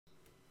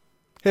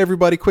Hey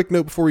everybody, quick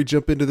note before we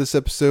jump into this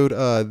episode.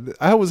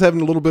 I was having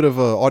a little bit of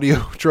audio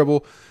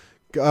trouble.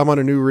 I'm on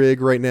a new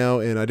rig right now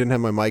and I didn't have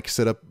my mic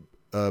set up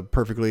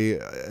perfectly,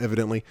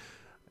 evidently.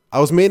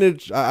 I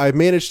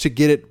managed to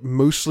get it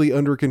mostly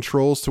under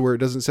controls to where it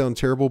doesn't sound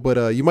terrible,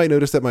 but you might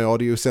notice that my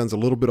audio sounds a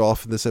little bit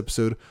off in this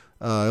episode,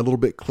 a little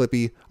bit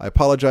clippy. I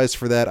apologize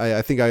for that.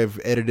 I think I've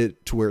edited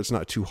it to where it's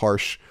not too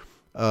harsh.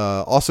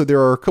 Also,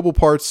 there are a couple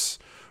parts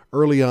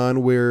early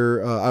on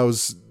where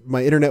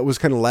my internet was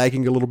kind of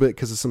lagging a little bit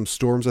because of some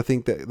storms I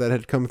think that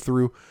had come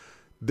through.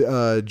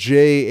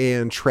 Jay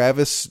and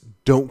Travis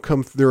don't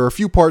come. There are a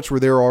few parts where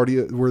their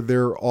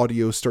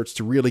audio starts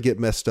to really get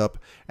messed up,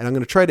 and I'm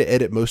going to try to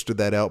edit most of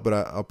that out, but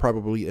I'll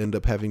probably end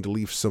up having to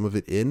leave some of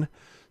it in.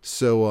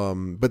 So,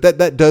 but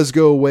that does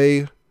go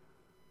away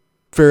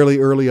fairly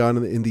early on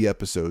in the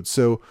episode.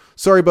 So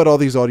sorry about all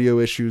these audio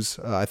issues.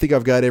 I think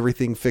I've got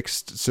everything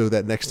fixed so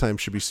that next time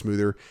should be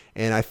smoother.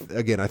 And I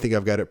think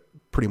I've got it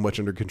pretty much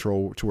under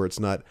control to where it's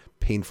not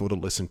painful to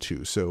listen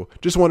to. So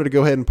just wanted to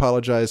go ahead and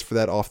apologize for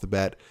that off the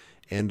bat.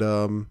 And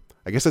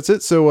I guess that's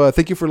it. So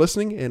thank you for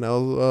listening, and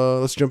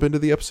let's jump into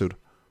the episode.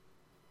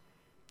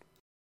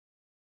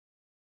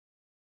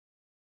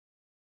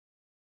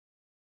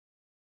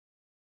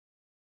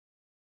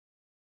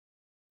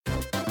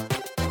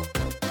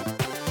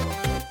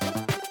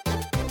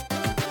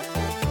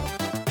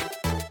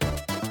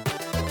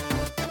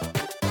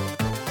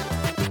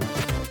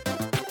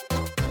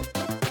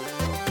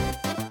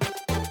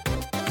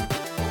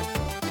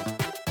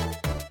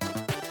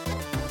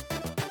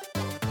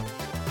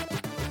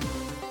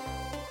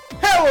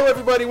 Hello,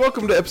 everybody.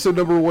 Welcome to episode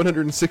number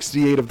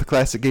 168 of the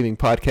Classic Gaming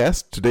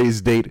Podcast.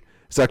 Today's date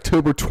is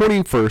October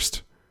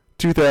 21st,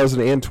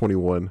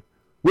 2021.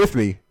 With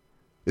me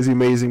is the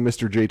amazing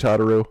Mr. Jay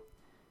Totaro.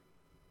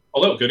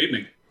 Hello, good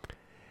evening.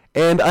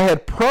 And I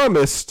had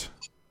promised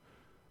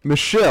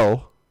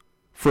Michelle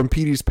from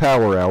Petey's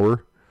Power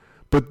Hour,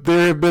 but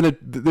there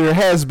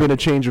has been a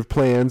change of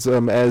plans.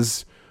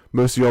 As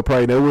most of y'all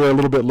probably know, we're a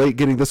little bit late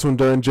getting this one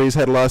done. Jay's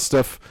had a lot of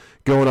stuff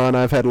going on.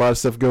 I've had a lot of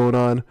stuff going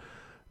on.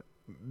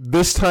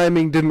 This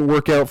timing didn't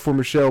work out for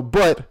Michelle,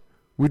 but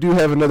we do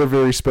have another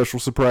very special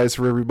surprise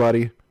for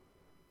everybody.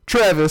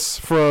 Travis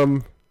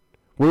from,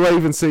 where do I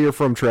even say you're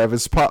from,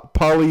 Travis?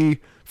 Poly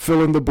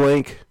fill in the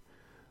blank,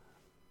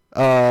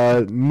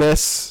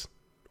 mess,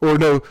 or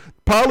no,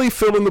 Poly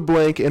fill in the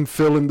blank and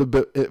fill in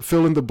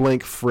the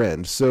blank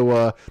friend.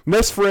 So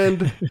mess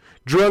friend,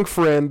 drunk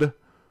friend,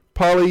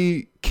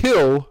 Poly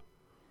kill,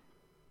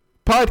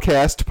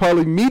 podcast,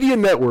 Poly Media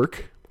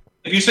Network.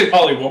 If you say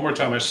Polly one more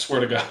time, I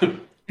swear to God.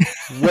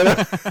 What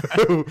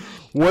other?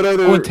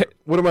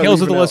 What am I?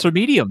 Tales of the leaving Lesser out?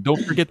 Medium.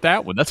 Don't forget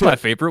that one. That's my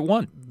favorite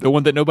one. The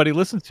one that nobody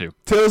listens to.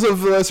 Tales of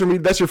the Lesser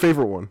Medium. That's your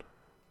favorite one.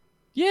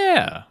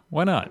 Yeah,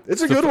 why not?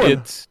 It's a good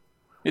one.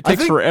 It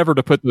takes forever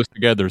to put those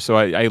together, so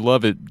I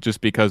love it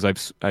just because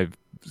I've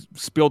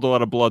spilled a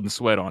lot of blood and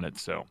sweat on it.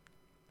 So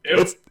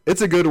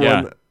it's a good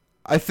Yeah. one.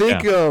 I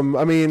think.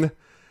 I mean,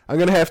 I'm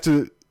gonna have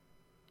to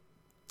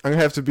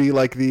be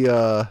like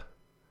the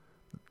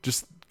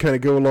just kind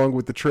of go along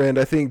with the trend.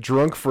 I think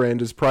Drunk Friend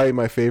is probably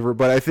my favorite,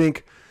 but I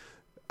think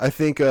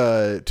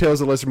Tales of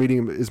the Lesser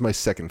Medium is my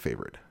second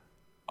favorite.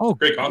 Oh,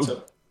 Great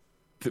concept.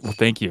 Well,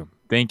 thank you.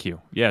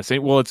 Yes,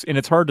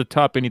 it's hard to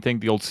top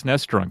anything the old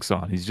SNES Drunk's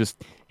on. He's just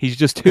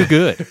too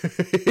good.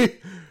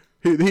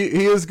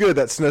 he is good.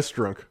 That SNES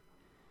Drunk.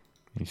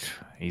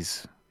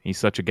 He's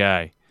such a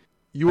guy.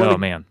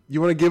 Man,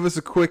 you want to give us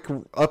a quick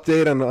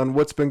update on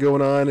what's been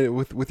going on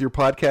with your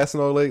podcast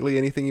and all lately?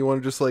 Anything you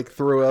want to just like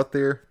throw out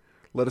there?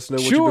 Let us know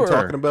what you've been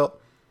talking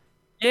about.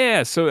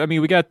 Yeah, so I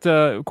mean, we got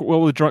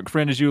with Drunk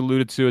Friend, as you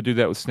alluded to. I do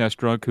that with SNES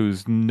Drunk,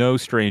 who's no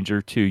stranger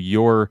to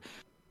your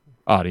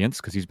audience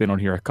because he's been on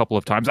here a couple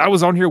of times. I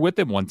was on here with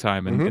him one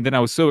time, and then I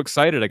was so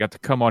excited I got to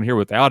come on here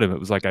without him. It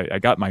was like I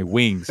got my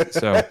wings.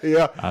 So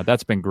yeah,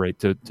 that's been great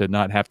to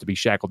not have to be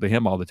shackled to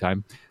him all the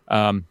time.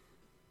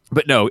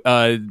 But no,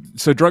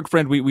 so Drunk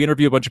Friend, we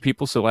interview a bunch of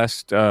people. So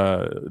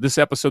this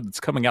episode that's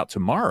coming out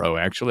tomorrow,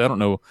 actually, I don't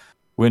know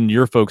when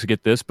your folks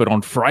get this, but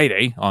on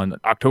Friday, on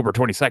October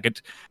 22nd,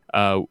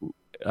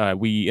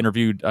 we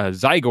interviewed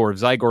Zygor of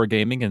Zygor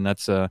Gaming, and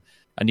that's a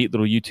neat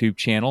little YouTube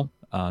channel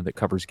that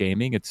covers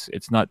gaming.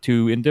 It's not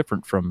too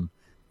indifferent from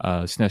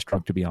SNES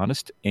Drunk, to be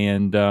honest.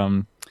 And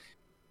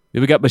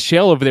we got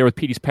Michelle over there with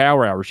Petey's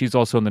Power Hour. She's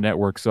also on the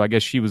network, so I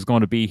guess she was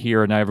going to be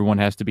here, and now everyone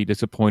has to be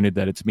disappointed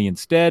that it's me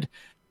instead.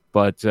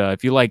 But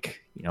if you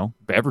like,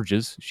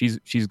 beverages,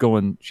 she's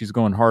going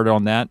hard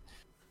on that.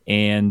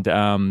 And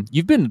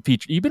you've been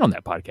on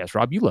that podcast,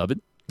 Rob. You love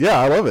it. Yeah,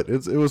 I love it.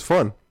 It was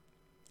fun.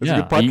 It's a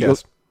good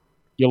podcast.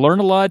 You learn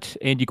a lot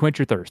and you quench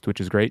your thirst,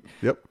 which is great.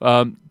 Yep.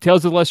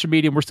 Tales of the Lesser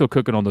Medium, we're still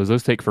cooking on those.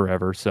 Those take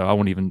forever, so I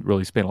won't even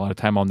really spend a lot of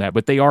time on that.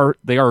 But they are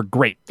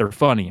great. They're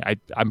funny.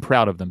 I'm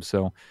proud of them.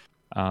 So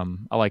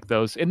I like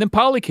those. And then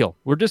Polykill.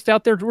 We're just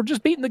out there. We're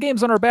just beating the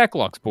games on our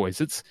backlogs,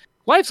 boys.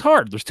 Life's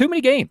hard. There's too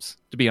many games,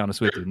 to be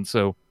honest with you. And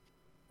so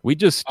we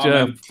just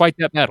fight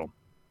that battle.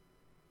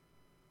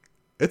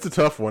 It's a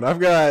tough one. I've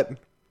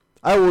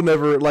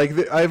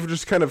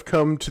just kind of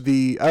come to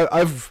the.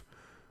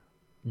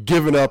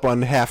 given up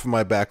on half of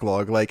my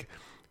backlog. Like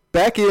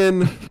back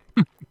in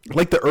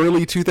like the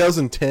early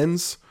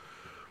 2010s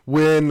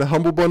when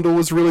Humble Bundle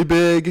was really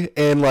big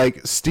and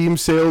like Steam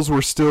sales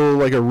were still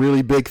like a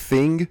really big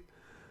thing.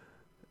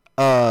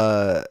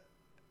 I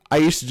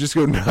used to just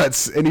go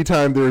nuts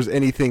anytime there was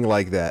anything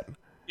like that.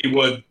 He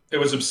would. It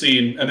was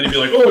obscene. And then he'd be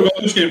like, oh, I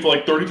got this game for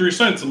like 33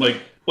 cents. I'm like,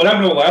 what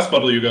happened to the last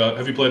bundle you got?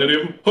 Have you played any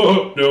of them?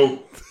 Oh,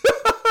 no.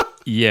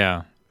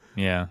 Yeah.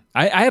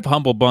 I have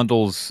Humble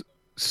Bundles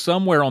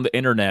somewhere on the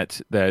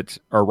internet that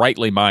are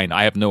rightly mine.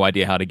 I have no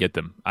idea how to get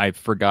them. I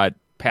forgot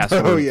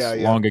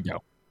passwords long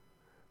ago.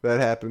 That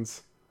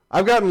happens.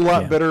 I've gotten a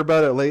lot better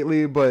about it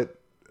lately, but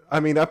I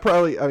mean, I'm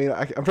trying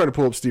to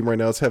pull up Steam right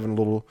now. It's having a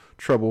little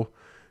trouble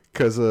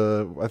because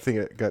I think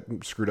it got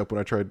screwed up when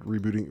I tried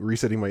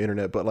resetting my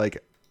internet. But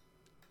like,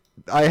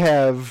 I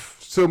have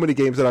so many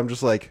games that I'm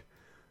just like,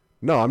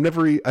 no, I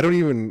don't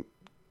even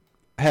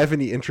have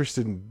any interest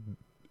in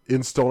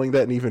installing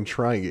that and even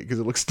trying it because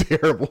it looks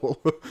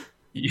terrible.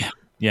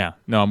 Yeah.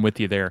 No, I'm with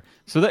you there.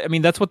 So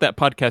that's what that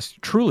podcast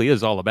truly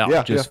is all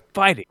about.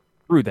 Fighting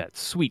through that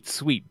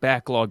sweet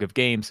backlog of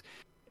games.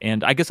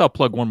 And I guess I'll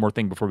plug one more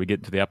thing before we get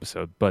into the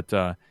episode. But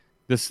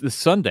this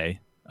Sunday,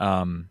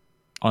 on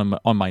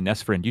my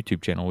Nest Friend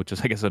YouTube channel, which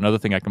is I guess another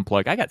thing I can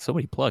plug. I got so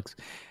many plugs.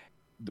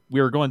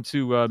 We are going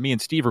to me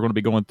and Steve are going to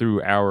be going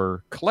through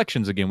our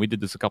collections again. We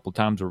did this a couple of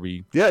times where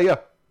we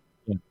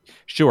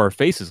show our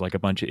faces like a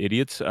bunch of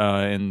idiots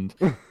and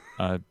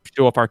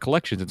show off our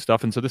collections and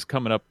stuff. And so this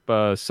coming up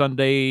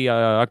Sunday,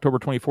 October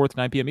 24th,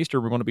 9 p.m.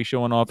 Eastern, we're going to be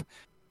showing off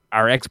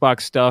our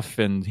Xbox stuff.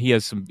 And he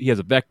has a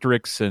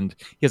Vectrix and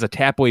he has a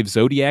Tapwave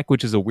Zodiac,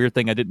 which is a weird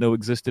thing I didn't know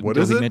existed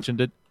until he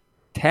mentioned it.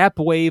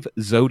 Tapwave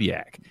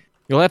Zodiac.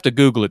 You'll have to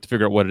Google it to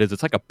figure out what it is.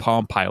 It's like a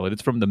Palm Pilot.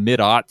 It's from the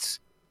mid-aughts,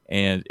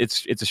 and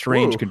it's a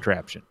strange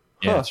contraption.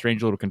 Yeah,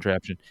 strange little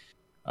contraption.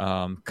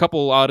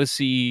 Couple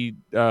Odyssey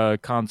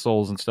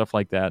consoles and stuff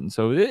like that, and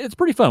so it's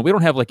pretty fun. We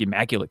don't have like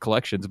immaculate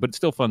collections, but it's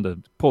still fun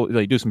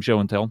to do some show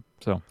and tell.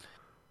 So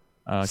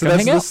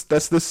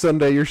that's this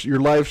Sunday. You're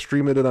live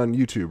streaming it on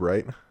YouTube,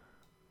 right?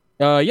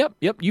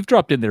 Yep. You've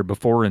dropped in there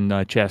before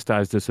and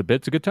chastised us a bit.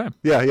 It's a good time.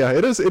 Yeah.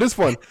 It is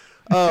fun.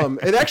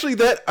 And actually,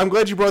 I'm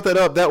glad you brought that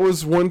up. That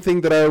was one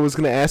thing that I was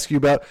going to ask you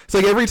about. It's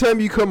like every time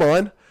you come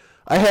on,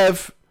 I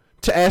have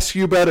to ask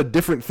you about a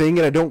different thing,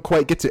 and I don't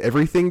quite get to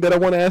everything that I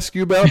want to ask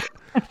you about.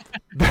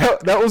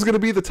 that was going to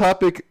be the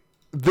topic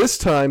this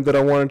time that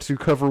I wanted to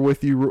cover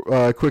with you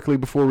quickly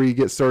before we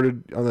get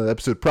started on the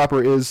episode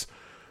proper. Is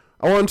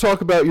I want to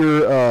talk about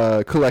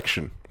your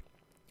collection.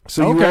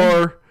 So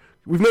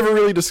we've never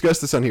really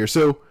discussed this on here.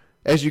 So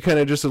as you kind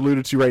of just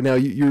alluded to right now,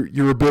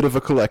 you're a bit of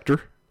a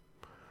collector.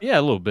 Yeah,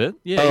 a little bit.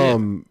 Yeah.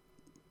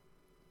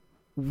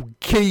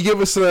 Can you give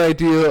us an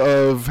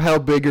idea of how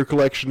big your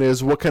collection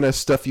is, what kind of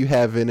stuff you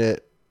have in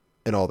it,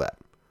 and all that?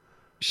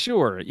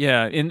 Sure.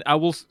 Yeah, and I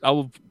will,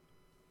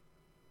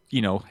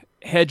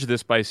 hedge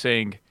this by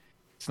saying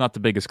it's not the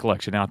biggest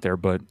collection out there,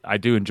 but I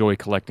do enjoy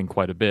collecting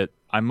quite a bit.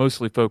 I'm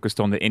mostly focused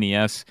on the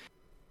NES.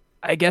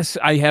 I guess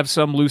I have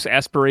some loose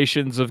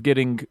aspirations of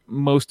getting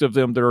most of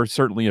them. There are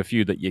certainly a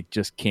few that you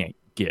just can't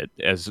get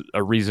as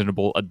a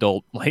reasonable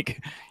adult,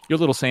 like your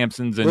little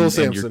Samsons and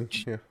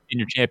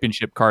your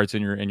championship cards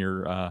and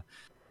your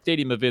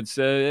stadium events.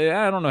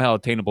 I don't know how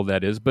attainable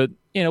that is, but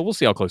we'll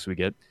see how close we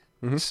get.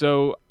 Mm-hmm.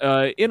 So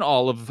in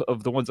all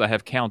of the ones I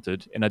have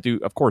counted, and I do,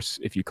 of course,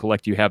 if you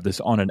collect, you have this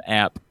on an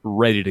app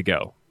ready to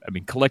go. I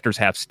mean, collectors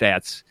have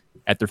stats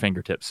at their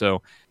fingertips.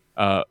 So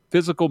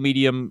physical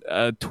medium,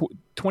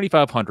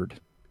 2,500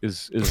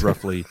 is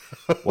roughly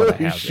what I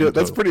have. Shit,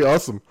 that's pretty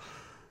awesome.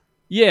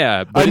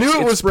 Yeah, but I knew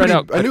it was pretty.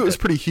 I knew it was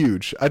pretty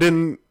huge. I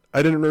didn't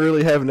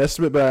really have an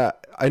estimate,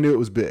 but I knew it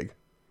was big.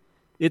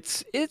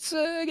 It's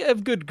a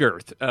good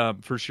girth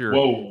for sure.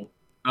 Whoa.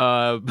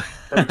 A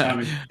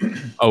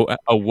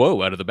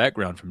whoa out of the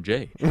background from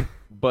Jay,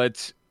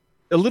 but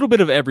a little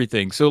bit of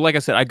everything. So, like I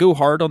said, I go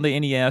hard on the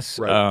NES.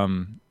 Right.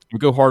 We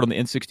go hard on the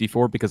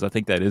N64 because I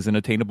think that is an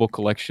attainable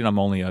collection. I'm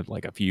only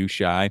like a few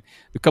shy.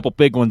 A couple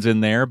big ones in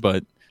there,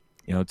 but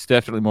it's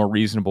definitely more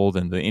reasonable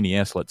than the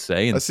NES, let's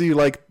say. And I see you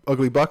like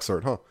ugly box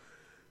art, huh?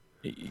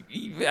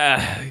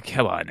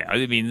 Come on now.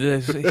 I mean,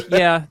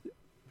 yeah,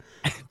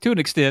 to an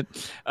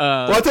extent.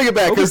 Well, I take it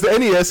back because the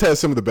NES has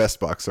some of the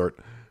best box art.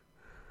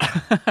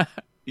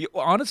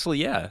 Honestly,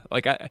 yeah.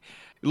 Like I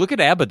look at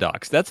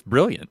Abadox. That's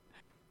brilliant.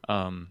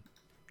 I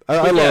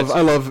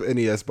love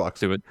NES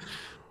box art.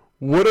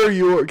 What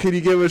are can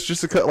you give us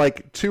just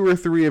like 2 or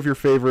 3 of your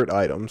favorite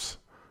items?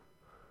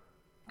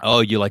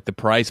 Oh, you like the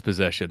prized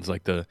possessions,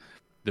 like the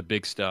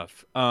big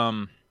stuff.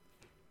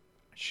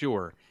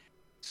 Sure.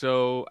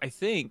 So I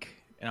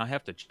think, and I'll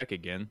have to check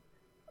again,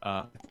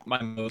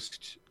 my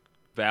most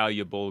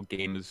valuable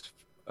game is,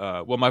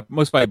 my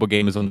most valuable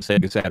game is on the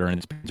Sega Saturn.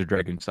 It's Panzer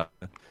Dragoon Saga.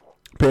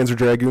 Panzer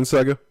Dragoon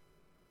Saga?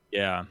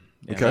 Yeah.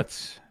 Okay.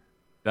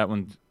 That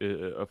one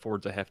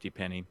affords a hefty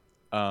penny.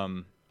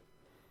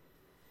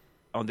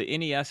 On the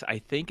NES, I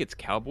think it's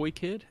Cowboy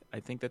Kid. I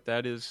think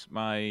that is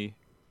my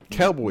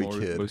Cowboy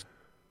Kid.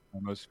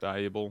 Most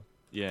valuable.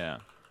 Yeah.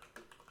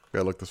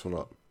 Gotta look this one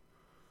up.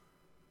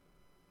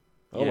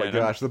 Oh my Yeah,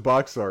 gosh, the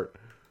box art.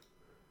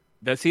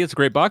 it's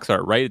great box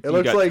art, right? It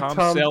looks like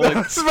Tom. I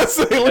was about to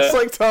say, it looks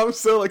like Tom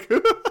Selleck.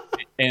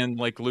 and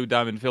like Lou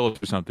Diamond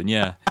Phillips or something.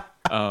 Yeah.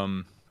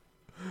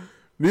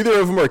 Neither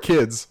of them are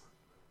kids.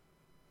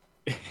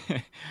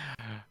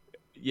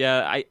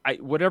 Yeah, I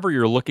whatever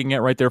you're looking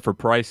at right there for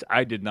price,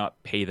 I did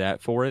not pay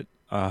that for it.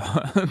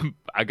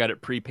 I got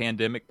it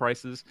pre-pandemic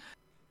prices,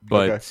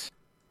 but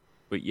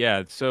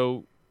yeah.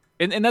 So,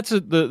 and that's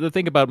the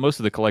thing about most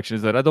of the collection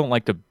is that I don't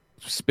like to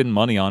spend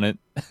money on it.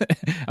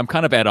 I'm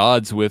kind of at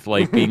odds with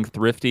like being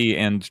thrifty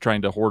and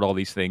trying to hoard all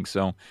these things.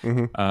 So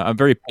I'm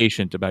very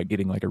patient about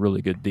getting like a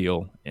really good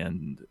deal,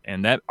 and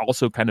that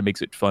also kind of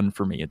makes it fun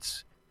for me.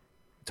 It's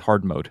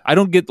hard mode. I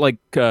don't get like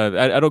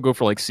I don't go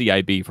for like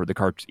CIB for the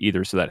carts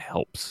either, so that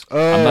helps.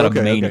 I'm not a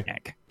maniac.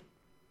 Okay.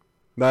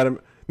 Not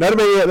a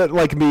maniac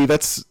like me.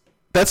 That's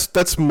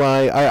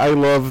my. I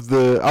love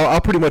the.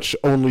 I'll pretty much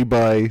only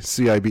buy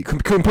CIB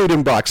complete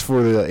in box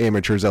for the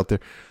amateurs out there.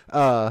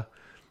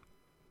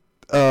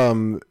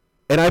 And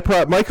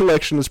my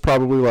collection is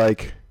probably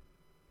like,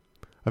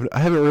 I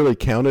haven't really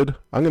counted.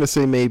 I'm gonna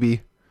say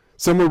maybe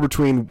somewhere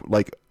between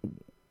like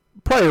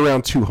probably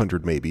around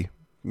 200, maybe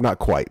not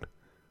quite.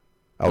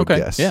 I would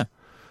guess. Yeah.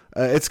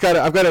 I've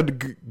got a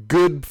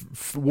good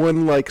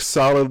one like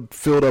solid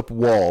filled up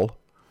wall.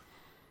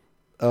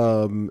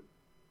 And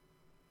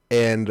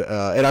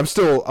I'm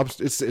still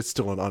it's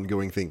still an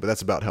ongoing thing, but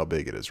that's about how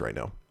big it is right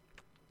now.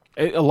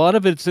 A lot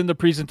of it's in the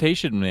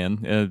presentation,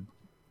 man.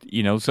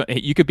 So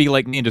you could be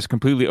like me and just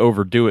completely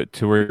overdo it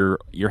to where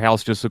your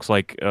house just looks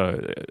like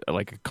a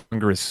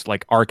Congress,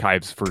 like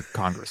archives for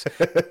Congress,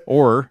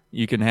 or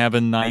you can have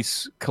a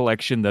nice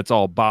collection that's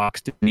all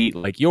boxed and neat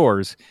like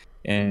yours,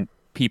 and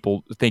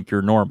people think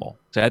you're normal.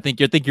 So I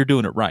think you're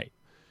doing it right.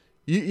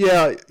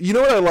 Yeah, you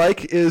know what I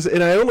like is,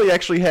 and I only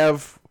actually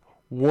have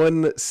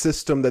one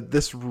system that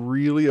this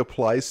really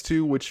applies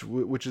to, which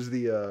is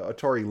the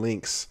Atari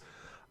Lynx.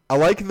 I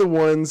like the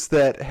ones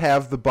that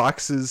have the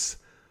boxes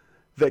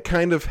that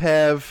kind of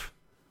have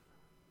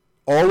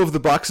all of the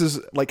boxes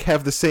like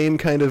have the same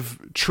kind of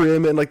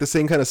trim and like the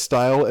same kind of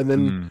style, and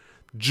then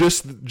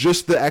just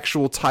the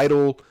actual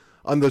title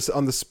on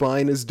the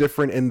spine is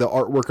different and the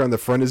artwork on the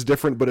front is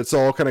different, but it's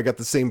all kind of got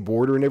the same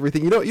border and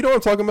everything. You know what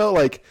I'm talking about?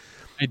 Like,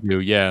 I do,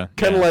 yeah.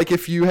 Kind of like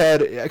if you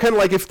had, kind of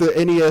like if the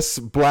NES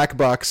black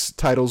box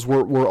titles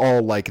were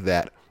all like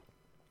that.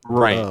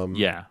 Right.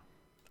 Yeah.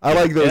 I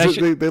like those.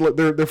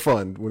 They're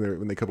fun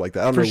when they come like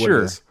that. I don't know what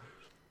it is.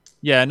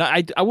 Yeah, and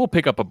I will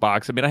pick up a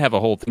box. I mean, I have a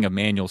whole thing of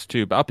manuals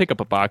too, but I'll pick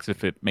up a box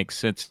if it makes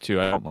sense to.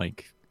 I don't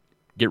like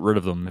get rid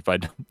of them if I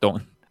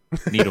don't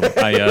need them.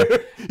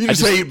 You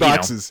just hate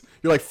boxes.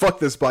 You're like, fuck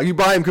this box. You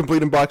buy them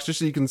complete in box just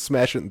so you can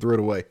smash it and throw it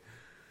away.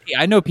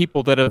 Yeah, I know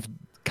people that have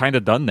kind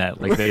of done that.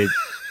 Like they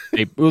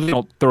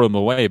don't throw them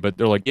away, but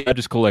they're like, yeah, I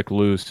just collect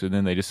loose, and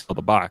then they just sell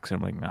the box.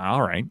 And I'm like, nah,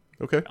 all right,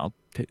 okay,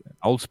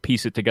 I'll just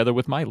piece it together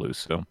with my loose.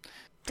 So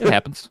it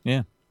happens.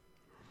 Yeah,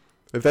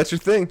 if that's your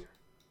thing,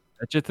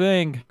 that's your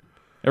thing.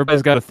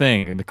 Everybody's got a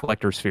thing in the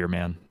collector sphere,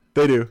 man.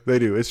 They do.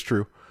 It's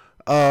true.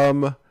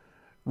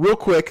 Real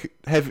quick,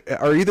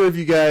 are either of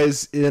you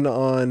guys in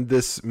on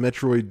this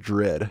Metroid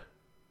Dread?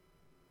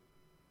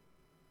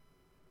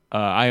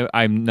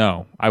 I'm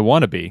no. I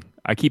want to be.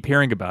 I keep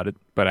hearing about it,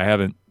 but I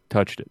haven't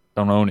touched it.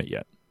 Don't own it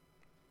yet.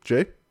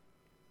 Jay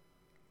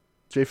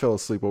fell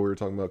asleep while we were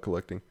talking about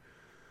collecting.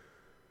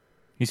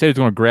 He said he's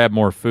going to grab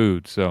more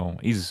food, so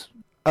he's.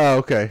 Oh,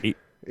 okay.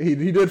 He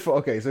did.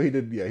 Okay, so he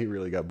did. Yeah, he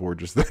really got bored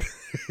just then.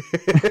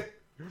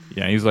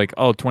 Yeah, he's like,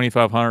 oh,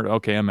 2,500.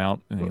 Okay, I'm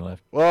out, and he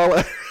left.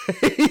 Well,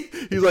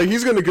 he's like,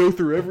 he's going to go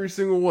through every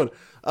single one.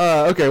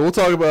 Okay, we'll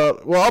talk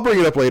about. Well, I'll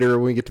bring it up later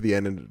when we get to the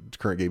end and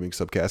current gaming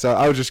subcast.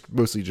 I was just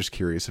mostly just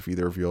curious if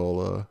either of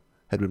y'all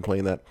had been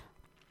playing that.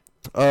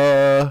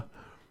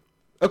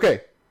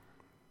 Okay,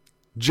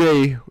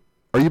 Jay,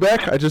 are you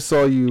back? I just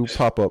saw you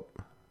pop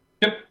up.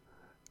 Yep.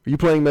 Are you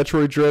playing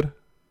Metroid Dread?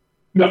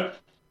 No.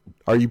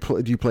 Do you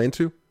plan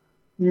to?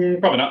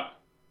 Probably not.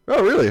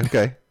 Oh, really?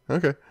 Okay.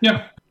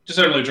 Yeah. Just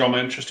didn't really draw my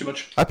interest too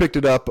much. I picked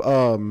it up.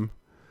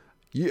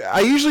 I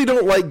usually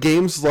don't like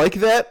games like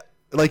that,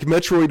 like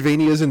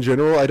Metroidvanias in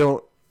general. I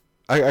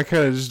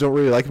kind of just don't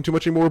really like them too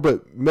much anymore.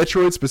 But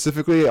Metroid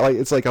specifically,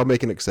 it's like I'll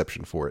make an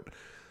exception for it.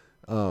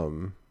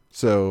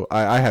 So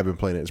I have been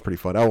playing it. It's pretty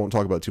fun. I won't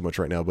talk about it too much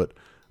right now, but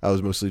I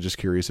was mostly just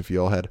curious if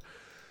you all had.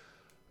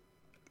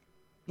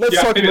 Let's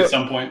talk about at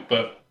some point,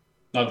 but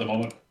not at the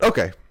moment.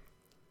 Okay.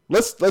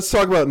 Let's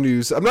talk about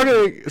news. I'm not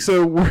gonna.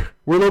 So we're a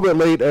little bit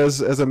late,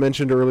 as I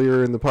mentioned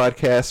earlier in the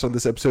podcast on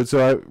this episode. So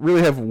I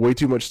really have way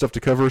too much stuff to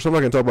cover. So I'm not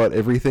gonna talk about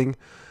everything,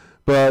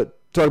 but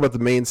talk about the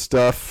main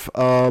stuff.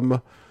 I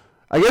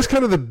guess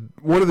kind of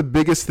one of the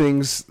biggest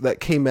things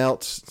that came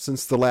out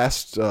since the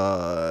last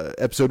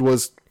episode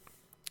was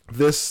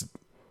this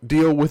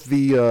deal with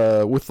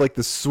the with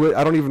the Switch.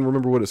 I don't even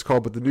remember what it's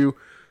called, but the new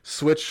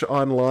Switch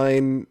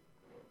Online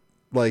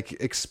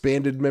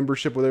expanded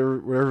membership,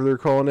 whatever they're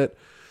calling it.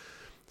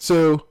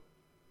 So,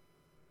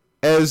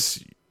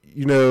 as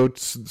you know,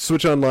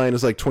 Switch Online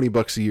is like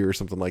 $20 a year or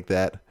something like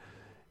that,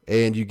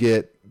 and you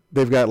get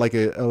they've got like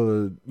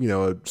a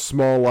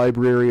small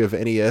library of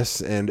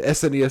NES and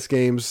SNES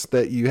games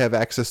that you have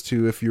access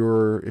to if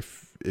you're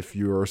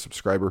a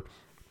subscriber,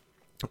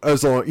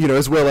 as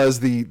well as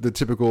the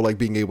typical like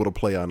being able to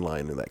play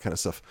online and that kind of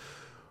stuff.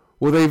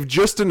 Well, they've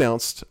just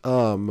announced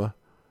an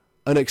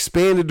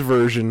expanded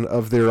version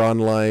of their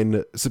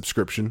online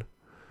subscription,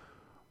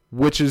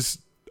 which is,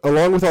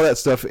 along with all that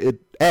stuff, it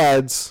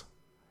adds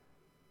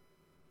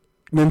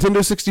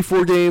Nintendo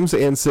 64 games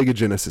and Sega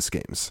Genesis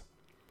games.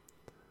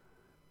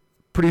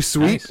 Pretty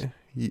sweet.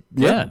 Nice.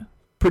 Yeah.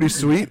 Pretty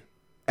sweet.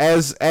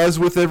 As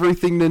with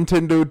everything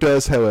Nintendo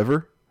does,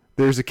 however,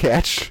 there's a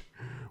catch,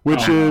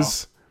 which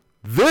is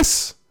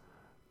this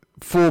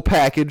full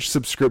package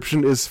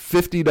subscription is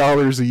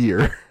 $50 a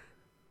year.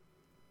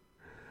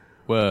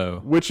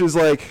 Whoa. Which is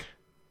like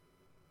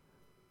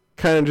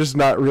kind of just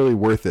not really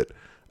worth it.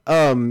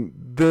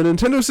 The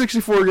Nintendo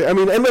 64, I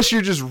mean, unless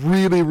you're just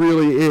really,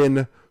 really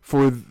in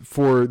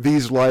for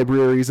these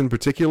libraries in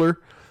particular.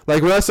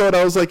 Like when I saw it,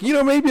 I was like,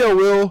 maybe I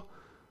will.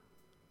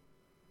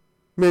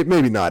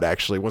 Maybe not,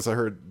 actually, once I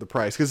heard the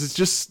price, because it's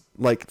just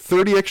like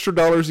 $30 extra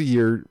a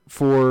year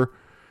for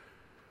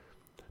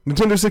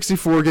Nintendo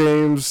 64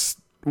 games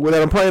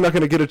that I'm probably not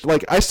going to get it.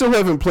 Like, I still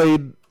haven't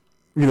played,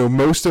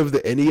 most of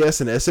the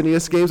NES and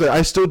SNES games.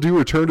 I still do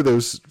return to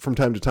those from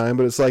time to time,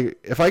 but it's like,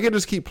 if I could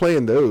just keep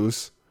playing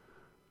those,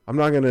 I'm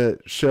not going to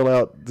shell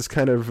out this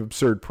kind of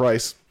absurd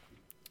price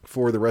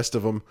for the rest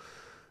of them.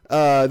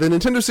 The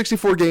Nintendo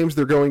 64 games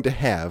they're going to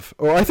have,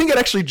 or I think it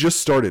actually just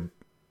started,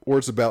 or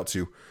it's about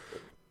to.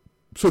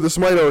 So this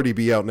might already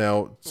be out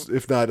now.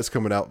 If not, it's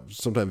coming out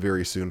sometime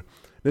very soon.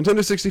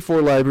 Nintendo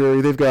 64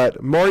 library, they've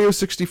got Mario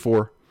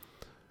 64,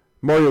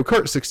 Mario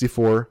Kart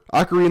 64,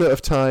 Ocarina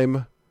of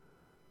Time.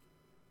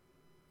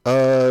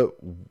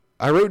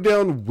 I wrote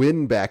down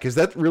Win Back. Is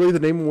that really the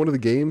name of one of the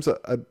games?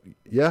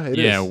 Yeah, it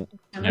is.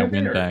 Yeah,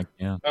 Win Back,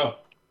 yeah. Oh.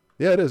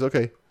 Yeah, it is.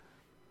 Okay.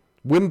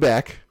 Win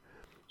Back,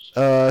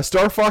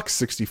 Star Fox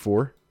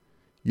 64,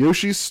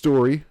 Yoshi's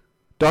Story,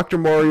 Dr.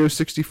 Mario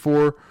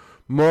 64,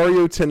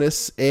 Mario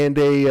Tennis, and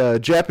a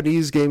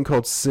Japanese game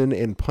called Sin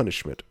and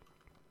Punishment.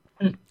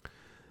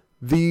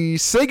 The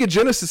Sega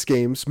Genesis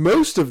games,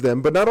 most of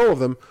them, but not all of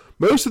them,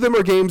 most of them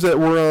are games that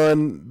were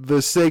on the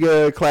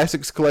Sega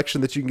Classics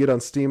collection that you can get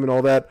on Steam and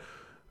all that,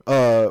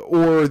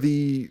 or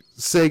the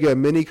Sega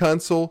Mini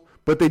Console,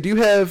 but they do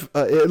have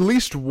at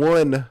least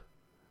one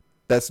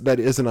that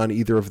isn't on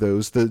either of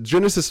those. The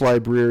Genesis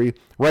library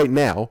right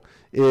now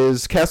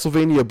is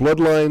Castlevania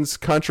Bloodlines,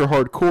 Contra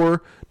Hard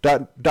Corps,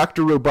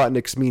 Dr.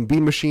 Robotnik's Mean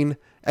Bean Machine,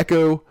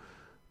 Echo,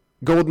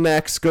 Golden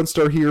Axe,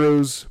 Gunstar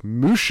Heroes,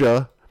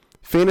 Musha,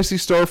 Phantasy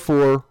Star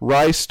 4,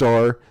 Rise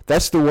Star.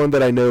 That's the one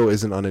that I know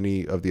isn't on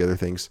any of the other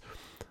things.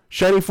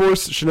 Shining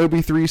Force,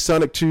 Shinobi 3,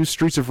 Sonic 2,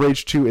 Streets of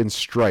Rage 2, and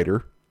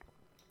Strider.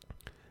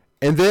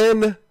 And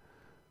then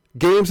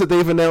games that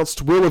they've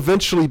announced will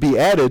eventually be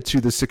added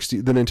to the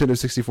Nintendo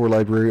 64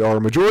 library are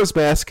Majora's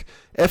Mask,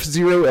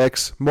 F-Zero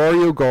X,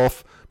 Mario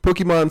Golf,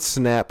 Pokemon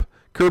Snap,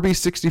 Kirby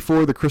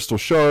 64, The Crystal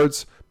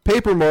Shards,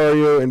 Paper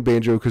Mario, and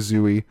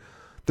Banjo-Kazooie.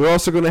 They're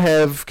also going to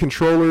have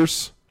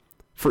controllers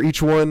for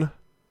each one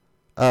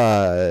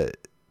that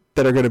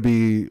are going to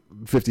be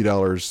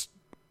 $50.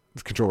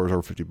 The controllers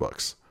are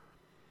 $50.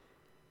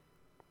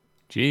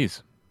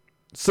 Jeez.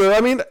 So,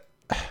 I mean,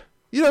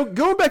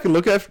 going back and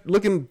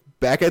looking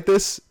back at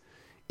this,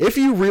 if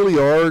you really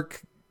are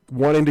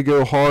wanting to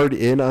go hard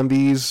in on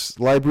these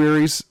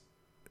libraries,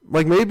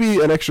 like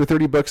maybe an extra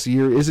 $30 a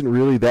year isn't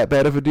really that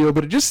bad of a deal,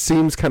 but it just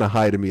seems kind of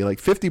high to me, like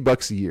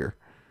 $50 a year.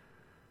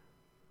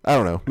 I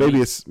don't know.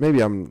 Maybe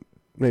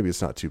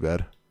it's not too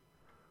bad.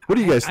 What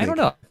do you guys think? I don't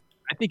know.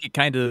 I think it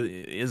kind of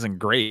isn't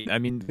great. I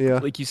mean, Yeah.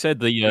 like you said,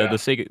 the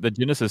Sega, the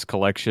Genesis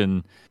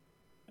collection.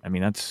 I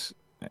mean, that's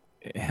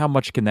how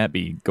much can that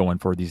be going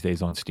for these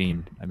days on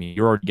Steam? I mean,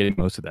 you're already getting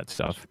most of that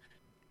stuff.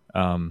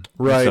 Right.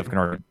 That stuff can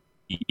already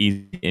be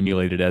easily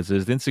emulated as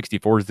is. The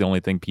N64 is the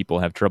only thing people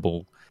have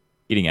trouble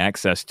getting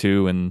access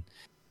to, and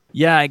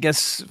yeah, I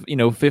guess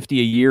 $50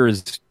 a year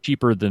is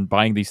cheaper than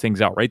buying these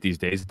things outright these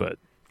days. But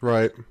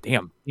Right.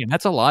 damn,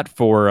 that's a lot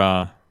for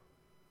a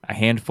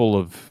handful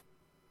of.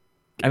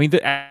 I mean,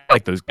 I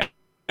like those guys.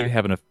 They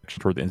have an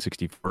affection toward the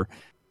N64,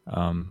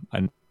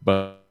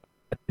 but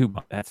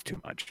that's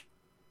too much.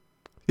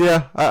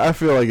 Yeah, I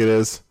feel like it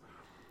is.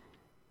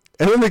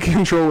 And then the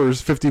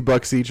controllers,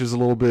 $50 each, is a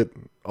little bit,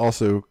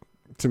 also,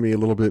 to me, a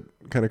little bit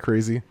kind of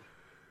crazy.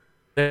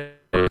 Man,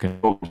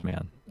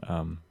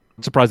 I'm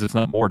surprised it's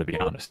not more, to be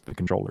honest. The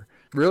controller,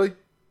 Really?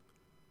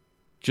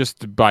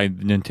 just by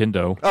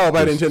Nintendo. Oh,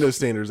 by Just- Nintendo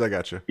standards, I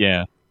gotcha.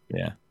 Yeah.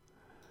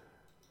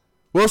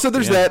 Well, so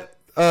there's Yeah. that.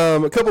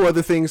 A couple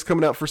other things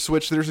coming out for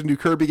Switch. There's a new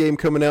Kirby game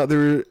coming out.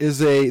 They're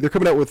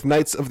coming out with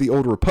Knights of the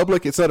Old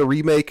Republic. It's not a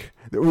remake.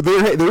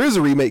 There is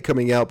a remake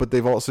coming out, but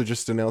they've also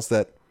just announced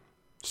that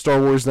Star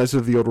Wars Knights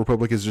of the Old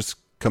Republic is just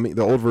coming.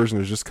 The old version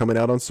is just coming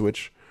out on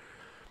Switch.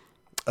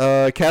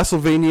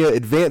 Castlevania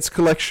Advance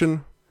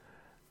Collection,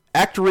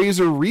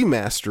 ActRaiser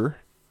Remaster,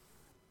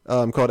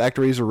 called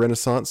ActRaiser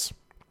Renaissance.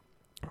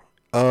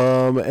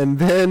 And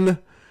then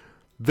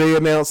they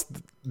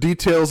announced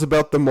details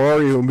about the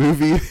Mario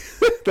movie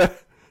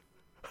that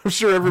I'm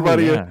sure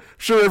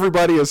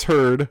everybody has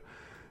heard.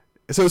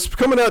 So it's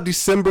coming out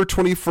December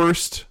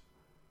 21st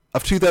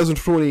of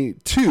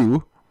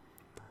 2022.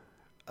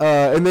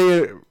 And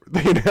they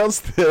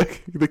announced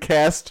the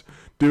cast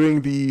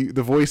doing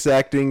the voice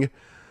acting.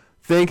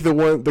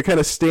 The kind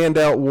of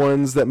standout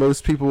ones that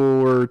most people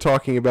were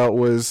talking about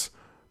was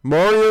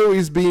Mario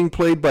is being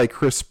played by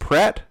Chris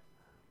Pratt.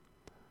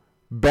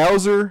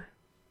 Bowser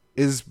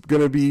is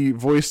going to be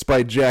voiced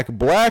by Jack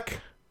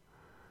Black.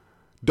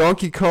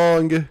 Donkey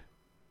Kong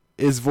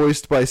is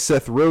voiced by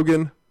Seth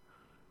Rogen.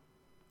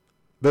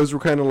 Those were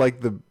kind of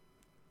like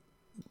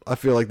I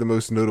feel like the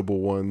most notable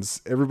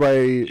ones.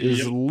 Everybody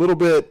is a little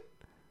bit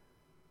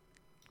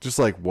just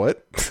like,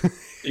 what?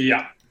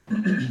 Yeah.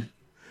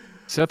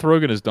 Seth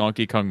Rogen as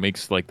Donkey Kong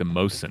makes like the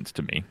most sense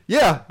to me.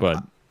 Yeah.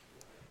 But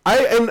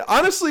and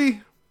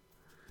honestly,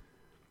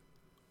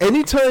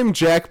 anytime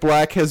Jack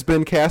Black has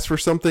been cast for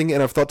something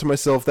and I've thought to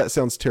myself, that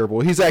sounds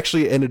terrible, he's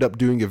actually ended up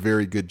doing a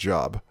very good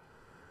job.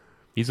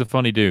 He's a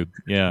funny dude.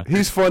 Yeah.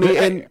 He's funny.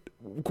 And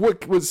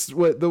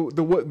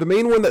the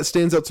main one that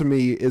stands out to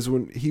me is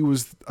when he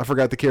was, I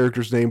forgot the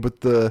character's name,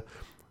 but the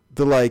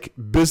like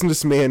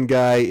businessman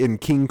guy in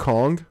King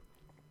Kong.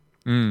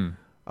 I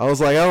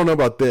was like, I don't know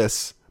about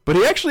this, but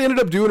he actually ended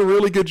up doing a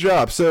really good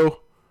job. So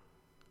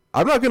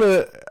I'm not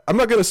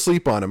gonna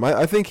sleep on him.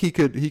 I think he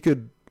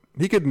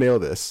could nail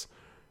this.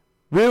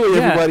 Really,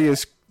 everybody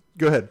is.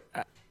 Go ahead.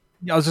 I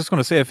was just going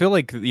to say, I feel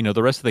like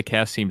the rest of the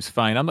cast seems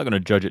fine. I'm not going to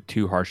judge it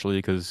too harshly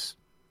because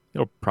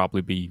it'll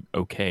probably be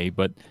okay.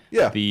 But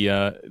yeah,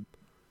 the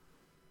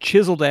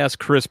chiseled ass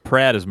Chris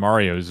Pratt as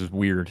Mario is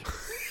weird.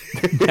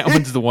 That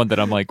one's the one that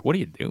I'm like, what are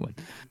you doing?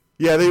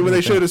 Yeah, when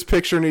they showed his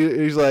picture and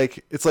he's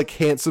like, it's like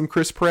handsome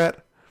Chris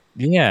Pratt.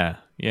 Yeah.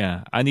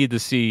 I need to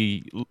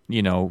see, a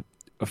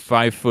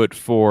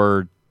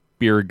 5'4"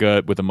 beer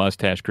gut with a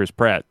mustache Chris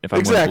Pratt if I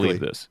want to believe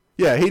this.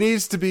 Yeah, he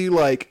needs to be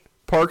like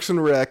Parks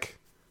and Rec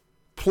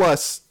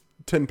plus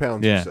 10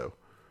 pounds or so.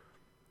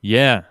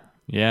 Yeah.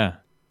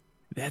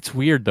 That's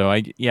weird though.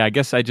 I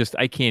guess I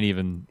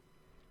can't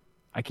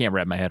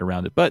wrap my head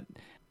around it. But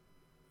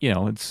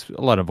it's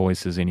a lot of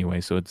voices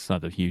anyway, so it's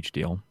not a huge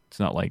deal. It's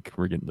not like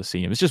we're getting to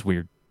see him. It's just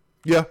weird.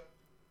 Yeah.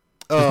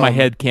 My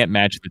head can't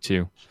match the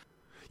two.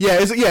 Yeah,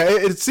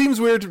 it seems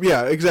weird.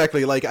 Yeah,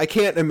 exactly. Like I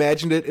can't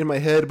imagine it in my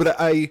head, but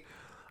I'm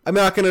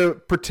not going to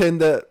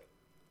pretend that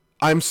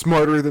I'm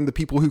smarter than the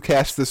people who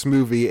cast this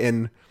movie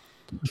and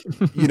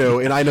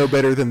and I know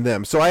better than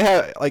them. So I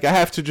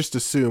have to just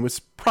assume it's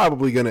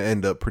probably going to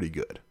end up pretty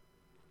good.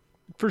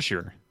 For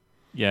sure.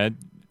 Yeah.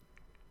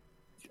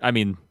 I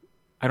mean,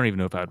 I don't even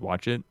know if I'd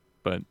watch it,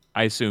 but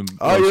I assume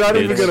you're not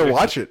even going to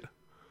watch it.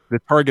 The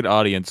target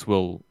audience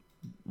will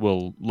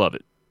love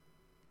it.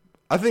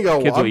 I think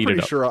I'm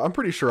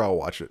pretty sure I'll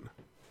watch it.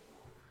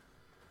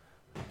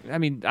 I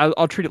mean,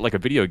 I'll treat it like a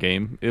video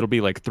game. It'll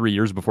be like 3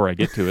 years before I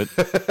get to it.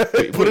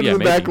 Put it in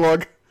the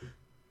backlog.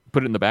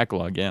 Put it in the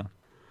backlog, yeah.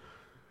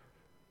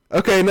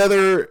 Okay,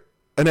 another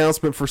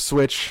announcement for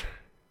Switch.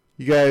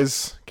 You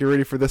guys get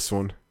ready for this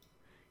one.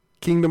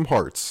 Kingdom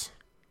Hearts.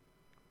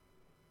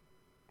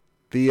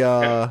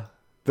 The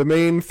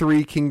main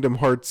 3 Kingdom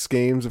Hearts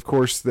games, of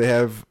course, they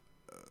have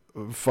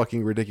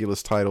fucking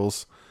ridiculous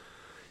titles.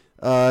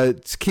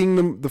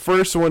 The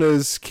first one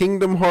is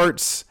Kingdom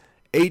Hearts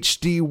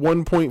HD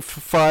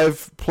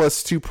 1.5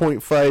 plus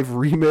 2.5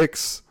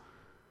 remix.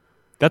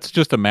 That's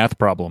just a math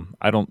problem.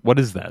 What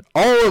is that?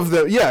 All of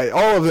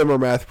them are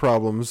math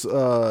problems.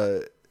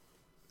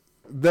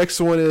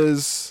 Next one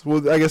is,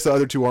 well, I guess the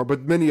other two aren't,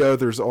 but many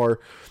others are.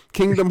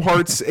 Kingdom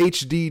Hearts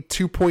HD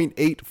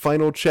 2.8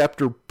 Final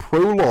Chapter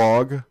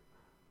Prologue.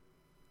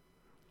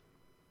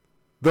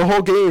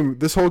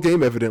 This whole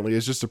game evidently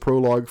is just a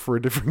prologue for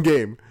a different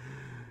game.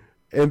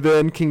 And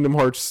then Kingdom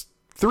Hearts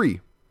 3.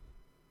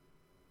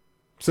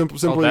 Simply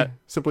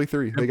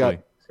 3.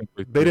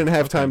 They didn't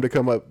have time to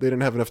come up. They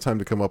didn't have enough time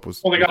to come up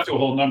with. Well, they got to a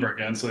whole number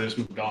again, so they just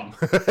moved on.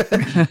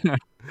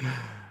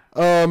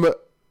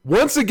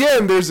 Once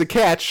again, there's a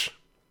catch.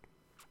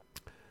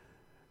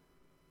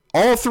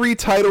 All 3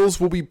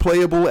 titles will be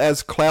playable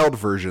as cloud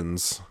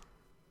versions.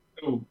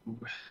 Ooh.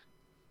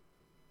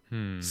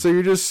 So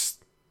you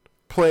just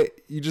play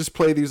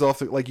these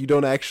off. Like you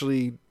don't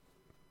actually.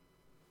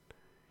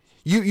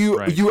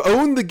 You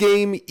own the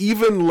game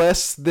even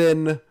less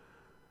than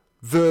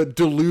the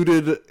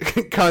diluted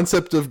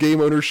concept of game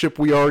ownership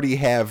we already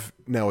have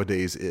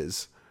nowadays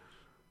is.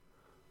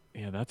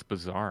 Yeah, that's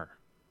bizarre.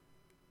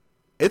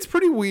 It's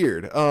pretty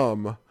weird.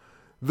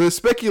 The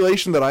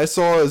speculation that I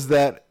saw is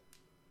that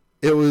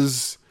it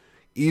was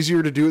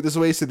easier to do it this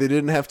way so they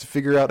didn't have to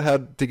figure out how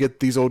to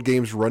get these old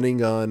games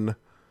running on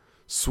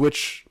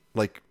Switch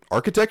like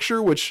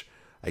architecture, which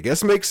I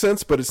guess makes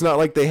sense, but it's not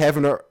like they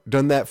haven't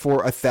done that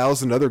for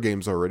 1,000 other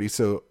games already,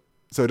 so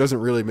it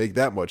doesn't really make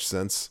that much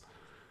sense.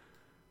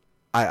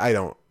 I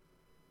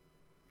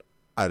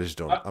just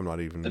don't. I'm not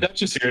even. That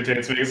just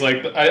irritates me. It's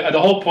like the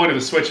whole point of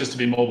the Switch is to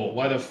be mobile.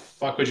 Why the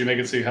fuck would you make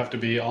it so you have to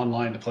be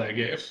online to play a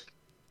game? It's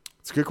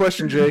a good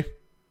question, Jay.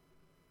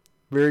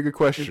 Very good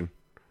question.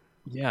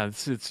 Yeah,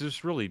 it's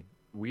just really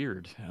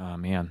weird. Oh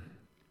man,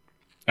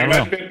 I I don't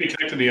know. imagine being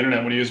connected to the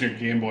internet when you use your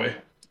Game Boy.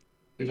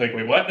 He's like,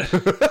 wait,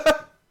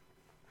 what?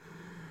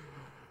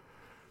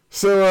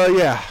 So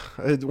yeah,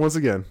 once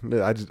again,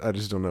 I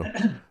just don't know.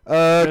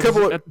 A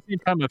couple At the same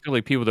time, I feel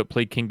like people that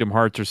play Kingdom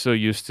Hearts are so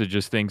used to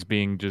just things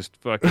being just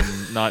fucking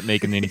not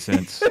making any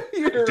sense.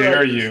 You're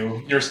Dare right.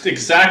 you? You're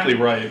exactly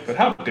right, but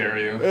how dare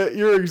you?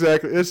 You're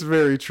exactly. It's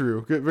very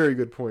true. Good, very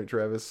good point,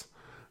 Travis.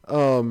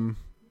 Couple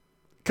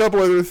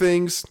other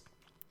things.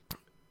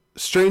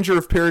 Stranger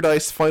of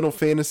Paradise Final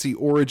Fantasy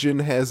Origin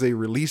has a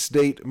release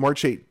date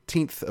March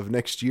 18th of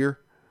next year.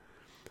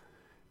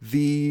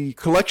 The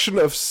collection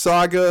of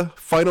Saga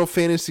Final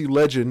Fantasy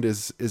Legend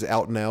is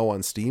out now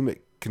on Steam.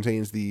 It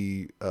contains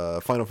the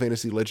Final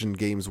Fantasy Legend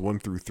games 1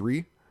 through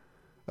 3.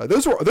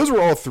 Those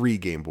were all 3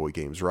 Game Boy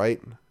games, right?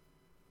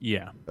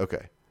 Yeah.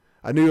 Okay.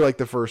 I knew like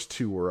the first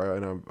 2 were,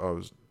 and I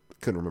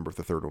couldn't remember if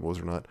the third one was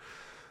or not.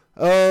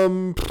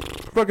 I'm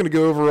not going to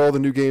go over all the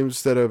new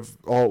games that have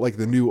all like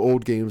the new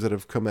old games that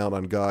have come out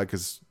on GOG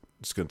because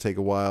it's going to take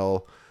a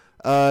while.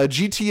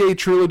 GTA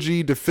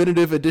Trilogy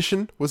Definitive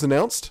Edition was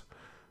announced.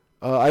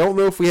 I don't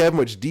know if we have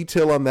much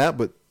detail on that,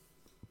 but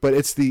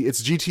it's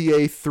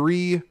GTA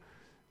 3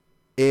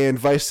 and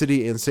Vice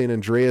City and San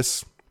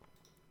Andreas.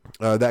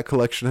 That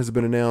collection has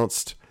been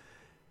announced.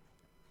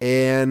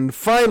 And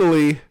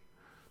finally,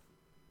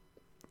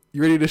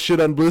 you ready to shit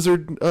on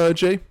Blizzard,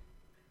 Jay?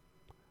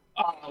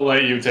 I'll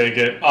let you take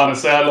it.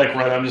 Honestly,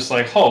 I'm just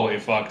like, holy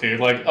fuck,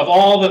 dude. Like, of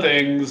all the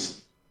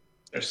things,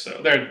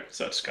 they're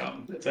such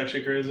scum. It's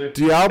actually crazy.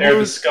 They're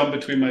the scum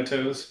between my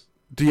toes.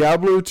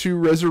 Diablo 2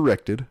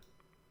 Resurrected.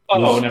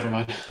 Oh, never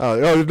mind.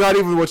 Oh, not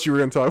even what you were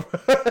going to talk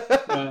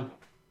about.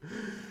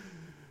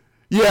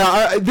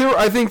 Yeah,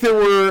 I think there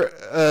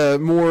were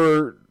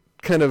more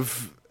kind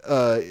of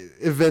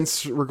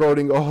events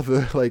regarding all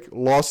the like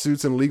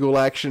lawsuits and legal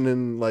action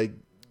and like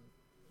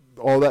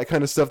all that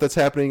kind of stuff that's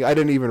happening. I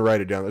didn't even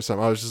write it down this time.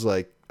 I was just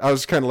like, I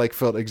was kind of like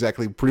felt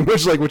exactly pretty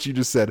much like what you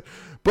just said.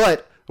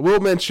 But I will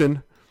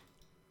mention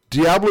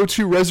Diablo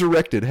 2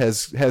 Resurrected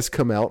has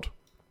come out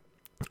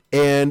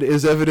and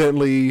is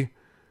evidently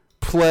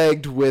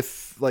plagued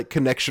with like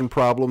connection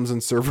problems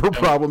and server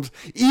problems.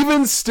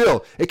 Even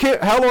still,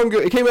 how long ago?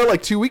 It came out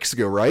like 2 weeks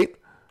ago, right?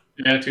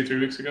 Yeah, 2-3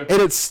 weeks ago.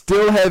 And it's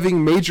still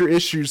having major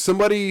issues.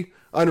 Somebody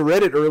on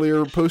Reddit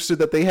earlier posted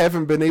that they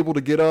haven't been able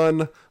to get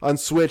on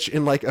Switch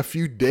in like a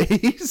few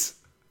days.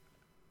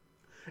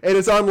 And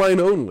it's online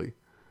only.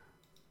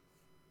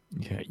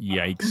 Yeah,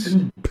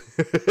 yikes.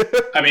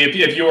 I mean,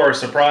 if you are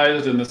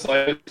surprised in the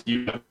slightest,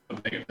 you have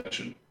to pay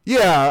attention.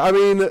 Yeah, I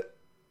mean,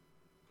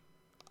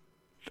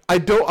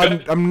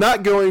 I'm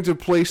not going to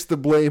place the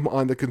blame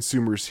on the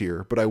consumers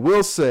here, but I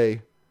will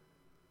say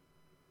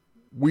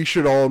we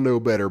should all know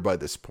better by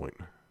this point.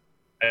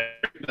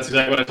 That's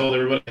exactly what I told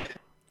everybody.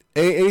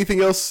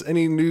 Anything else?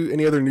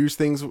 Any other news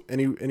things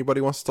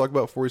anybody wants to talk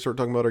about before we start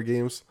talking about our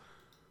games?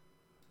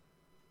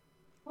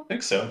 I don't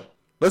think so.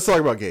 Let's talk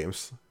about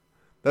games.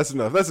 That's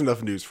enough. That's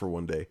enough news for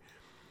one day.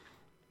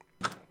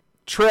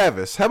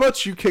 Travis, how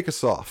about you kick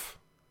us off?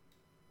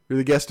 You're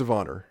the guest of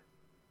honor.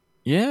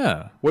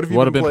 Yeah. What have you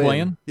been playing?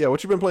 playing? Yeah,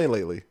 what you been playing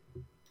lately?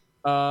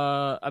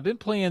 I've been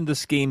playing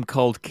this game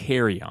called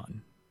Carry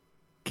On.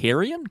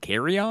 Carry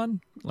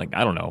On? Like,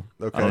 I don't know.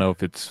 Okay. I don't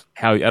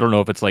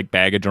know if it's like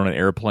baggage on an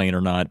airplane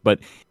or not, but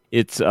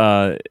it's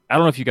I don't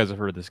know if you guys have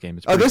heard of this game.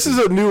 It's This is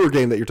a newer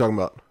game that you're talking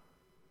about.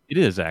 It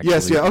is actually.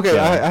 Yes, yeah. Okay,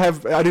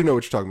 I do know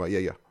what you're talking about.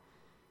 Yeah.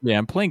 Yeah,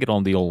 I'm playing it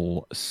on the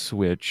old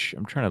Switch.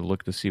 I'm trying to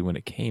look to see when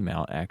it came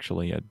out.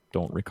 Actually, I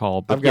don't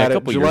recall. But I've got a it.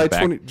 couple years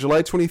back.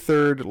 July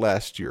 23rd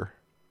last year.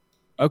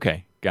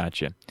 Okay,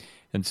 gotcha.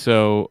 And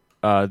so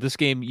this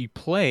game, you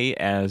play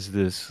as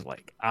this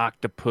like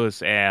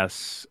octopus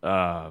ass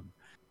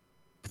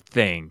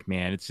thing,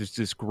 man. It's just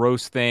this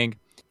gross thing,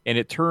 and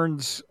it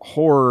turns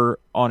horror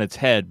on its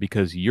head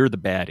because you're the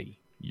baddie.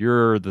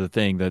 You're the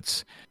thing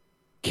that's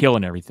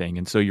killing everything,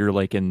 and so you're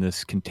like in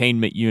this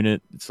containment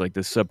unit. It's like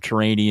this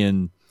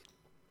subterranean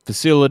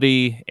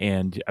facility,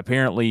 and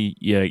apparently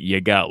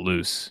you got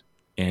loose,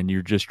 and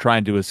you're just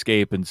trying to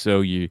escape, and so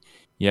you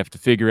have to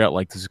figure out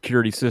like the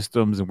security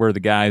systems and where the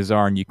guys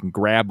are, and you can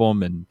grab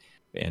them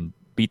and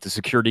beat the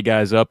security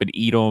guys up and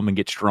eat them and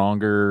get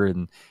stronger,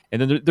 and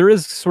then there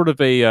is sort of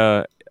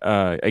a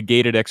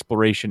gated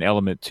exploration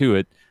element to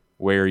it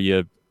where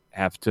you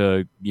have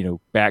to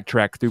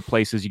backtrack through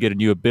places. You get a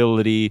new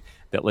ability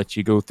that lets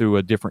you go through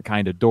a different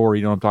kind of door.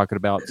 You know what I'm talking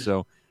about?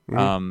 So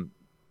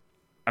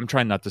I'm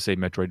trying not to say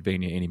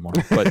Metroidvania anymore,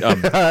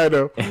 but I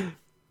know.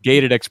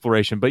 Gated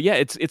exploration. But yeah,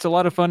 it's a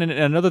lot of fun. And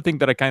another thing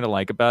that I kind of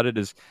like about it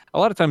is a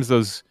lot of times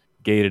those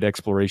gated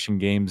exploration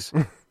games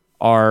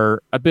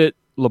are a bit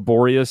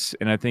laborious,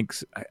 and I think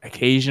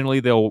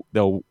occasionally they'll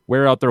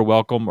wear out their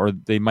welcome, or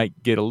they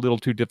might get a little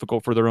too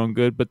difficult for their own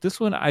good. But this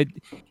one,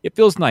 it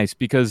feels nice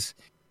because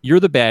you're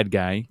the bad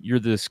guy. You're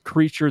this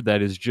creature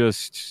that is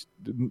just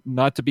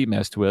not to be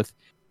messed with,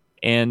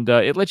 and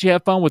it lets you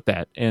have fun with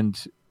that. And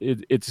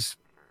it's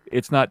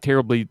not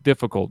terribly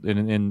difficult,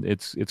 and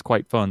it's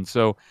quite fun.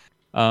 So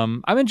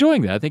I'm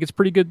enjoying that. I think it's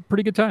pretty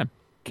good time.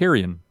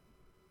 Carrion.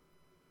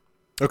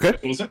 Okay.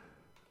 What was it?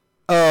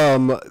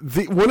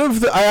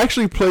 I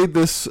actually played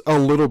this a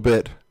little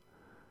bit,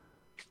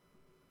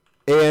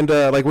 and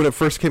like when it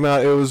first came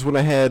out, it was when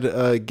I had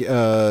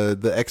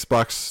the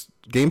Xbox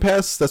Game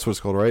Pass. That's what it's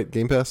called, right?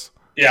 Game Pass.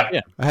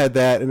 Yeah. I had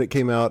that, and it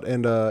came out,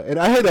 and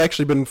I had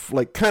actually been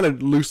like kind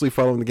of loosely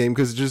following the game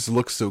because it just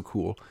looks so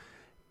cool,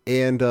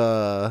 and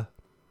I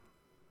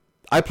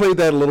played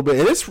that a little bit,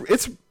 and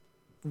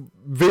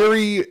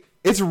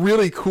it's a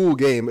really cool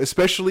game,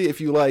 especially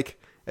if you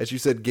like, as you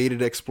said,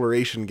 gated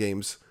exploration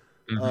games.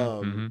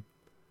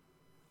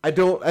 I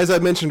don't, as I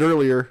mentioned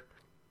earlier,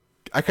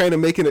 I kind of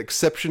make an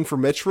exception for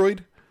Metroid,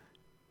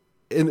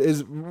 and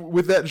is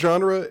with that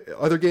genre,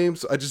 other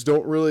games I just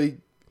don't really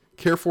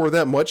care for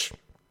that much.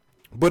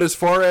 But as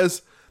far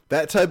as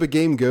that type of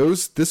game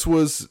goes, this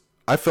was,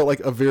 I felt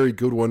like, a very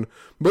good one.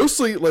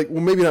 Mostly, like,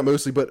 well, maybe not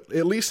mostly, but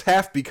at least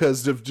half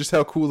because of just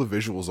how cool the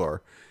visuals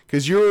are.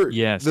 Because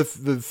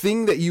the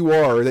thing that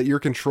you're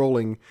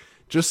controlling,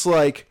 just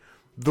like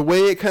the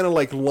way it kind of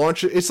like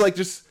launches,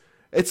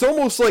 it's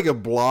almost like a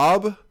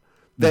blob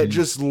that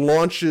just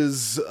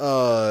launches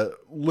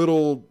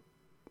little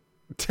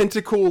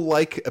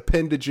tentacle-like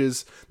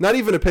appendages. Not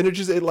even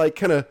appendages, it like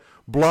kind of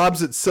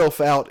blobs itself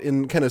out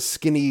in kind of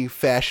skinny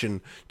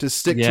fashion to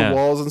stick to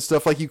walls and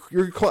stuff. Like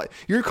you're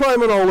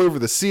climbing all over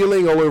the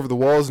ceiling, all over the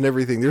walls and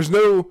everything. There's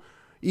no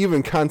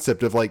even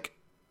concept of like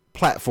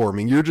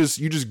platforming. You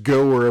just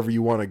go wherever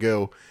you want to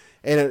go,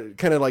 and it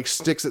kind of like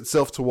sticks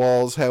itself to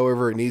walls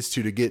however it needs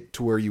to get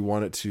to where you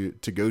want it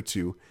to go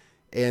to,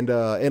 and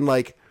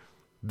like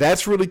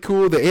that's really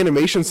cool. The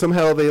animation,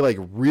 somehow they like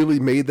really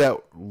made that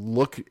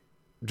look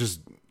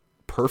just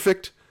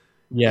perfect.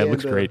 Yeah, it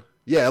looks great.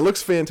 Yeah, it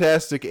looks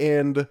fantastic,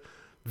 and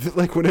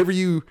like whenever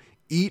you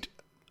eat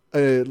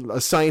a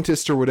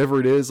scientist or whatever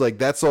it is, like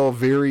that's all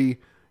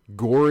very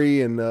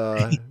gory and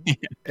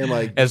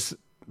like as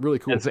really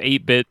cool. It's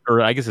 8-bit,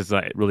 or I guess it's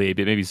not really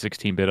 8-bit, maybe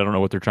 16-bit. I don't know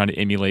what they're trying to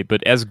emulate,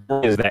 but as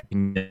gory as that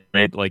can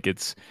get, like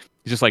it's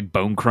just like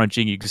bone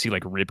crunching. You can see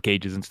like rib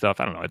cages and stuff.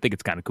 I don't know. I think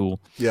it's kind of cool.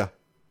 Yeah,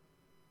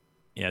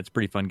 it's a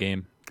pretty fun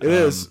game. It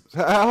is.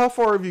 How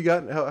far have you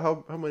gotten?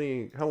 How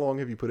long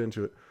have you put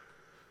into it?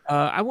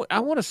 I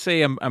want to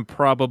say I'm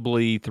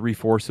probably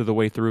 3/4 of the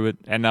way through it,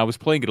 and I was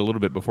playing it a little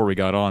bit before we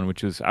got on,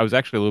 which is I was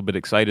actually a little bit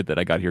excited that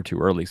I got here too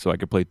early so I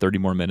could play 30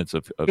 more minutes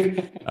of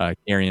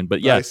Carrion.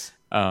 But yes,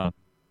 nice.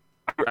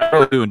 I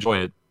really do enjoy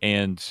it,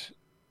 and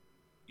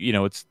you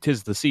know,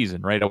 'tis the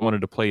season, right? I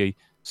wanted to play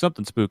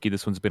something spooky.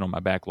 This one's been on my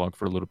backlog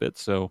for a little bit,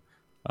 so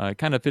it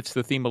kind of fits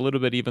the theme a little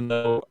bit. Even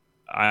though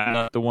I'm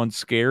not the one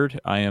scared,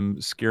 I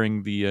am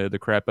scaring the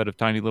crap out of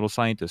tiny little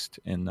scientist,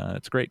 and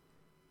it's great.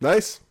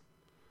 Nice.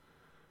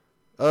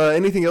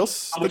 Anything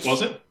else? How much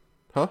was it?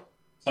 Huh?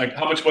 Like,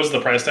 how much was the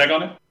price tag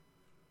on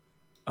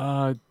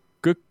it?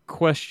 Good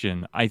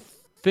question. I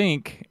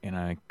think, and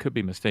I could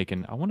be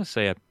mistaken, I want to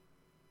say I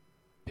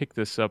picked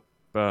this up.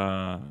 See,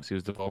 it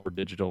was Devolver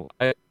Digital.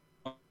 I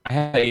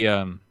had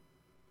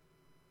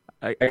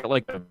I got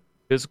like a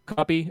physical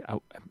copy,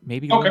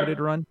 maybe limited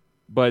run,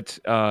 but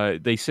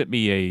they sent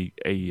me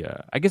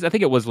I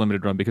think it was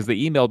limited run because they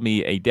emailed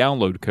me a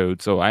download code,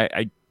 so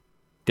I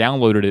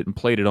downloaded it and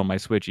played it on my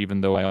Switch, even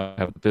though I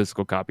have the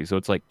physical copy. So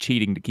it's like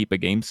cheating to keep a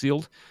game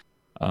sealed.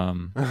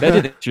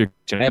 That didn't.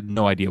 I have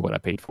no idea what I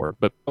paid for it,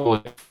 but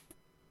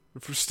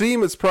for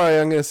Steam, it's probably,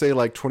 I'm going to say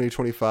like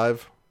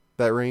 20-25,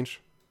 that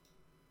range.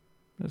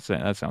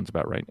 That sounds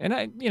about right. And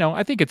I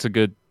think it's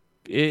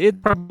it's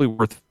probably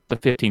worth the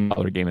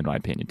 $15 game in my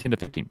opinion, $10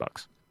 to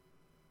 $15.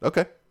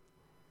 Okay.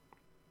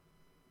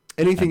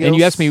 Anything else? And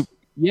you asked me,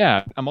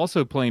 yeah, I'm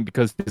also playing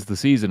because it's the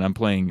season. I'm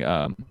playing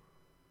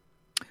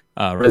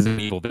Resident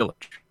Evil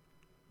Village.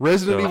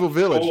 Evil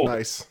Village,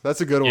 nice.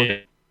 That's a good one.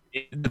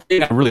 The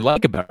thing I really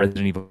like about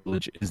Resident Evil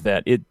Village is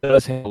that it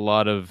does have a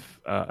lot of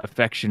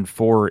affection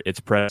for its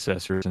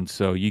predecessors, and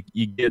so you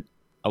get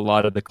a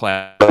lot of the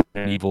classic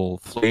Resident Evil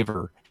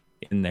flavor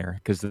in there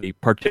because they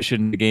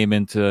partition the game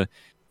into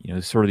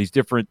sort of these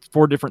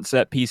four different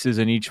set pieces,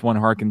 and each one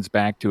harkens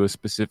back to a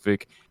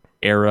specific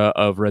era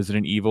of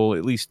Resident Evil,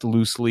 at least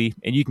loosely,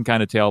 and you can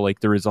kind of tell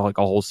like there is a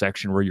whole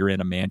section where you're in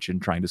a mansion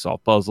trying to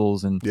solve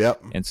puzzles and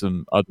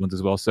some other ones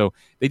as well. So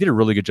they did a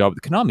really good job.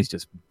 Konami's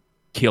just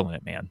killing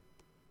it, man.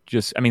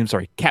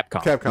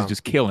 Capcom is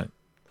just killing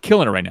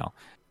it right now.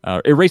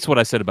 Erase what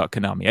I said about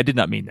Konami. I did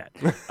not mean that.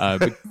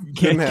 But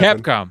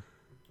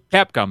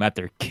Capcom out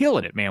there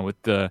killing it, man,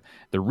 with the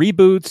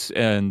reboots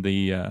and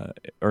the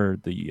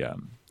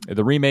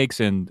remakes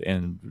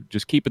and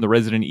just keeping the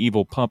Resident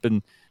Evil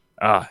pumping.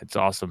 It's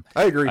awesome.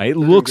 I agree. It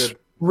looks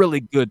really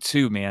good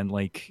too, man.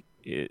 Like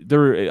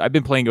I've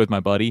been playing it with my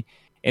buddy,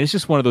 and it's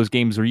just one of those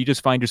games where you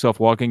just find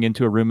yourself walking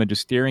into a room and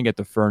just staring at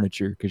the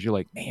furniture because you're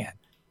like, man,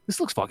 this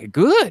looks fucking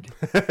good.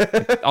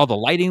 Like, all the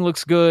lighting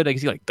looks good. I can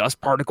see like dust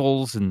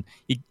particles, and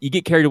you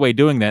get carried away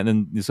doing that,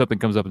 and then something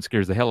comes up and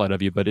scares the hell out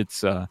of you. But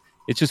it's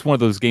just one of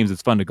those games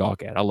that's fun to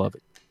gawk at. I love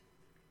it.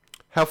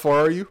 How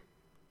far are you?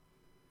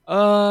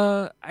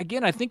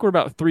 Again, I think we're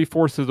about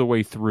 3/4 of the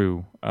way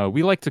through.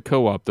 We like to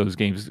co-op those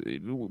games,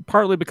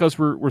 partly because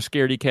we're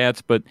scaredy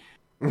cats, but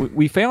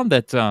we found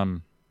that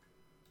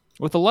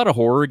with a lot of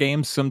horror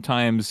games,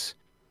 sometimes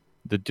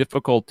the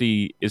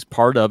difficulty is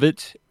part of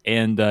it,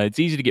 and it's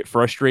easy to get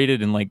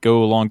frustrated and like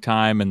go a long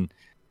time and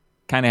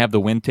kind of have the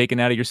wind taken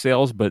out of your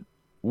sails. But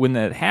when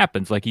that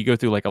happens, like you go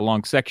through like a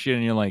long section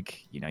and you're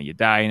like, you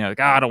die and you're like,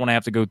 I don't want to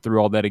have to go through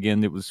all that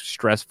again. It was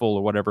stressful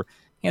or whatever.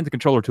 Hand the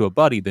controller to a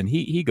buddy, then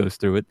he goes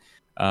through it.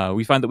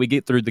 We find that we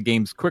get through the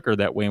games quicker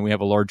that way, and we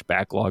have a large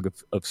backlog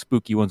of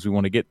spooky ones we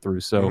want to get through.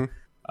 So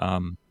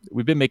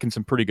we've been making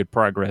some pretty good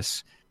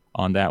progress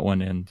on that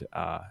one, and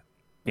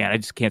man, I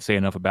just can't say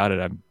enough about it.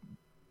 I'm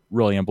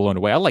blown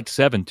away. I like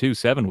 7 too.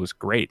 7 was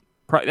great.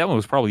 That one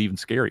was probably even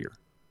scarier.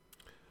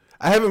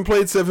 I haven't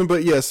played 7,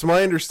 but yes,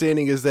 my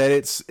understanding is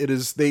that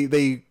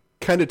they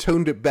kind of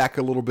toned it back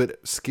a little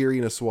bit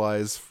scariness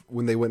wise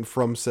when they went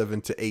from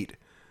 7 to 8.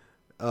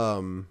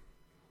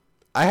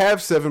 I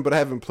have 7, but I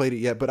haven't played it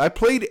yet. But I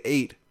played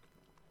 8,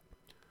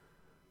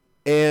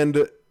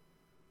 and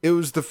it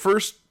was the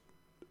first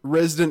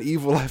Resident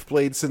Evil I've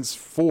played since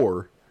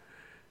 4,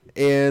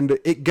 and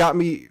it got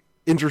me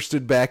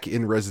interested back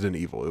in Resident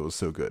Evil. It was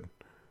so good.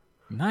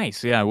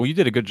 Nice, yeah. Well, you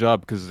did a good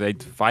job because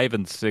 5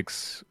 and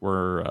 6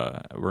 were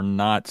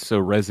not so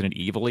Resident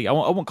Evil-y. I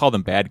won't call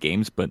them bad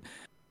games, but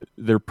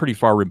they're pretty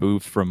far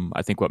removed from,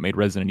 I think, what made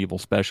Resident Evil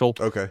special.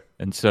 Okay.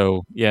 And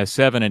so, yeah,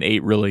 7 and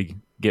 8 really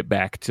get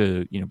back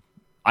to,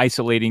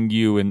 isolating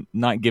you and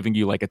not giving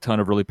you like a ton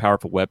of really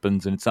powerful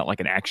weapons, and it's not like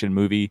an action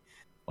movie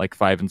like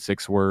 5 and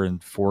 6 were,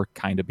 and 4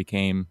 kind of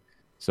became.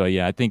 So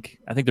yeah, I think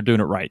they're doing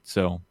it right.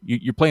 So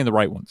you're playing the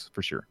right ones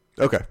for sure.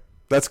 Okay,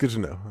 that's good to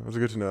know. That's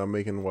good to know. I'm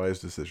making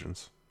wise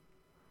decisions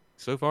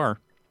so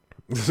far.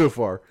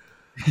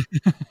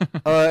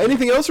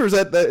 Anything else, or is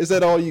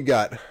that all you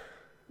got?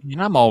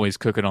 I'm always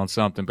cooking on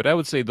something, but I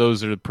would say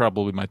those are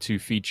probably my 2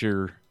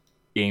 feature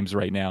games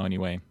right now.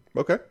 Anyway.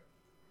 Okay.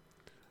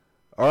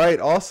 All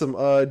right, awesome.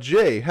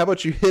 Jay, how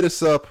about you hit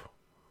us up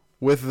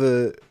with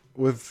the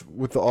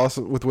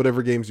awesome with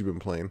whatever games you've been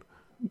playing?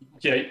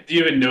 Yeah, do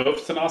you even know if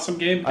it's an awesome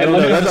game? I don't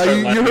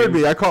know. You heard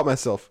me. I caught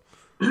myself.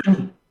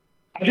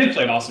 I did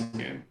play an awesome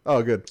game.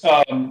 Oh, good.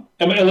 And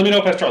let me know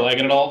if I start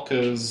lagging at all,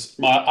 because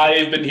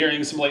I've been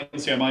hearing some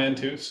latency on my end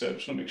too, so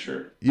just want to make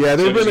sure. Yeah,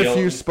 there have been a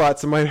few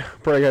spots I might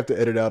probably have to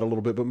edit out a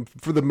little bit, but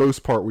for the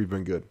most part, we've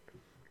been good.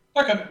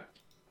 Okay,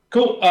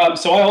 cool.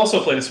 So I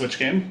also played a Switch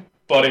game,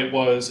 but it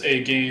was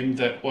a game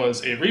that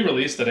was a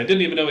re-release that I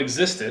didn't even know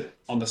existed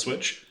on the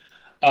Switch,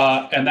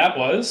 and that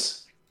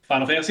was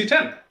Final Fantasy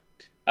X.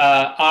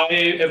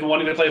 I have been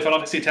wanting to play Final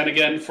Fantasy X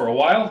again for a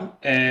while,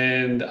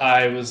 and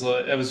I was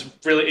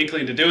really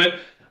inkling to do it.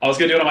 I was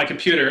going to do it on my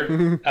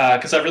computer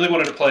because I really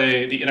wanted to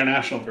play the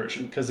international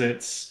version because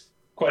it's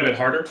quite a bit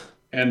harder,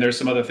 and there's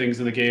some other things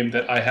in the game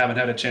that I haven't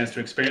had a chance to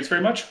experience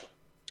very much.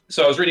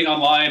 So I was reading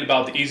online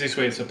about the easiest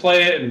ways to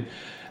play it, and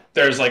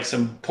there's like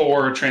some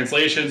poor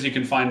translations you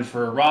can find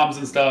for ROMs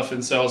and stuff.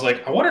 And so I was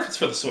like, I wonder if it's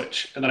for the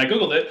Switch. And then I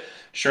Googled it.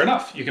 Sure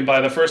enough, you can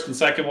buy the first and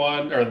second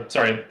one, 10 and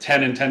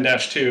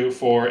 10-2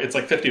 for, it's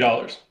like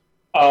 $50.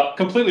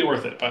 Completely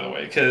worth it, by the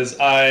way, because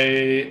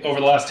I, over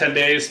the last 10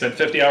 days, spent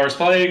 50 hours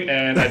playing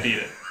and I beat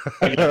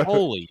it.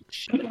 Holy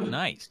shit,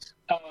 nice.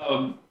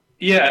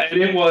 Yeah,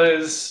 and it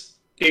was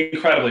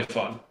incredibly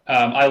fun.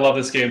 I love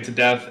this game to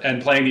death,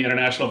 and playing the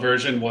international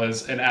version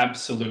was an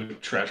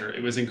absolute treasure.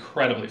 It was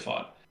incredibly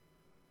fun.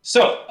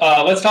 So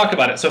let's talk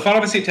about it. So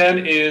Final Fantasy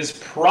X is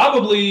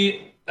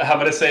probably, I'm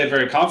going to say it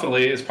very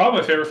confidently, is probably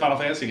my favorite Final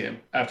Fantasy game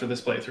after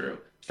this playthrough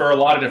for a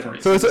lot of different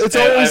reasons.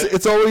 So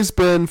it's always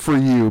been for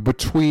you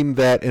between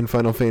that and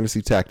Final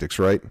Fantasy Tactics,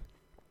 right?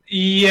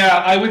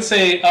 Yeah, I would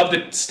say of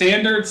the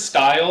standard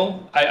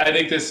style, I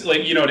think this,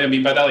 like, you know what I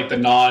mean by that, like the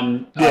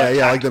non.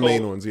 Like the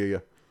main ones. Yeah.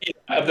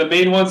 Of the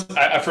main ones,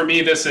 for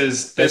me, this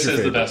is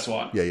the best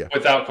one. Yeah.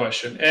 Without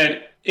question.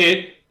 And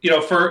it,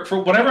 for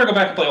whenever I go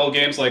back and play old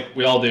games, like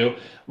we all do,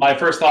 my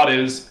first thought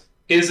is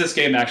this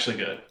game actually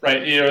good?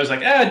 Right? It's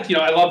like,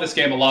 I love this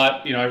game a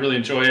lot. I really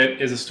enjoy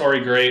it. Is the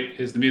story great?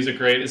 Is the music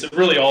great? Is it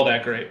really all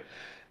that great?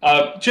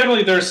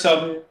 Generally, there's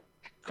some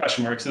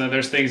question marks, and then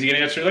there's things you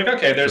can answer. Like,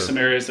 okay, there's some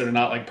areas that are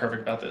not like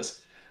perfect about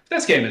this.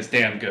 This game is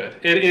damn good.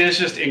 It is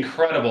just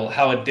incredible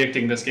how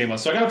addicting this game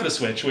was. So I got it for the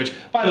Switch, which,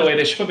 by the way,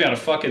 they should put me on a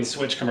fucking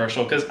Switch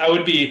commercial, because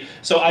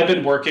I've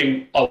been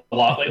working a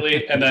lot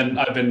lately, and then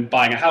I've been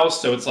buying a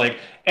house, so it's like,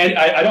 and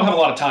I don't have a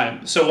lot of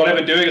time. So what I've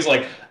been doing is,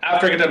 like,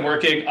 after I get done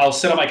working, I'll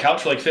sit on my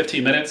couch for like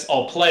 15 minutes,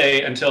 I'll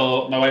play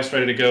until my wife's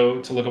ready to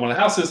go to look at one of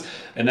the houses,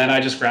 and then I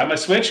just grab my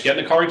Switch, get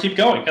in the car, and keep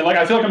going. And like,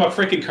 I feel like I'm a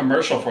freaking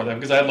commercial for them,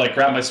 because I'd like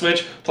grab my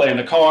Switch, play in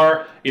the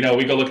car, we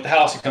go look at the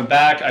house, you come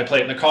back, I play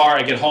it in the car,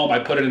 I get home, I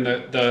put it in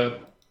the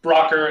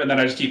rocker, and then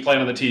I just keep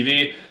playing on the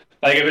TV.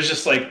 Like, it was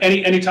just like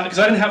any time, because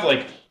I didn't have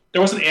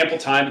there wasn't ample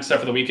time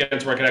except for the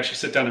weekends where I could actually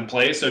sit down and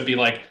play. So it'd be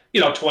like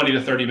 20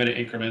 to 30 minute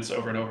increments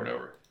over and over and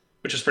over,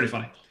 which is pretty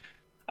funny.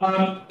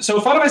 So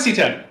Final Fantasy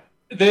X,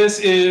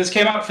 this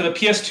came out for the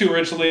PS2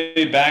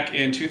 originally back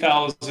in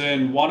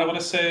 2001. I want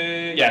to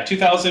say,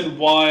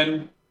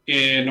 2001.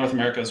 in North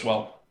America as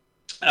well.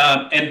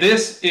 And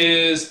this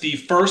is the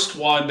first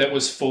one that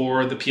was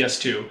for the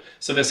PS2.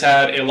 So this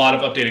had a lot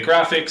of updated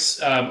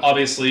graphics.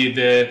 Obviously,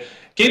 the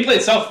gameplay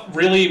itself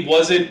really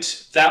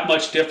wasn't that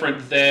much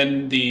different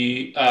than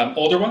the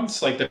older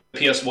ones, like the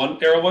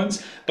PS1 era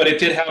ones, but it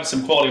did have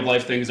some quality of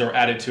life things that were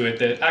added to it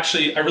that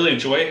actually I really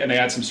enjoy, and they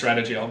add some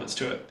strategy elements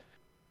to it.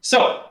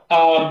 So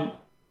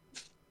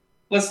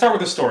let's start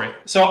with the story.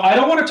 So I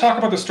don't want to talk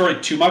about the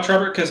story too much,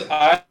 Robert, because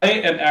I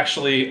am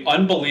actually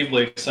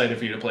unbelievably excited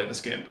for you to play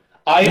this game.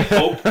 I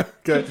hope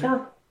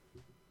before.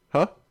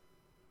 Huh?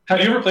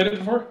 Have you ever played it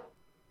before?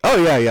 Oh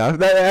yeah.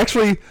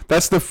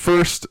 That's the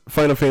first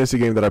Final Fantasy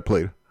game that I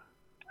played.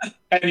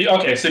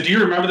 Okay, so do you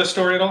remember the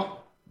story at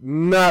all?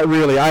 Not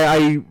really.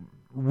 I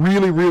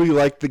really, really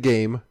liked the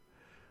game,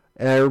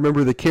 and I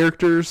remember the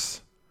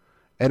characters,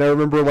 and I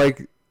remember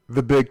like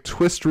the big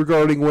twist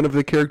regarding one of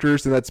the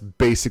characters, and that's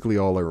basically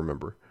all I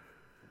remember.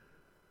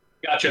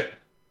 Gotcha.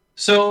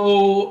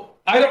 So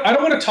I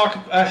don't want to talk.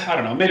 I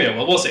don't know. Maybe I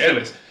will. We'll see.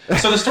 Anyways,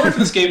 so the story for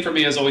this game for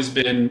me has always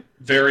been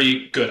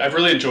very good. I've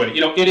really enjoyed it.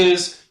 It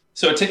is.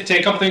 So take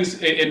a couple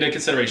things into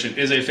consideration. It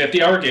is a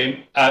 50-hour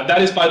game.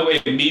 That is, by the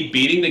way, me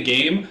beating the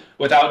game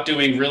without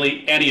doing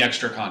really any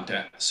extra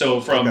content. So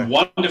from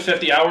 1 to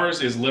 50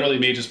 hours is literally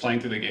me just playing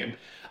through the game.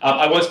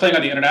 I was playing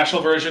on the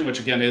international version, which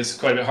again is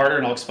quite a bit harder,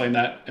 and I'll explain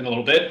that in a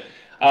little bit.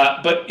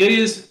 But it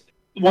is.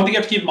 One thing you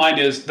have to keep in mind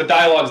is the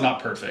dialogue is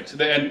not perfect.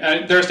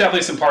 And there's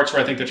definitely some parts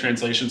where I think the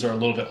translations are a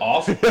little bit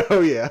off.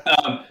 Oh, yeah.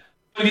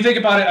 If you think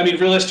about it, I mean,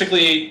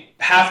 realistically,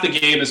 half the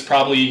game is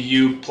probably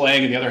you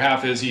playing, and the other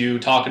half is you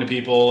talking to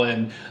people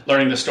and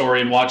learning the story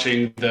and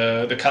watching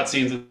the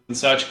cutscenes and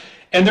such.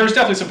 And there's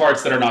definitely some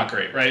parts that are not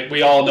great, right?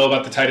 We all know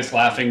about the Titus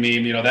laughing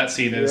meme. That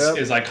scene is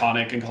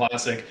iconic and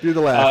classic. Do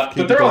the laugh.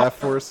 Keep the laugh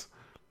for us.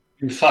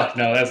 Fuck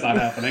no, that's not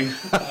happening.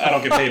 I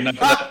don't get paid enough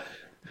for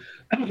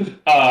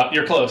that.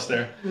 You're close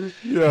there.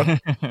 Yeah.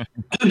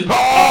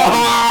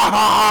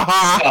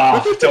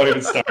 Don't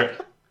even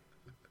start.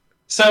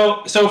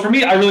 So for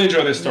me, I really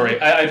enjoy this story.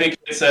 I think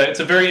it's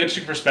a very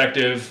interesting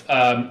perspective.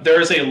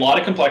 There is a lot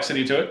of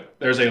complexity to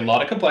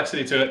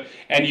it.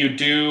 And you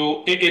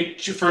do it.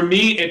 For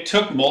me, it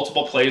took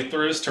multiple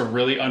playthroughs to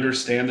really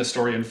understand the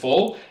story in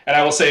full. And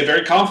I will say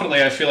very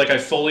confidently, I feel like I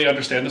fully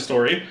understand the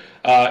story,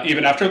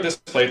 even after this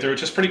playthrough,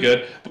 which is pretty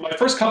good. But my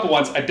first couple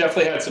ones, I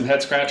definitely had some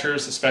head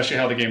scratchers, especially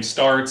how the game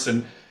starts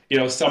and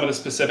some of the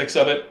specifics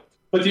of it.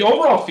 But the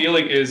overall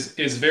feeling is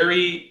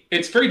very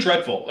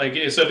dreadful.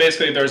 So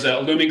basically, there's a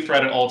looming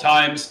threat at all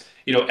times.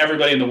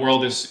 Everybody in the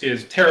world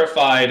is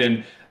terrified,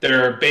 and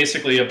they're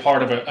basically a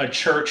part of a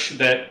church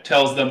that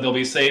tells them they'll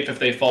be safe if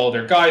they follow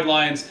their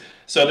guidelines.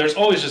 So there's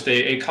always just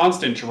a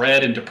constant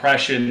dread and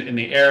depression in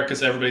the air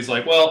because everybody's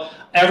like, well,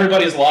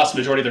 everybody's lost the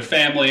majority of their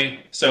family.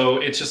 So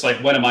it's just like,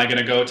 when am I going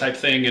to go type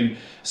thing? And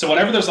so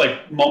whenever there's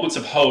like moments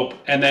of hope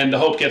and then the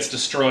hope gets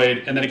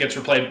destroyed and then it gets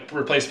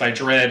replaced by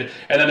dread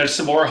and then there's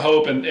some more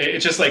hope, and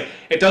it's just like,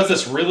 it does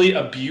this really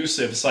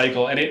abusive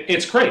cycle, and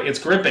it's great. It's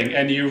gripping,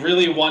 and you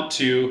really want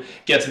to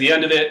get to the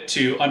end of it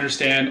to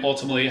understand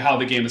ultimately how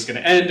the game is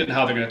going to end and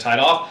how they're going to tie it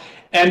off.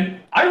 And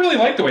I really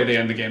like the way they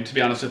end the game, to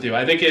be honest with you.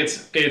 I think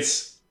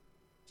it's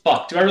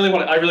fuck. Do I really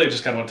want to? I really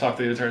just kind of want to talk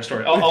through the entire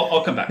story.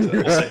 I'll come back to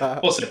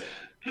that. We'll see.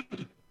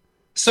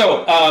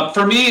 So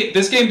for me,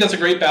 this game does a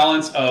great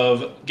balance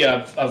of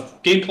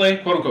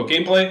gameplay, quote unquote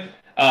gameplay.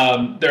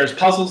 There's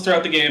puzzles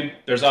throughout the game.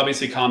 There's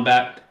obviously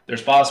combat.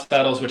 There's boss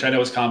battles, which I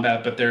know is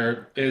combat, but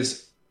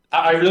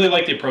I really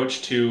like the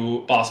approach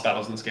to boss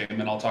battles in this game,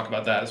 and I'll talk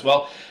about that as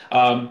well.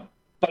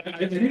 But I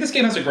think this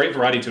game has a great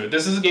variety to it.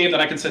 This is a game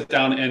that I can sit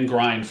down and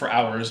grind for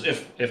hours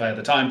if I had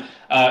the time,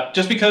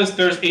 just because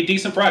there's a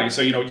decent variety.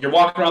 So, you're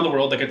walking around the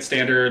world like it's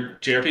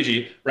standard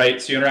JRPG,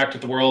 right? So you interact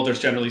with the world. There's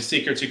generally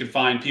secrets you can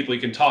find, people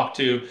you can talk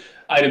to,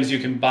 items you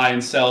can buy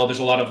and sell. There's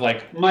a lot of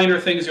like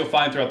minor things you'll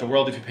find throughout the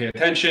world if you pay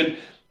attention.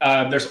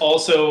 There's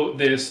also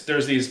there's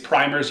these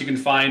primers you can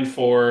find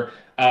for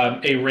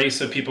a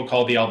race of people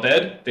called the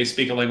Albed. They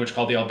speak a language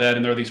called the Albed,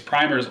 and there are these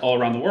primers all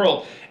around the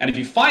world. And if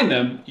you find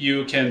them,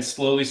 you can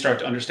slowly start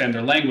to understand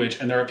their language.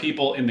 And there are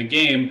people in the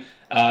game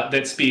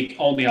that speak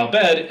only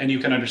Albed, and you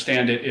can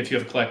understand it if you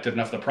have collected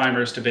enough of the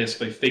primers to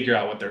basically figure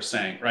out what they're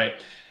saying, right?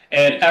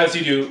 And as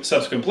you do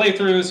subsequent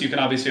playthroughs, you can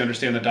obviously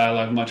understand the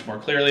dialogue much more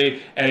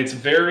clearly. And it's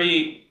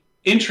very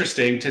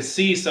interesting to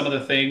see some of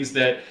the things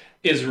that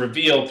is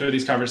revealed through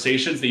these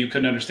conversations that you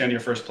couldn't understand in your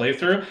first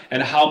playthrough,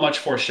 and how much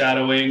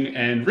foreshadowing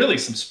and really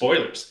some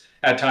spoilers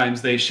at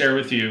times they share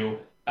with you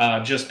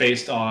just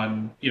based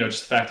on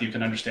just the fact that you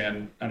can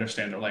understand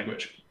their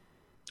language.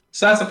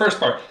 So that's the first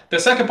part. The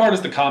second part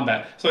is the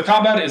combat. So the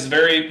combat is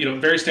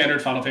very standard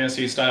Final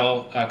Fantasy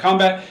style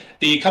combat.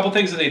 The couple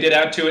things that they did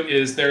add to it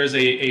is there's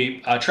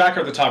a tracker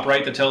at the top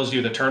right that tells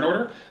you the turn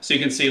order. So you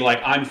can see like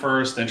I'm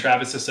first, then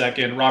Travis is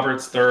second,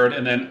 Robert's third,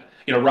 and then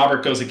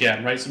Robert goes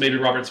again, right? So maybe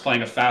Robert's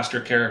playing a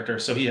faster character,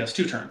 so he has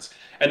 2 turns.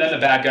 And then the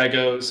bad guy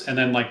goes, and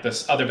then like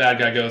this other bad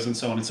guy goes, and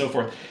so on and so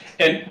forth.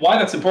 And why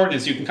that's important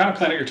is you can kind of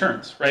plan out your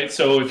turns, right?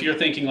 So if you're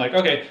thinking like,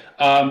 okay,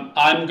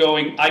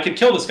 I could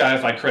kill this guy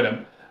if I crit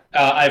him,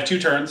 I have 2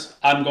 turns.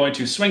 I'm going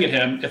to swing at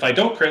him. If I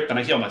don't crit, then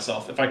I heal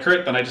myself. If I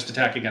crit, then I just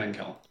attack again and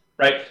kill him.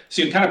 Right?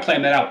 So you can kind of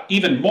plan that out.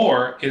 Even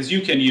more is you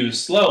can use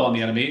slow on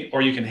the enemy,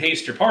 or you can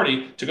haste your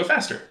party to go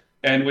faster,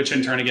 and which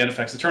in turn again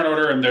affects the turn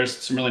order. And there's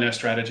some really nice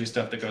strategy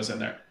stuff that goes in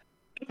there.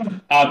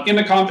 In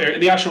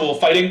the actual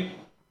fighting,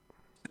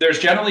 there's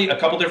generally a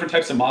couple different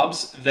types of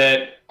mobs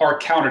that are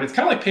countered. It's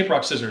kind of like paper,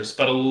 rock, scissors,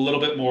 but a little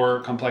bit more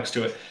complex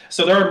to it.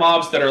 So there are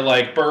mobs that are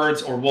like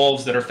birds or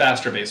wolves that are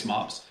faster based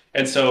mobs.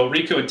 And so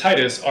Riku and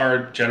Tidus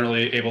are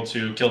generally able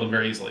to kill them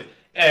very easily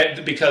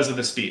because of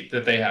the speed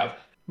that they have.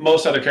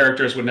 Most other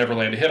characters would never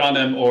land a hit on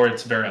them, or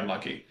it's very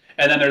unlucky.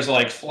 And then there's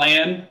like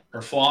Flan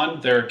or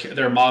Flan.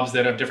 They're mobs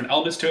that have different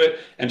elements to it,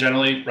 and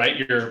generally, right,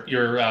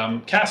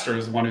 your caster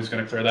is the one who's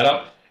going to clear that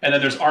up. And then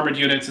there's armored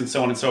units and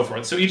so on and so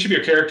forth. So each of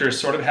your characters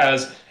sort of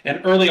has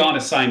an early on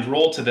assigned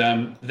role to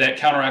them that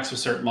counteracts with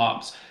certain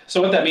mobs.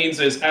 So what that means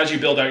is as you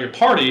build out your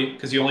party,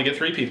 because you only get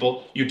 3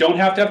 people, you don't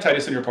have to have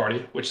Tidus in your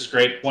party, which is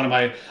great.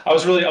 I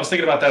was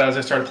thinking about that as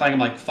I started playing. I'm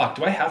like, fuck,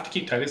 do I have to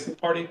keep Tidus in the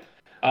party?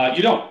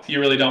 You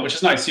really don't, which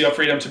is nice. You have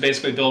freedom to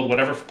basically build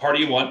whatever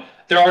party you want.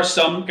 There are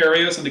some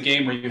areas in the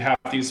game where you have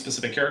these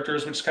specific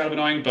characters, which is kind of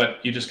annoying,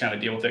 but you just kind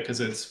of deal with it because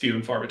it's few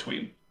and far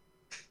between.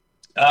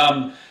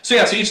 So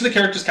each of the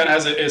characters kind of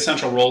has an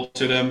essential role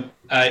to them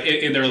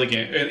in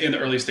the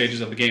early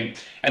stages of the game,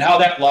 and how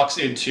that locks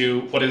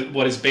into what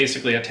is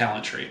basically a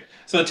talent tree.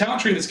 So the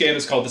talent tree in this game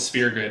is called the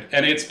Sphere Grid,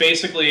 and it's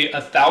basically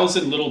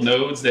 1,000 little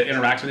nodes that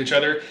interact with each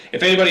other.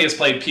 If anybody has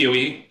played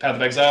PoE, Path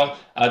of Exile,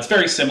 it's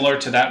very similar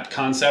to that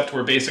concept,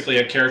 where basically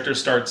a character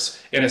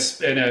starts in a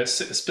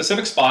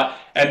specific spot,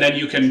 and then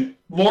you can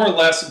more or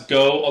less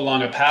go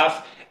along a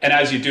path. And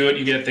as you do it,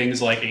 you get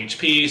things like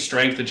HP,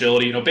 strength,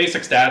 agility,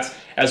 basic stats,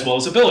 as well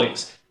as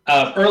abilities.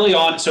 Early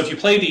on, so if you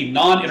play the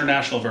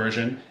non-international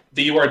version,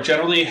 you are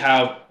generally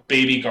have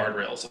baby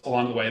guardrails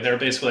along the way. They're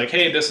basically like,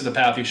 hey, this is the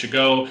path you should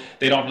go.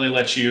 They don't really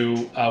let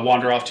you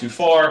wander off too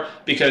far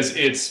because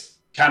it's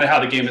kind of how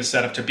the game is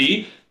set up to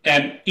be.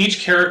 And each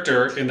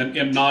character in the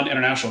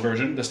non-international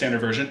version, the standard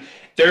version,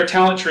 their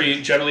talent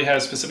tree generally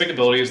has specific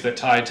abilities that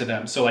tie to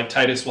them. So like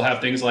Tidus will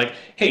have things like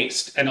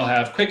haste, and he'll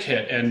have quick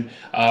hit and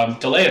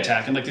delay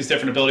attack, and like these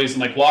different abilities.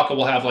 And like Wakka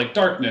will have like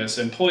darkness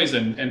and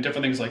poison and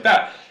different things like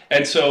that.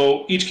 And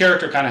so each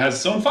character kind of has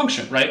its own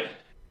function, right?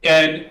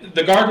 And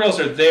the guardrails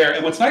are there.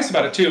 And what's nice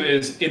about it too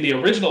is in the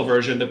original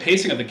version, the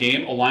pacing of the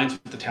game aligns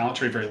with the talent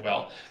tree very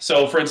well.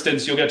 So for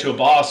instance, you'll get to a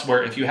boss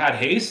where if you had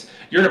haste,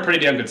 you're in a pretty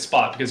damn good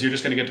spot because you're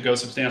just going to get to go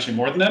substantially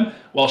more than them.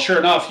 Well, sure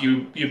enough,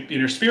 you in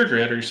your sphere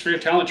grid or your sphere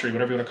talent tree,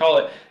 whatever you want to call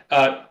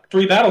it,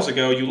 3 battles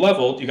ago, you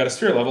got a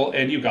sphere level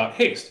and you got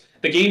haste.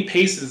 The game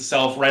paces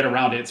itself right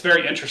around it. It's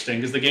very interesting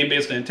because the game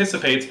basically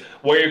anticipates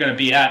where you're going to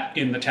be at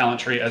in the talent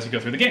tree as you go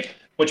through the game,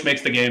 which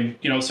makes the game,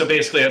 so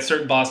basically at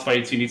certain boss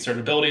fights, you need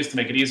certain abilities to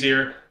make it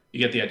easier. You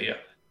get the idea.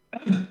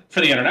 For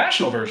the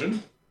international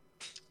version,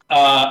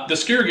 the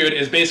Sphere Grid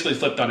is basically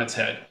flipped on its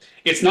head.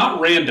 It's not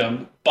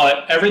random,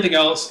 but everything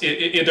else,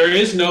 there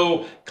is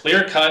no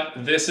clear cut,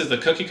 this is the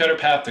cookie cutter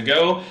path to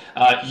go.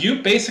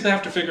 You basically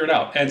have to figure it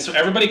out. And so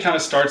everybody kind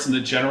of starts in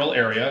the general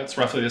area. It's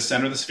roughly the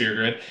center of the Sphere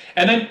Grid.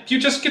 And then you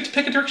just get to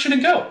pick a direction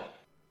and go.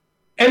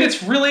 And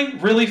it's really,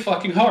 really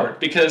fucking hard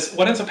because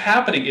what ends up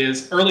happening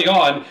is early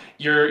on,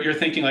 you're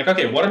thinking like,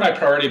 okay, what are my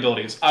priority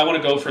abilities? I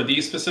want to go for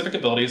these specific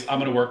abilities. I'm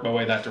going to work my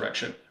way that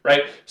direction,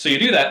 right? So you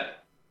do that.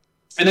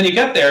 And then you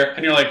get there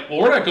and you're like, well,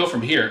 where do I go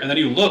from here? And then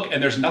you look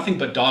and there's nothing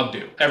but dog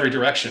dew every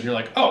direction. You're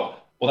like, oh,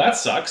 well, that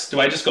sucks. Do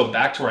I just go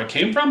back to where I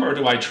came from, or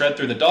do I tread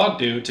through the dog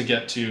dew to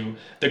get to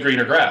the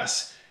greener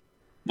grass?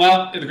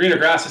 Well, the greener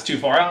grass is too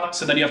far out,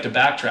 so then you have to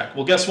backtrack.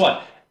 Well, guess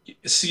what?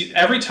 See,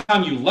 every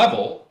time you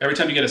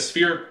get a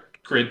sphere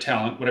grid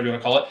talent, whatever you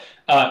want to call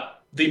it,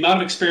 the amount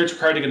of experience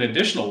required to get an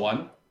additional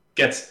one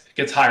gets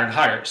higher and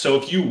higher. So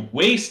if you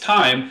waste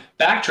time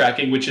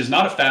backtracking, which is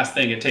not a fast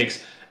thing,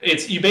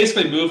 you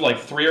basically move like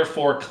 3 or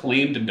 4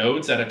 claimed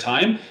nodes at a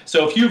time.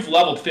 So if you've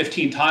leveled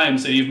 15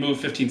 times and you've moved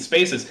 15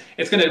 spaces,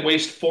 it's going to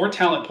waste 4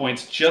 talent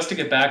points just to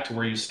get back to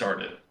where you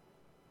started.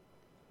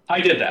 I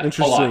did that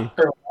a lot.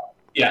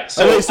 Yeah.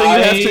 So,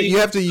 you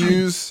have to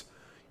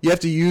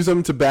use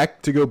them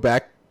to go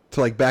back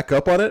to back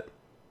up on it.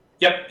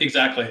 Yep,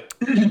 exactly.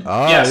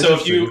 Yeah, so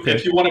if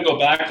you want to go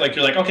back, like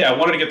you're like, okay, I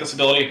wanted to get this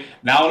ability,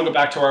 now I want to go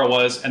back to where I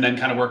was, and then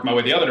kind of work my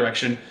way the other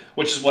direction,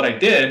 which is what I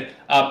did.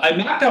 I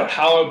mapped out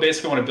how I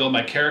basically want to build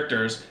my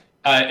characters,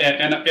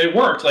 and it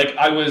worked. Like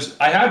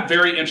I had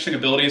very interesting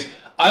abilities.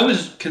 I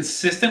was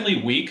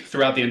consistently weak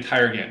throughout the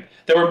entire game.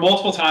 There were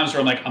multiple times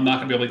where I'm like, I'm not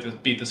going to be able to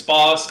beat this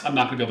boss. I'm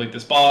not going to be able to beat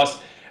this boss.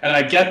 And then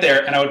I'd get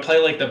there, and I would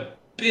play like the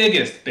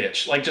biggest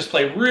bitch, like just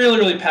play really,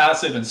 really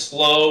passive and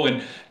slow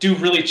and do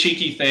really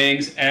cheeky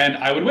things, and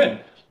I would win.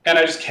 And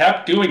I just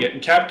kept doing it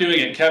and kept doing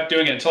it and kept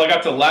doing it until I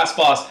got to the last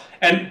boss.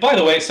 And by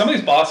the way, some of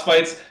these boss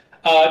fights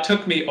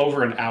took me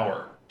over an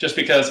hour just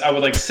because I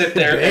would sit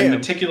there and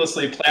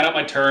meticulously plan out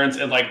my turns,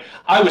 and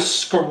I was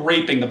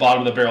scraping the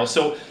bottom of the barrel.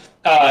 So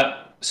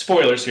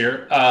spoilers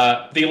here,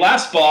 the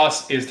last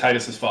boss is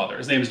Tidus's father.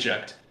 His name is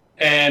Jecht,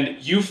 and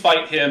you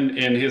fight him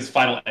in his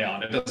final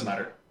Aeon. It doesn't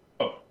matter.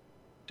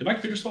 Did my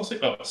computer just fall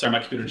asleep? Oh, sorry, my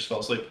computer just fell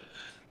asleep.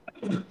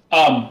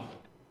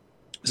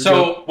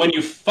 So when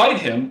you fight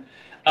him,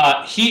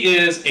 he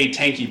is a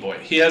tanky boy.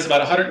 He has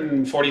about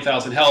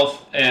 140,000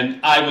 health,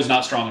 and I was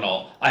not strong at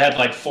all. I had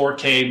like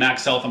 4K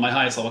max health on my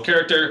highest level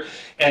character,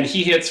 and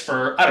he hits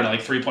for, I don't know,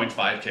 like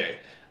 3.5K.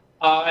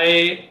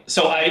 I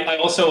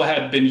also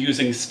had been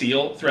using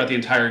steel throughout the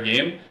entire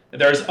game.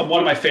 There's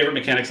one of my favorite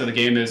mechanics of the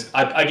game is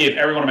I gave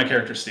every one of my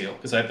characters steel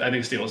because I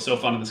think steel is so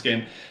fun in this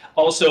game.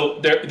 Also,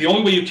 the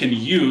only way you can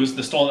use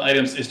the stolen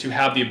items is to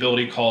have the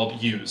ability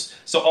called use.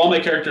 So all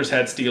my characters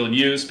had steal and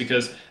use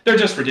because they're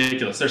just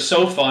ridiculous. They're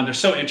so fun. They're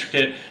so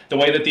intricate. The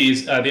way that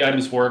these the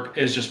items work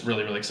is just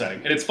really, really exciting.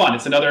 And it's fun.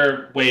 It's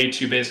another way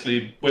to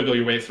basically wiggle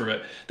your way through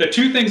it. The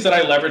two things that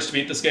I leveraged to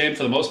beat this game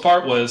for the most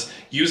part was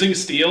using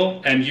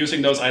steal and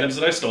using those items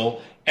that I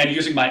stole and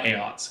using my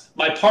Aeons.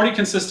 My party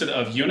consisted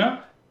of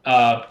Yuna,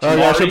 oh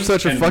gosh, I'm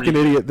such a fucking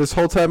idiot. This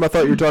whole time I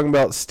thought you were talking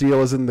about steel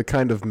as in the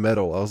kind of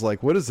metal. I was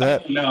like, what is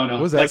that? No. What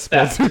was that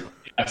spelled?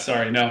 Yeah,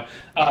 sorry, no.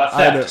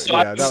 Theft. So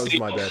that was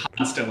my bad.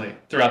 Constantly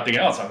throughout the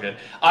game. Oh, it's all good.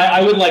 I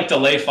would like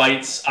delay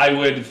fights.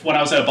 When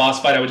I was in a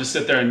boss fight, I would just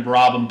sit there and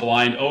rob them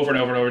blind over and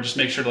over and over, just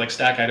make sure to like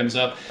stack items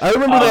up. I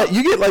remember that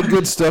you get like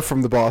good stuff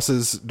from the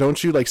bosses,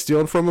 don't you? Like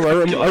stealing from them.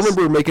 I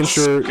remember making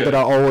sure that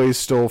I always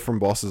stole from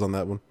bosses on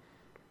that one.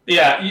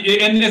 Yeah,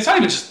 and it's not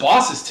even just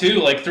bosses, too.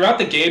 Like, throughout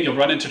the game, you'll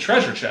run into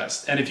treasure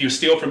chests, and if you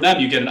steal from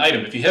them, you get an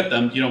item. If you hit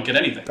them, you don't get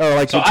anything. Oh,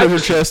 like the treasure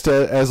chest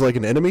as, like,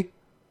 an enemy?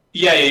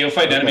 Yeah, you'll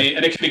fight an enemy,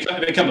 and it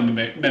can become a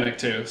mimic,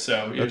 too,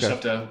 so you just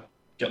have to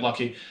get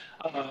lucky.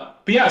 But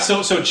yeah,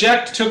 so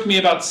Jack took me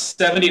about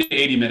 70 to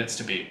 80 minutes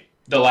to beat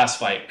the last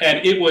fight,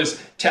 and it was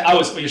you can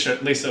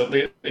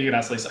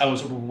ask Lisa. I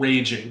was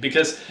raging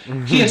because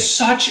he is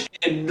such an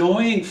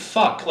annoying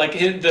fuck. Like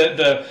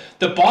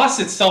the boss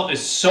itself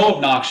is so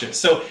obnoxious.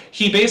 So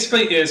he has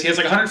like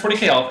 140k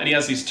health, and he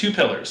has these two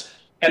pillars.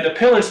 And the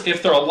pillars,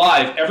 if they're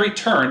alive, every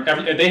turn,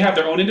 they have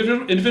their own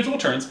individual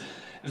turns.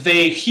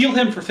 They heal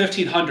him for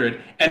 1500,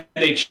 and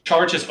they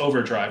charge his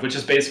overdrive, which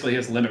is basically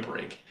his limit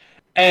break.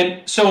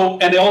 And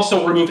they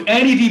also remove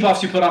any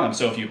debuffs you put on him.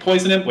 So if you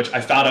poison him, which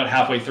I found out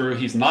halfway through,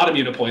 he's not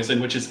immune to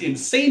poison, which is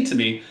insane to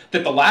me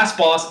that the last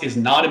boss is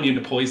not immune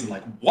to poison.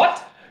 Like,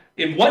 what?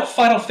 In what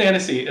Final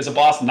Fantasy is a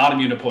boss not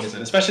immune to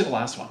poison, especially the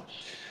last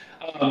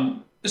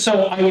one?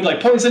 So I would like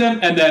poison him,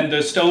 and then the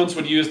stones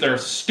would use their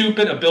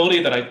stupid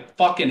ability that I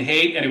fucking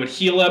hate, and it would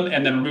heal him,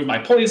 and then remove my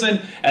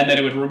poison, and then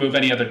it would remove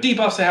any other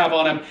debuffs I have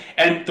on him.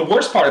 And the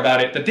worst part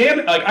about it,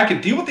 I could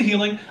deal with the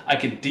healing, I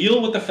could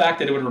deal with the fact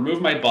that it would remove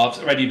my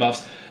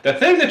debuffs. The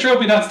thing that drove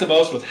me nuts the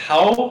most was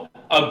how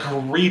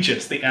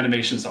egregious the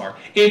animations are.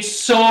 It's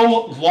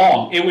so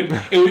long. It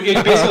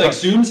basically like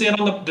zooms in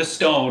on the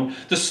stone.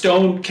 The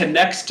stone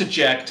connects to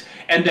Jekt,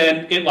 and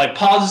then it like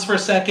pauses for a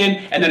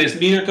second, and then his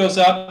meter goes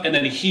up, and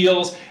then he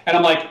heals. And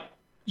I'm like,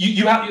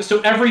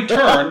 so every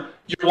turn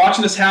you're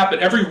watching this happen,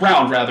 every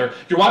round rather,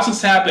 you're watching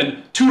this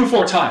happen 2 to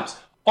 4 times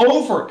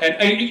over,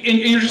 and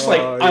you're just like,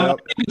 I'm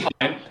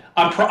behind.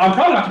 I'm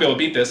probably not gonna be able to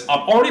beat this.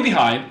 I'm already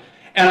behind,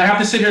 and I have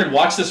to sit here and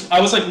watch this.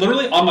 I was like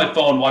literally on my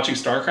phone watching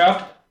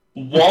StarCraft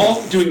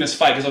while doing this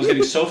fight because I was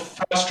getting so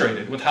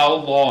frustrated with how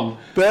long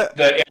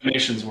the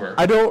animations were.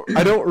 I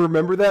don't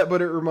remember that, but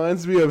it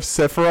reminds me of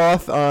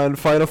Sephiroth on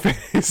Final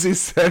Fantasy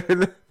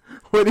VII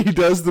when he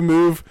does the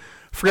move.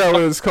 I forgot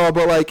what it was called,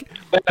 but like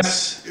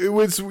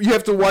you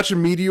have to watch a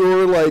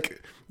meteor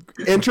like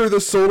enter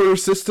the solar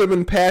system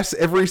and pass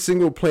every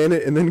single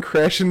planet and then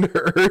crash into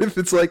Earth.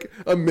 It's like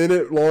a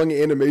minute-long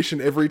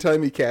animation every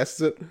time he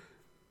casts it.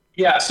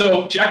 Yeah,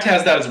 so Jekt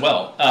has that as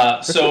well.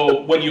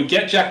 So when you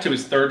get Jekt to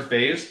his third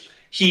phase,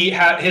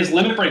 his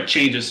limit break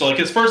changes. So like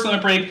his first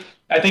limit break,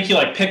 I think he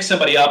like picks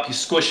somebody up, he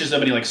squishes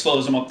them, and he like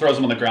slows them up, throws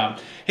them on the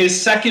ground. His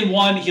second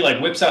one, he like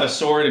whips out a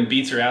sword and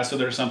beats your ass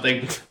with it or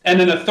something. And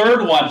then the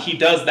third one, he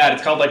does that.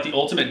 It's called like the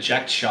ultimate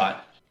Jekt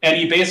shot. And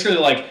he basically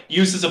like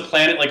uses a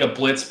planet like a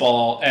blitz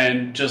ball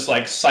and just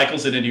like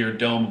cycles it into your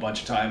dome a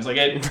bunch of times. Like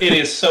it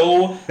is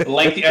so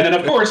lengthy. And then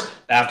of course,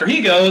 after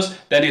he goes,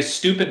 then his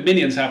stupid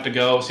minions have to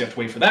go, so you have to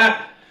wait for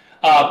that.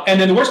 And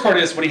then the worst part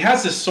is when he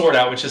has this sword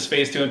out, which is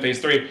phase 2 and phase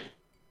 3,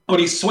 when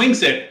he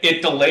swings it,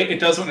 it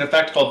does an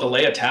effect called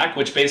delay attack,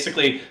 which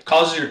basically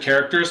causes your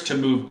characters to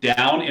move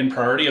down in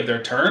priority of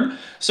their turn.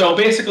 So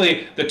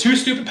basically, the 2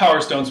 stupid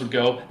power stones would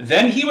go,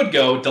 then he would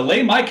go,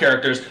 delay my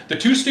characters, the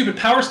 2 stupid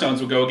power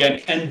stones would go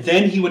again, and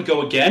then he would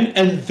go again,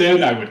 and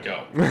then I would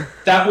go.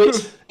 That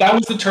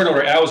was the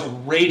turnover, and I was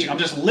raging. I'm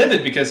just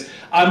livid because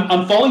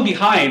I'm falling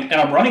behind,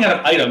 and I'm running out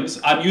of items.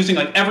 I'm using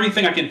like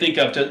everything I can think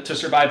of to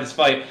survive this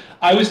fight.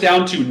 I was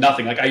down to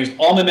nothing. Like I used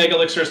all my mega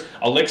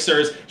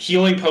elixirs,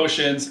 healing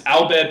potions,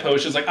 Albed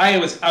potions. Like I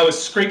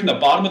was scraping the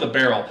bottom of the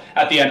barrel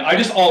at the end. I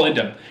just all-in'd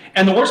him.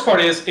 And the worst part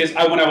is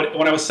when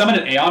I was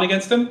summoning an Aeon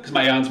against him, because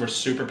my Aeons were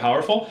super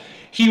powerful,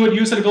 he would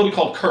use an ability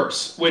called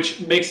Curse,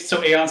 which makes it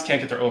so Aeons can't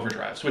get their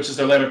overdrives, which is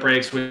their limit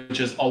breaks, which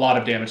is a lot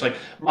of damage. Like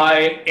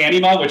my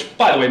Anima, which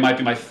by the way might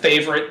be my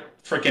favorite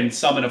freaking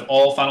summon of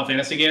all Final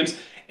Fantasy games.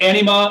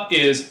 Anima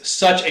is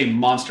such a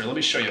monster. Let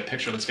me show you a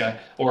picture of this guy,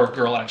 or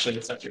girl actually.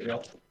 It's actually a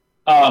girl.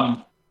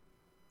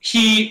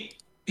 he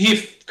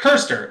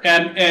cursed her,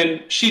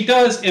 and she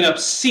does an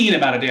obscene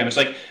amount of damage.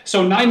 Like,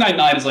 so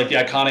 999 is like the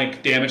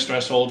iconic damage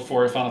threshold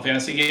for a Final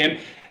Fantasy game.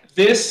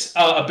 This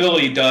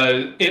ability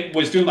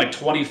was doing like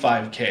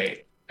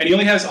 25k, and he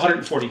only has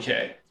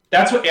 140k.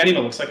 That's what Anima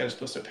looks like. I just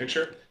posted a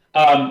picture.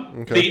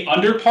 The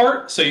under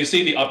part, so you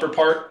see the upper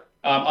part,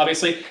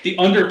 obviously. The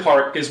under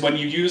part is when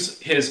you use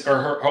his or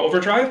her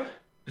overdrive,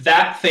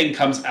 that thing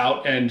comes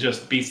out and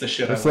just beats the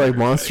shit out of it. It's like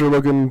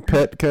monster-looking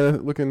pet kind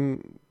of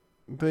looking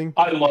thing.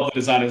 I love the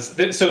design.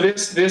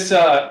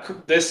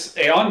 This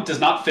Aeon does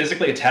not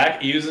physically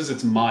attack. It uses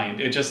its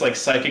mind. It just like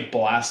psychic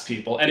blasts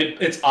people, and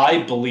its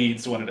eye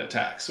bleeds when it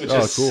attacks, which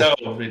is cool. So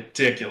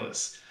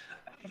ridiculous.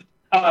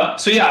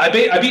 So yeah, I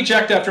beat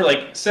Jecht after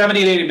like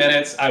 70 to 80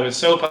 minutes. I was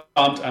so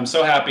pumped. I'm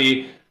so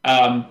happy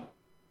that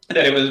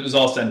it was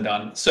all said and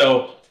done.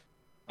 So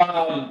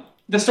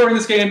the story in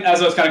this game,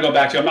 as I was kind of going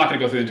back to, I'm not going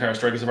to go through the entire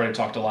story because I've already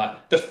talked a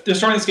lot. The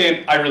story in this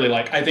game, I really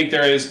like. I think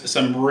there is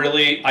some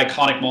really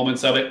iconic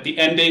moments of it. The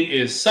ending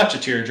is such a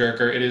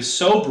tearjerker. It is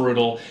so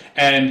brutal.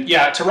 And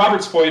yeah, to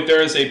Robert's point,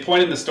 there is a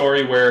point in the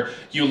story where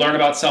you learn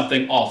about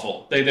something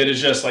awful that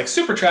is just like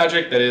super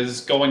tragic that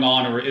is going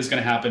on or is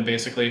going to happen,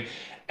 basically.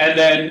 And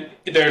then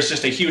there's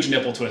just a huge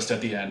nipple twist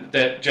at the end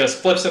that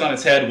just flips it on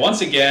its head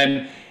once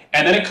again.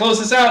 And then it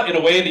closes out in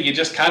a way that you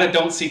just kind of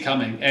don't see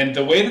coming. And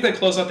the way that they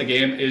close out the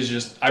game is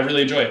just, I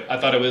really enjoy it.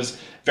 I thought it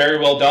was very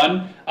well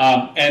done.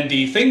 And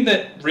the thing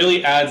that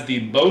really adds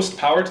the most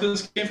power to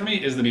this game for me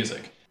is the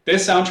music.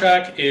 This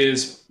soundtrack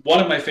is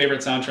one of my favorite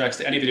soundtracks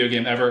to any video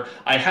game ever.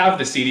 I have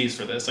the CDs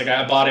for this. Like,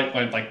 I bought it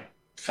when, like,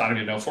 I don't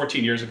even know,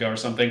 14 years ago or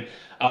something.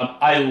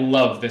 I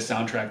love this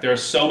soundtrack. There are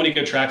so many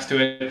good tracks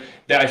to it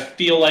that I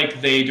feel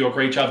like they do a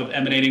great job of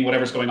emanating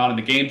whatever's going on in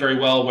the game very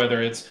well,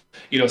 whether it's,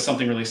 you know,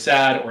 something really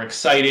sad or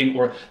exciting,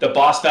 or the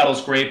boss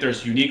battle's great.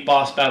 There's unique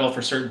boss battle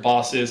for certain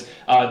bosses.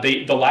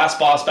 The last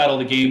boss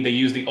battle of the game, they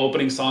use the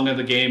opening song of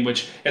the game,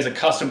 which is a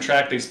custom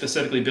track they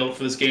specifically built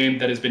for this game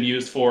that has been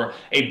used for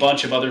a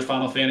bunch of other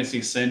Final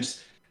Fantasies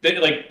since. The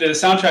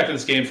soundtrack of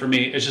this game for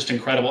me is just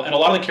incredible. And a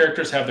lot of the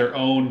characters have their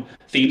own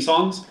theme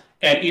songs.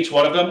 And each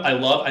one of them I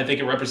love. I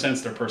think it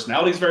represents their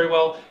personalities very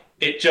well.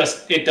 It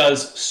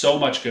does so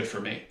much good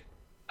for me.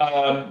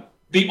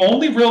 The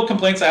only real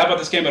complaints I have about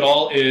this game at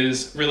all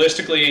is,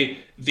 realistically,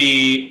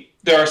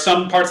 there are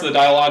some parts of the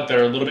dialogue that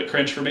are a little bit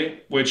cringe for me,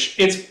 which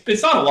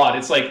it's not a lot.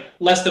 It's like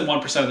less than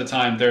 1% of the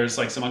time there's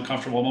like some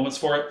uncomfortable moments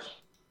for it.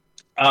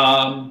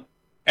 And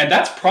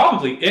that's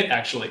probably it,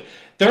 actually.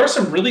 There are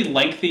some really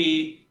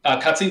lengthy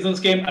cutscenes in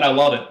this game, and I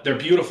love it. They're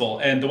beautiful,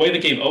 and the way the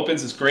game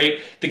opens is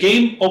great. The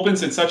game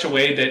opens in such a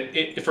way that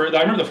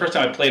I remember the first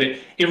time I played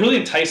it, it really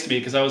enticed me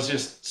because I was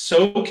just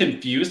so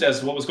confused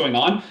as to what was going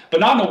on, but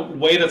not in a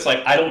way that's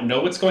like, I don't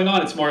know what's going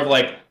on. It's more of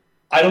like,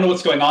 I don't know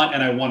what's going on,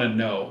 and I want to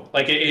know.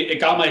 Like,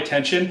 it got my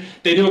attention.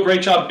 They do a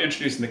great job of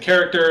introducing the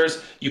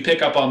characters. You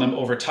pick up on them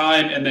over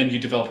time, and then you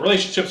develop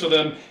relationships with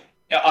them,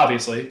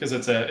 obviously, because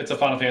it's a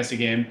Final Fantasy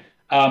game.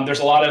 There's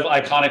a lot of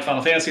iconic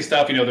Final Fantasy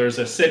stuff. You know, there's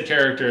a Cid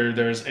character,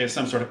 there's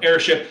some sort of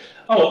airship.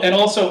 Oh, and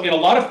also in a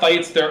lot of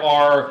fights, there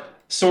are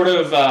sort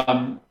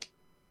of,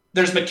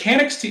 there's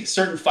mechanics to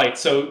certain fights.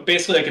 So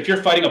basically, like if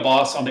you're fighting a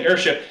boss on the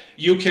airship,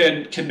 you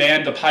can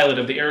command the pilot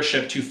of the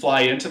airship to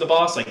fly into the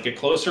boss, like get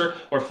closer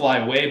or fly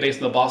away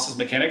based on the boss's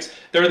mechanics.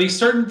 There are these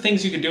certain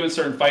things you can do in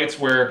certain fights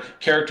where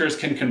characters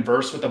can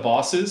converse with the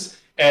bosses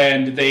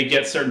and they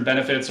get certain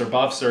benefits or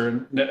buffs,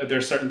 or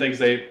there's certain things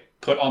they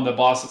put on the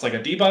boss. It's like a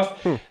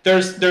debuff.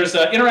 There's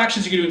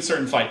interactions you can do in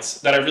certain fights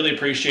that I really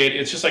appreciate.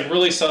 It's just like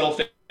really subtle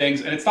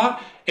things, and it's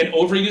not an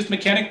overused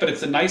mechanic, but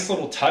it's a nice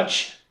little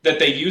touch that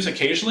they use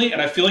occasionally,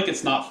 and I feel like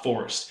it's not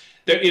forced.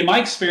 In my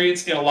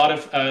experience, in a lot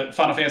of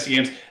Final Fantasy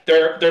games,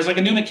 there's like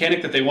a new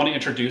mechanic that they want to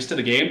introduce to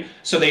the game,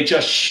 so they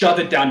just shove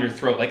it down your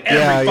throat. Like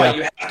every fight,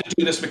 you have to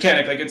do this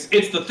mechanic. Like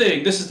it's the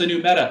thing. This is the new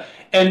meta,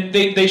 and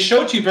they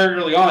show it to you very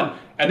early on.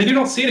 And then you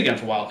don't see it again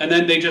for a while. And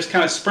then they just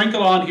kind of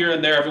sprinkle on here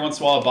and there. Every once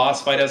in a while, a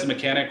boss fight has a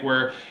mechanic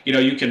where, you know,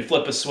 you can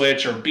flip a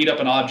switch or beat up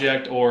an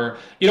object or,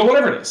 you know,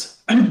 whatever it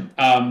is.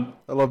 I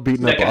love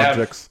beating up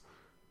objects.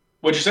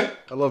 What'd you say?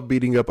 I love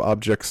beating up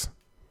objects.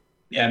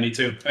 Yeah, me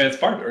too. I mean, it's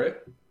part of it, right?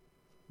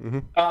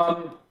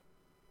 Mm-hmm.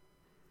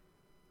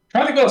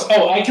 Trying to think what else.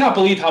 Oh, I cannot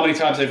believe how many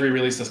times they've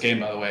re-released this game,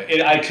 by the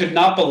way. I could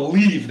not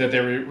believe that they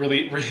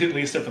really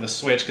released it for the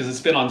Switch, because it's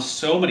been on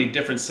so many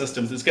different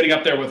systems. It's getting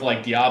up there with,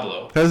 like,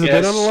 Diablo. Has it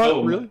been on a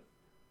lot? Really?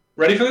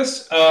 Ready for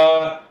this?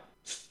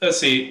 Let's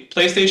see.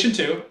 PlayStation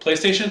 2,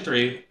 PlayStation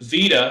 3,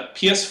 Vita,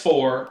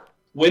 PS4,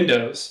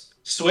 Windows,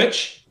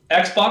 Switch,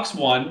 Xbox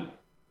One,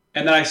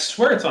 and then I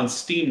swear it's on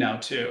Steam now,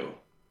 too.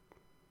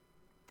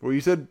 Well,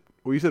 you said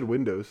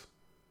Windows.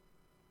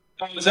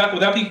 Would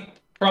that be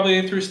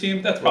probably through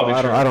Steam? That's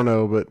probably true. I don't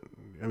know, but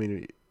I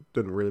mean, it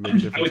doesn't really make a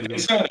difference. I would think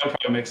so. That would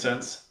probably make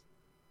sense.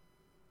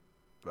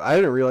 I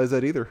didn't realize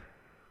that either.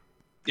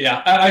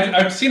 Yeah,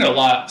 I've seen it a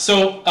lot.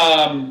 So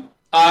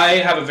I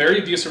have a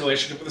very abusive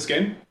relationship with this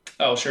game.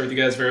 I'll share with you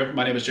guys very open.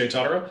 My name is Jay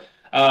Totaro.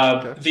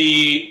 Okay.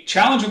 The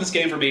challenge with this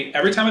game for me,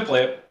 every time I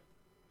play it,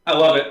 I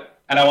love it,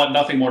 and I want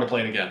nothing more to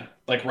play it again,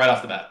 like right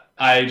off the bat.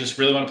 I just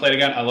really want to play it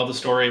again. I love the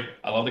story.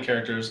 I love the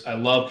characters.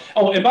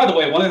 Oh, and by the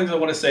way, one of the things I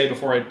want to say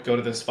before I go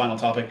to this final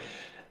topic,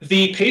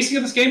 the pacing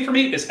of this game for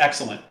me is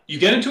excellent. You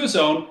get into a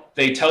zone,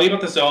 they tell you about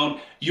the zone.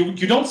 You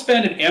don't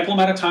spend an ample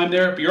amount of time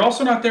there, but you're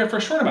also not there for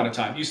a short amount of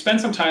time. You spend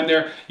some time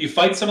there, you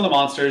fight some of the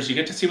monsters, you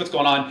get to see what's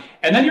going on,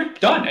 and then you're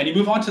done and you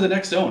move on to the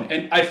next zone.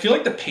 And I feel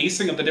like the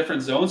pacing of the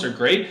different zones are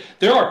great.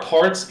 There are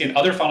parts in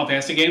other Final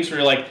Fantasy games where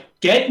you're like,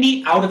 get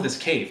me out of this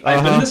cave.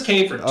 I've been in this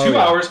cave for 2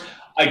 hours.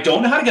 I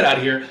don't know how to get out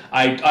of here.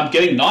 I'm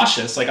getting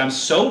nauseous. Like, I'm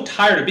so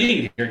tired of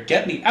being here.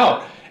 Get me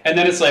out. And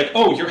then it's like,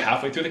 oh, you're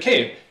halfway through the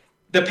cave.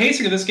 The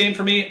pacing of this game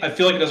for me, I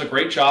feel like it does a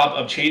great job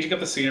of changing up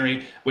the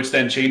scenery, which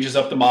then changes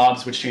up the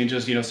mobs, which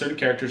changes, certain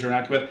characters you're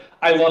interacting with.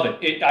 I love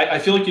it. I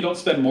feel like you don't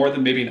spend more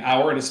than maybe an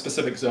hour in a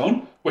specific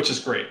zone, which is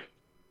great.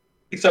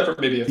 Except for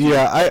maybe a few.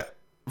 Yeah,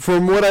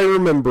 from what I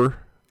remember,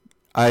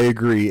 I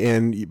agree,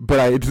 but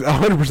I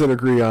 100%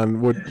 agree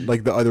on what,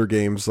 like, the other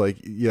games. Like,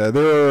 yeah,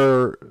 there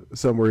are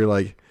some where you're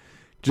like,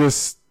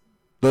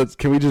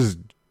 can we just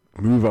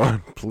move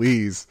on,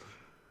 please?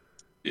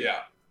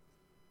 Yeah.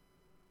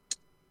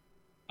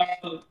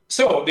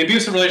 So the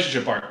abusive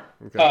relationship part.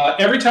 Okay.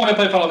 Every time I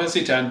play Final Fantasy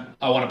X,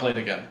 I want to play it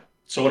again.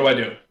 So what do I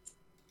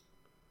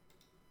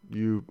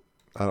do?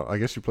 I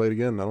guess you play it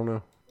again. I don't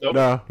know.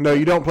 Nope. No,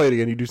 you don't play it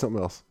again. You do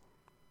something else.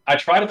 I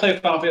try to play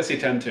Final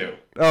Fantasy X too.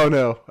 Oh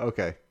no.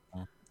 Okay.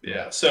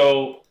 Yeah.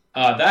 So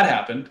that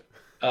happened.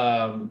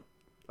 Oh,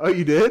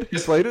 you did? You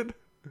played it?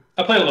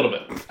 I played a little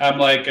bit. I'm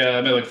like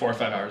maybe like 4 or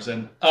 5 hours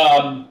in.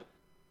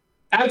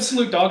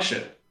 Absolute dog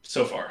shit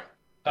so far.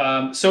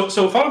 So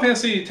Final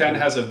Fantasy X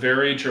has a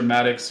very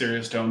dramatic,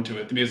 serious tone to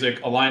it. The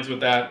music aligns with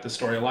that. The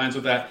story aligns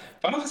with that.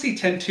 Final Fantasy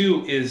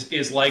X-2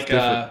 is like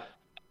a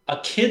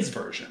kid's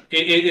version.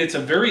 It's a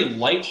very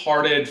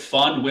lighthearted,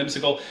 fun,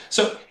 whimsical.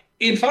 So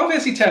in Final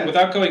Fantasy X,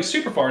 without going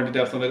super far into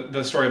depth on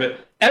the story of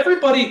it,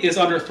 everybody is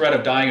under threat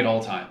of dying at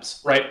all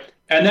times, right?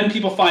 And then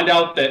people find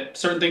out that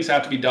certain things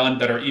have to be done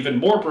that are even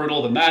more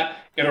brutal than that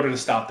in order to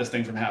stop this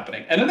thing from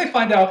happening. And then they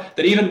find out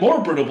that even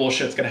more brutal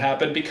bullshit's going to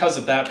happen because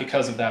of that,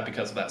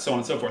 so on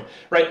and so forth.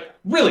 Right?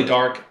 Really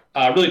dark,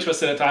 really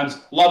twisted at times.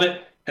 Love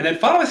it. And then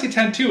Final Fantasy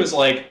X-2 is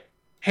like,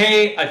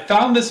 hey, I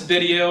found this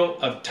video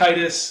of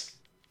Tidus.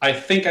 I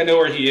think I know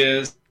where he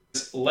is.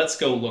 Let's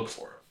go look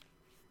for him.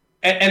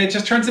 And it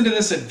just turns into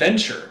this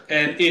adventure.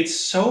 And it's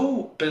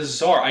so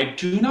bizarre. I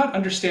do not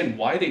understand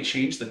why they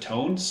changed the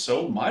tone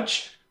so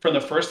much from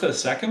the first to the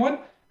second one.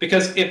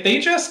 Because if they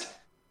just,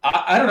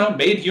 I don't know,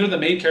 made the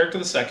main character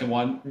of the second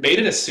one, made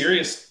it a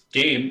serious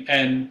game,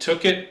 and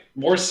took it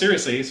more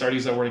seriously, sorry to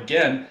use that word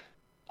again,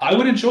 I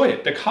would enjoy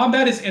it. The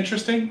combat is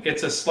interesting.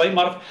 It's a slight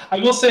I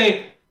will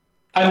say,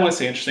 I don't want to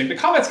say interesting. The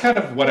combat's kind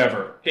of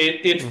whatever.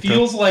 It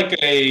feels like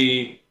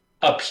a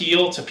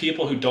appeal to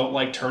people who don't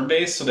like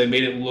turn-based, so they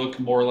made it look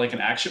more like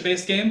an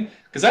action-based game.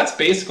 Because that's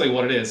basically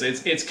what it is.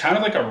 It's kind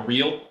of like a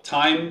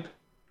real-time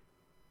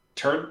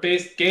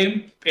turn-based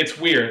game. It's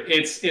weird.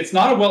 It's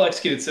not a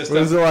well-executed system.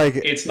 What is it like?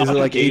 Is it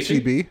like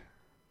HEB?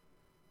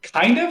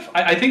 Kind of.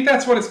 I think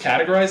that's what it's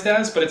categorized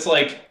as, but it's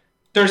like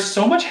there's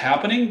so much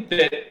happening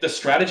that the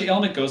strategy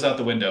element goes out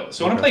the window.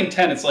 So when I'm playing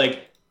 10, it's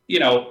like,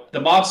 the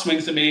mob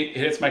swings at me, it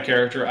hits my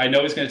character. I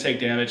know he's going to take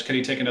damage. Can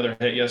he take another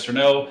hit? Yes or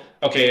no?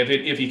 Okay,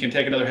 if he can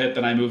take another hit,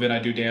 then I move in, I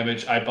do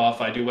damage, I buff,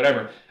 I do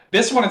whatever.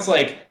 This one, it's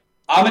like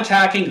I'm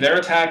attacking, they're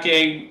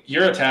attacking,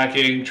 you're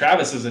attacking,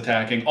 Travis is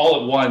attacking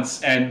all at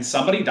once, and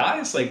somebody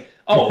dies. Like,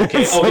 oh,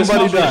 okay. Oh, this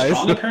mob's really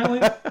strong, apparently.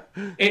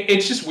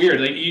 It's just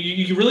weird. Like,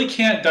 you really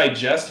can't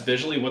digest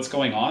visually what's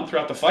going on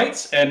throughout the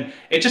fights, and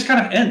it just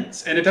kind of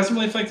ends. And it doesn't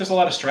really feel like there's a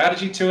lot of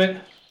strategy to it.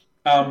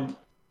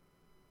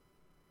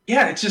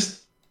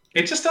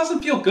 It just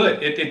doesn't feel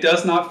good. It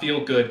does not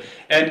feel good.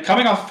 And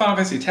coming off of Final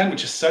Fantasy X,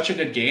 which is such a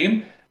good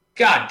game,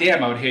 god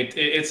damn, I would hate it.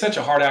 It's such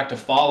a hard act to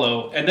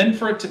follow. And then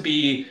for it to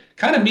be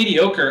kind of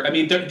mediocre, I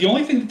mean, the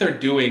only thing that they're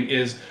doing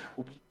is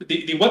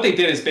what they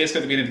did is basically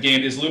at the beginning of the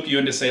game is loop you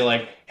in to say,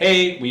 like,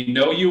 hey, we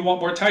know you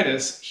want more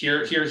Tidus.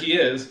 Here he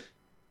is,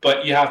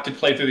 but you have to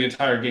play through the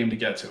entire game to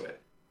get to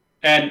it.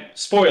 And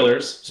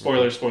spoilers,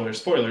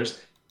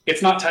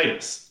 it's not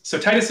Tidus. So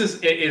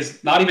Tidus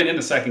is not even in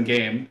the second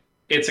game.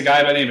 It's a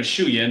guy by the name of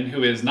Shuyin,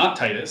 who is not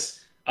Tidus.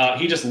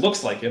 He just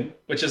looks like him,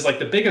 which is like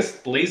the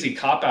biggest lazy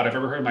cop-out I've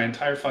ever heard in my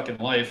entire fucking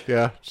life.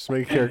 Yeah, just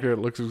make a character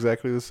that looks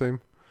exactly the same.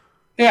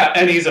 Yeah,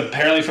 and he's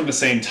apparently from the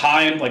same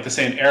time, like the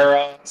same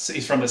era.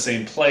 He's from the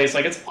same place.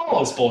 Like, it's all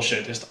this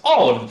bullshit, just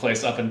all over the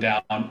place, up and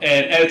down.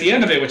 And at the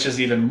end of it, which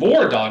is even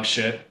more dog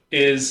shit,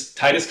 is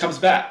Tidus comes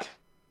back.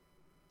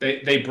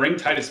 They bring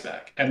Tidus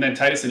back. And then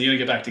Tidus and Yuna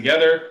get back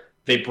together.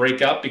 They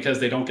break up because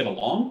they don't get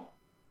along.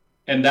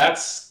 And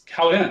that's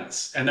how it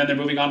ends. And then they're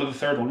moving on to the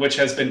third one, which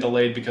has been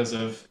delayed because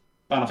of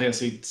Final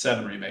Fantasy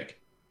VII Remake.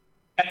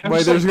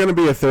 Wait, there's going to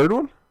be a third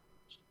one?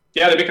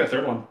 Yeah, they're making a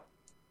third one.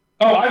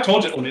 Oh, I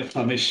told you.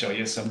 Let me show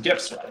you some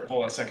gifts, Robert.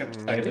 Hold on a second.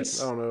 I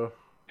don't know.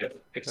 I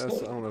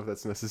don't know if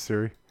that's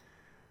necessary.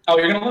 Oh,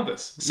 you're going to love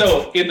this.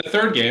 So, in the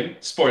third game,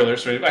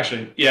 spoilers, right?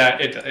 Actually, yeah,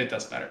 it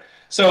doesn't matter.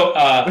 So,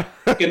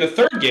 in the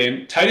third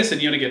game, Tidus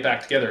and Yuna get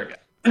back together again.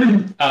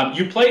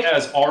 You play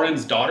as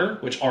Arin's daughter,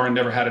 which Arin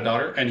never had a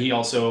daughter, and he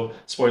also,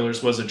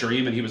 spoilers, was a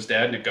dream and he was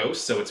dead and a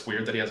ghost, so it's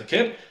weird that he has a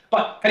kid.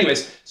 But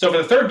anyways, so for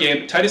the third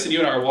game, Tidus and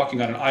Yuna are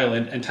walking on an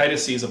island, and Tidus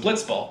sees a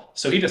Blitzball,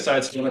 so he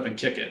decides to go up and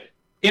kick it.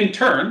 In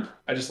turn,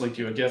 I just linked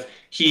you a GIF.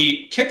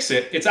 He kicks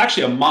it. It's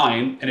actually a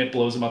mine, and it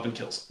blows him up and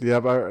kills him.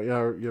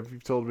 Yeah,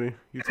 you've told me.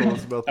 You told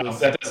us about this.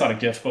 That's not a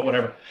GIF, but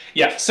whatever.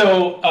 Yeah.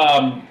 So,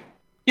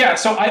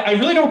 So I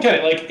really don't get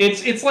it. Like,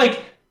 it's like,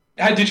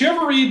 did you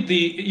ever read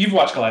You've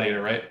watched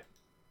Gladiator, right?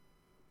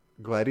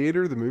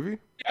 Gladiator, the movie?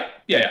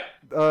 Yeah.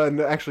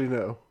 No, actually,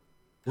 no.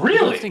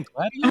 Really?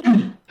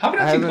 How could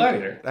I see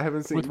Gladiator? I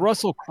haven't seen with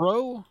Russell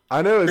Crowe.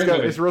 I know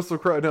it's Russell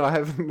Crowe. No, I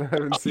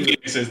haven't seen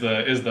Phoenix is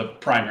the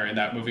primary in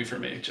that movie for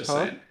me. Just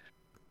saying.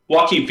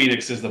 Joaquin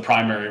Phoenix is the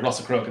primary.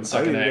 Russell Crowe can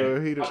suck an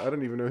egg. I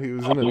didn't even know he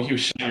was in it. You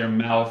shut your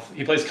mouth.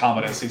 He plays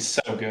Commodus. He's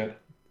so good.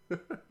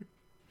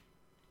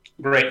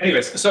 Great.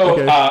 Anyways, so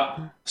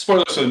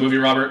spoilers for the movie,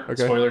 Robert.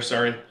 Okay. Spoilers.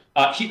 Sorry.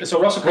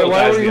 So Russell Crowe.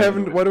 Why do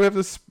we have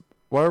this?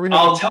 Why are we?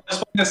 I'll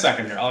explain in a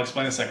second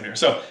here.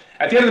 So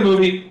at the end of the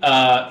movie,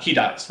 he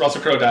dies.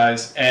 Russell Crowe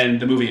dies,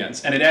 and the movie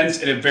ends. And it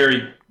ends in a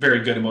very, very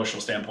good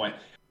emotional standpoint.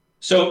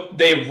 So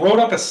they wrote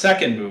up a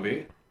second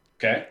movie,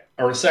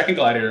 or a second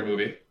Gladiator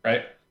movie,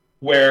 right?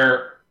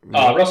 Where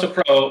Russell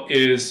Crowe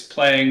is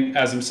playing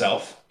as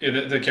himself,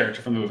 the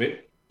character from the movie,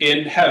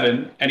 in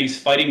heaven, and he's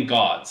fighting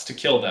gods to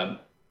kill them.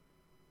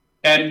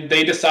 And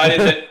they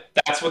decided that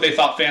that's what they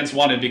thought fans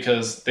wanted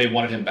because they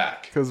wanted him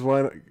back. Because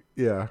why?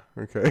 Yeah,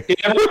 okay. It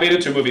never made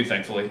it to a movie,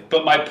 thankfully.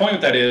 But my point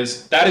with that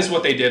is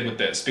what they did with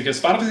this. Because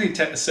Final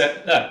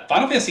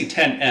Fantasy X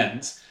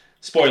ends,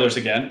 spoilers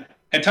again,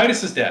 and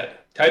Tidus is dead.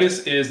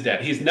 Tidus is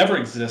dead. He's never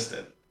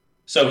existed.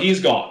 So he's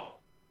gone.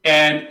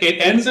 And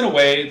it ends in a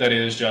way that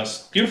is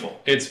just beautiful.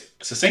 It's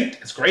succinct.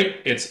 It's great.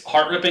 It's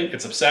heart-ripping.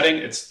 It's upsetting.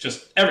 It's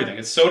just everything.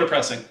 It's so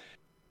depressing.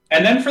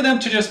 And then for them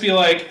to just be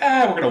like,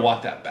 we're going to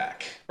walk that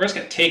back. We're just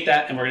going to take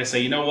that and we're going to say,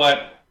 you know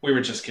what? We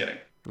were just kidding.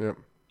 Yep.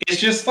 It's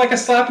just like a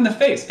slap in the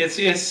face.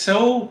 It's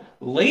so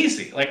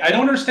lazy. Like, I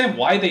don't understand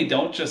why they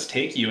don't just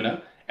take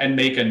Yuna and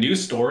make a new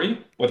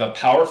story with a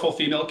powerful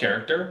female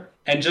character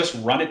and just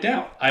run it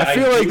down. I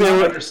feel like they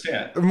don't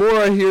understand. The more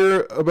I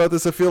hear about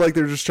this, I feel like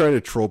they're just trying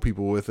to troll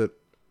people with it.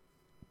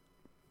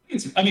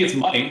 It's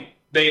money.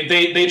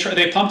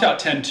 They pumped out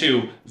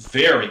 10-2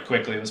 very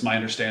quickly, was my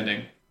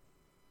understanding.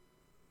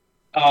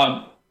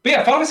 But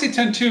yeah, Final Fantasy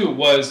X-2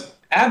 was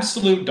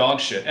absolute dog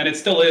shit, and it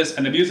still is,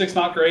 and the music's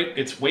not great.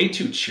 It's way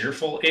too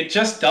cheerful. It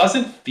just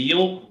doesn't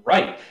feel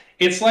right.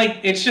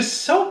 It's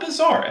just so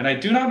bizarre, and I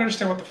do not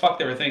understand what the fuck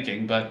they were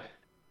thinking, but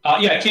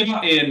it came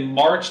out in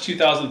March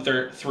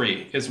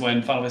 2003 is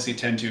when Final Fantasy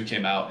X-2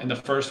 came out, and the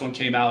first one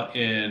came out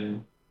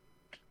in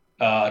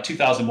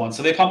 2001.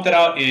 So they pumped it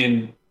out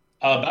in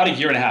about a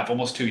year and a half,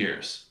 almost 2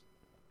 years.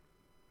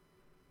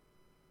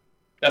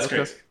 That's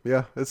crazy.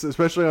 Yeah, it's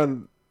especially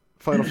on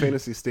Final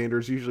Fantasy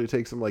standards. Usually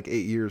takes them like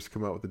 8 years to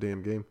come out with the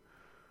damn game.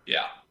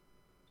 Yeah.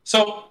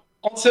 So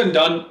all said and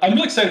done, I'm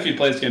really excited for you to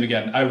play this game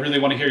again. I really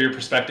want to hear your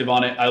perspective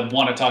on it. I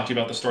want to talk to you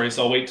about the story,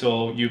 so I'll wait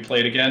till you play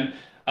it again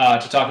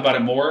to talk about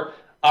it more.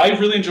 I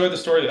really enjoyed the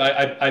story.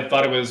 I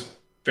thought it was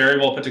very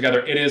well put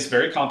together. It is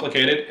very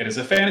complicated. It is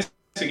a fantasy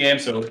game,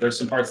 so there's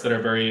some parts that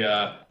are very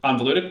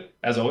convoluted,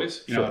 as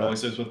always. You know, it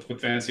always is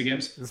with fantasy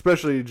games.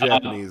 Especially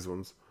Japanese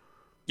ones.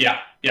 Yeah,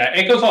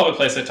 it goes all over the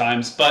place at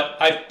times, but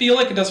I feel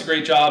like it does a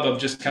great job of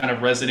just kind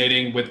of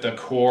resonating with the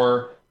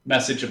core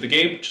message of the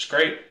game, which is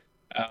great.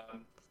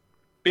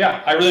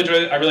 I really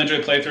enjoyed it. I really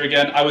enjoyed playing through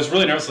again. I was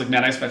really nervous, like,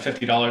 man, I spent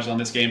 $50 on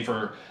this game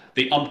for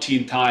the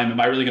umpteenth time.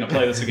 Am I really going to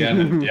play this again?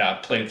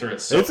 And played through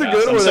it so fast. It's a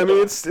good one. I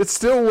mean, it's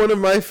still one of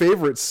my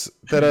favorites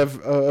that I've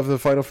of the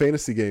Final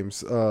Fantasy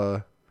games.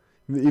 Even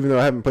though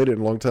I haven't played it in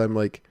a long time,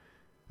 like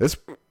it's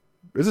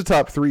a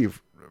top 3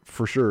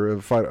 for sure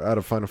out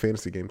of Final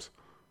Fantasy games.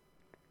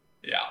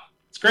 Yeah,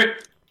 it's great.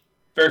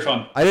 Very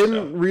fun. I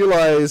didn't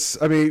realize.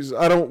 I mean,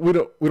 we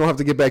don't have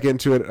to get back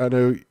into it. I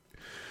know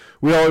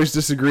we always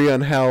disagree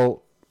on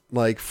how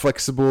like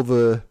flexible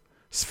the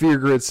sphere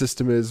grid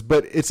system is,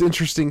 but it's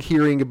interesting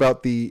hearing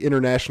about the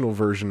international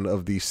version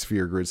of the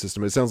sphere grid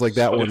system. It sounds like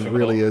that one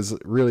really does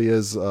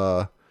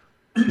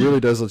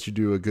let you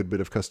do a good bit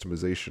of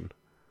customization.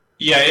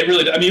 Yeah, it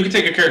really. I mean, you can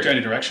take a character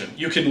any direction.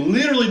 You can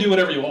literally do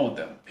whatever you want with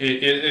them.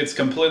 It's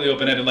completely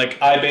open-ended. Like,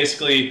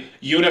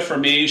 Yuna for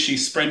me, she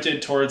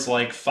sprinted towards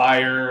like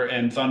fire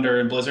and thunder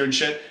and blizzard and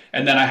shit,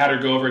 and then I had her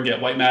go over and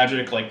get white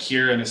magic like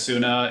Kier and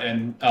Asuna,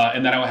 and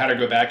then I had her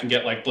go back and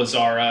get like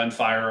Blizzara and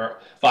fire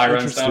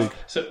and stuff.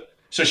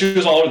 So she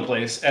was all over the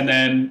place. And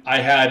then I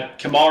had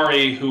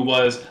Kimahri,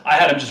 I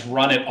had him just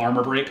run at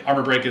Armor Break.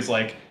 Armor Break is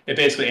like, it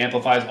basically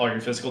amplifies all your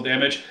physical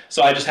damage.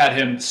 So I just had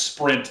him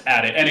sprint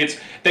at it. And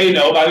they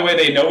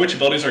know which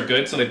abilities are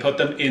good, so they put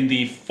them in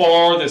the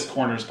farthest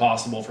corners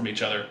possible from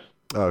each other.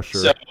 Oh,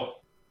 sure. So,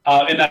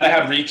 and then I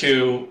have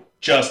Riku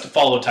just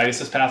follow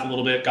Tidus' path a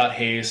little bit, got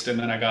haste, and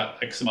then I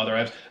got like some other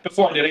items.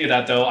 Before I did any of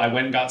that, though, I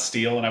went and got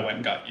steel, and I went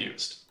and got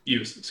used.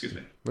 Excuse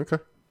me. Okay.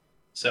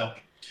 So...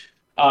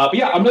 But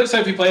yeah, I'm really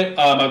excited to play it.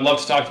 I'd love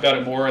to talk about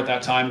it more at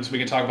that time, so we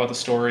can talk about the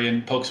story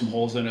and poke some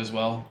holes in it as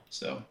well.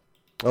 So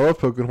I love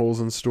poking holes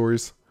in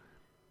stories.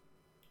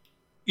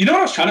 You know what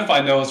I was trying to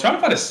find, though? I was trying to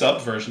find a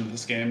sub version of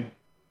this game.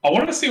 I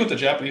wanted to see what the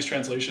Japanese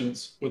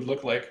translations would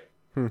look like.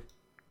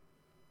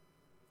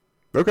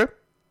 Okay.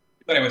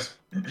 But anyways.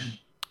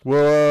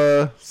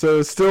 Well, so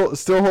it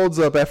still holds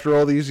up after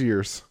all these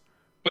years.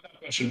 Without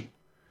question.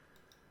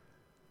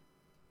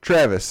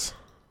 Travis.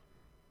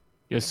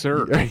 Yes,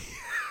 sir.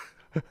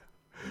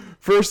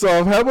 First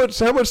off, how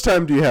much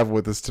time do you have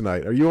with us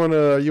tonight? Are you on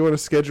a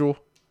schedule?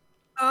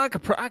 I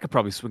could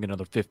probably swing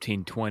another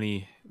 15,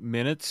 20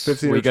 minutes.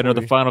 15 we got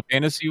another Final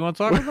Fantasy you want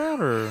to talk about,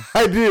 or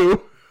I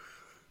do.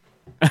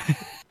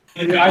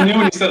 Yeah, I knew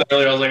when you said that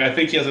earlier. I was like, I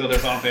think he has another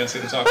Final Fantasy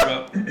to talk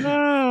about.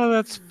 Oh,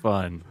 that's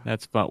fun.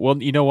 That's fun.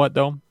 Well, you know what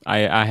though?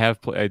 I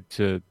have played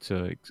to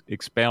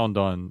expound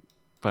on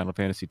Final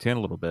Fantasy X a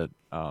little bit.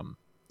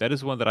 That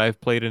is one that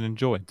I've played and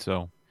enjoyed.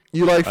 So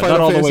you like Final not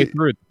all Fantasy? The way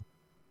through it.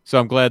 So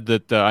I'm glad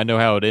that I know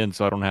how it ends,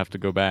 so I don't have to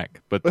go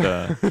back. But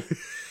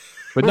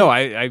but no,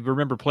 I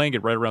remember playing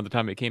it right around the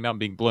time it came out and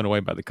being blown away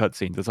by the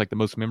cutscenes. It's like the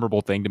most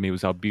memorable thing to me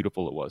was how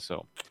beautiful it was.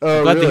 So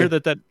I'm glad to hear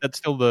that's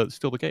still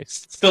the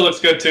case. Still looks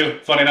good too.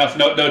 Funny enough,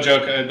 no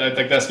joke. I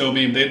think that's no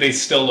meme. They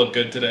still look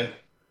good today.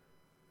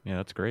 Yeah,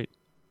 that's great.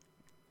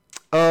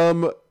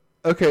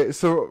 Okay,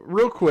 so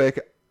real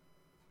quick,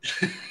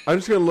 I'm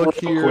just gonna look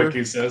here. Quick,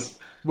 he says.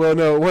 Well,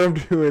 no, what I'm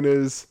doing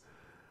is,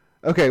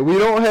 okay, we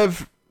don't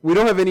have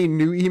any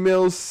new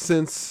emails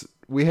since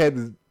we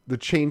had the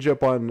change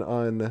up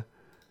on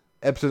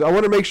episodes. I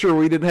want to make sure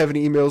we didn't have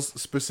any emails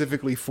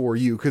specifically for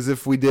you, because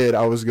if we did,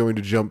 I was going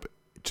to jump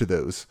to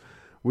those.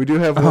 We do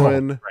have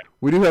one. Right.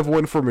 We do have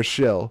one for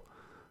Michelle,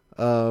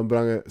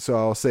 but so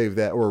I'll save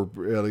that, or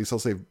at least I'll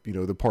save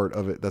the part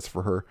of it that's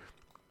for her.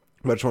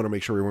 But I just want to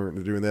make sure we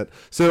weren't doing that.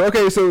 So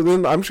okay, so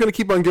then I'm just gonna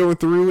keep on going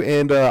through,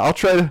 and I'll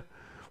try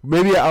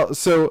to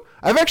So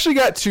I've actually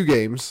got 2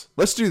 games.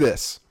 Let's do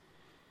this.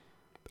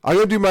 I'm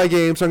gonna do my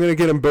games. I'm gonna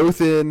get them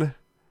both in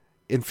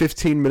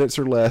 15 minutes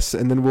or less,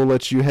 and then we'll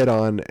let you head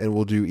on, and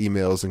we'll do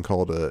emails and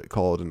call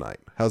it a night.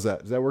 How's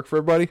that? Does that work for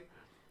everybody?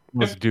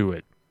 Let's do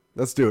it.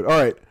 Let's do it. All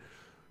right,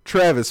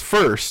 Travis.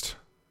 First,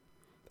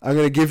 I'm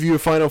gonna give you a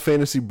Final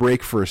Fantasy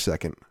break for a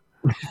second.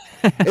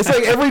 It's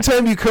like every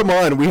time you come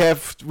on,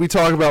 we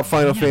talk about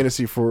Final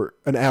Fantasy for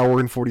an hour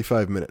and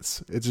 45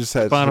 minutes. It just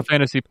has Final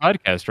Fantasy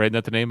podcast, right? Isn't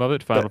that the name of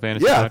it? Final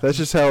Fantasy. Yeah, podcast? that's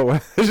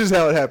just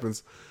how it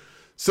happens.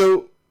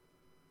 So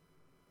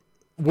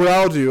what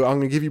I'll do, I'm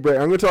going to give you a break.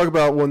 I'm going to talk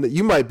about one that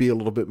you might be a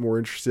little bit more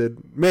interested.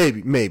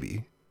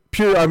 Maybe.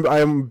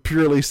 I'm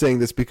purely saying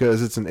this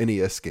because it's an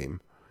NES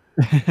game.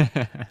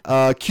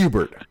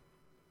 Q*bert.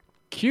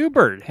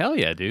 Q*bert, hell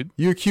yeah, dude.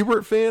 You a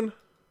Q*bert fan?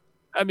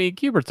 I mean,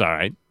 Q*bert's all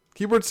right.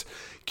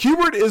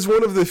 Q*bert is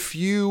one of the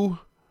few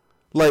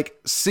like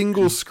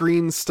single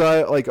screen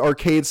style, like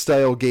arcade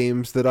style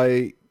games that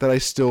I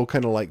still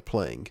kind of like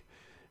playing.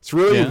 It's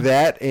really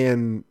that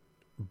and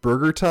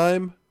Burger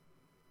Time.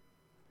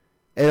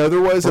 And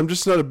otherwise, I'm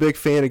just not a big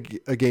fan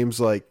of games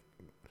like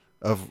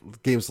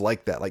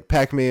that, like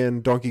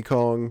Pac-Man, Donkey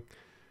Kong.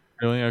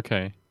 Really?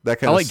 Okay. That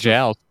kind I of like stuff.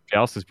 Joust.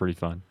 Joust is pretty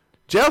fun.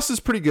 Joust is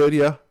pretty good,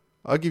 yeah.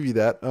 I'll give you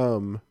that.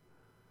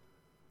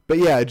 But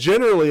yeah,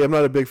 generally, I'm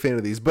not a big fan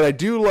of these. But I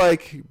do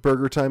like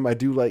Burger Time. I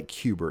do like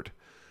Q*bert.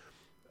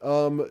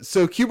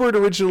 So Q*bert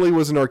originally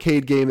was an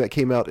arcade game that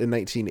came out in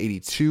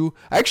 1982.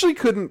 I actually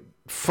couldn't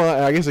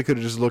find... I guess I could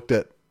have just looked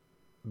at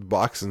the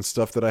box and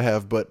stuff that I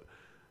have, but...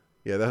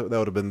 Yeah, that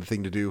would have been the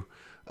thing to do.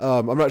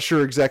 I'm not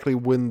sure exactly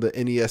when the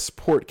NES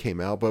port came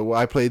out, but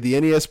I played the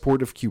NES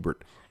port of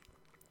Q*bert.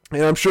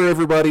 And I'm sure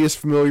everybody is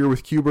familiar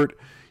with Q*bert.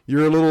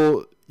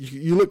 You're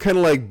you look kind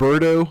of like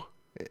Birdo,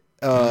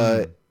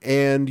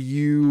 and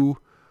you're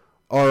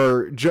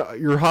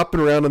hopping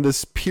around on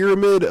this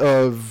pyramid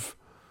of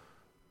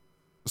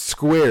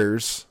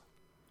squares.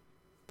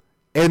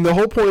 And the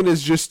whole point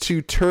is just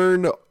to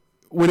turn,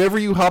 whenever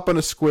you hop on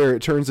a square,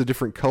 it turns a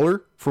different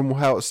color from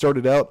how it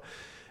started out.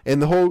 And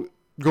the whole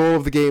goal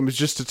of the game is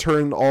just to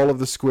turn all of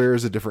the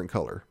squares a different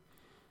color.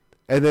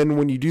 And then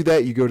when you do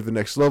that, you go to the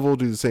next level,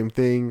 do the same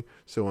thing,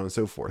 so on and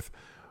so forth.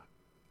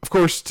 Of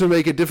course, to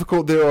make it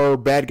difficult, there are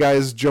bad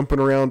guys jumping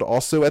around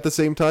also at the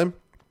same time.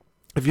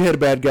 If you hit a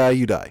bad guy,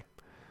 you die.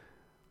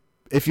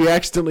 If you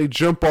accidentally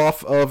jump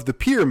off of the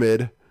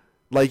pyramid,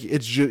 like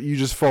you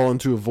just fall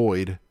into a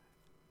void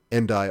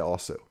and die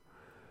also.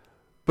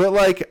 But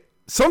like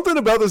something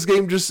about this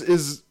game just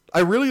is, I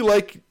really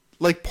like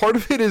part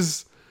of it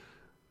is,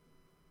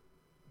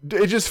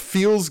 it just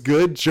feels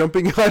good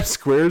jumping on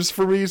squares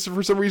for me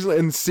for some reason,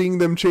 and seeing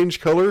them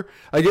change color.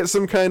 I get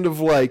some kind of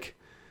like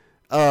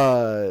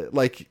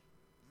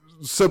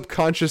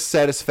subconscious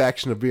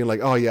satisfaction of being like,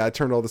 oh yeah, I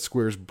turned all the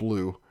squares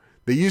blue.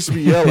 They used to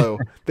be yellow.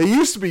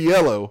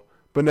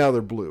 But now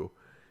they're blue.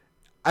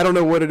 I don't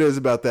know what it is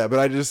about that, but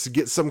I just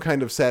get some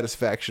kind of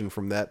satisfaction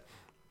from that.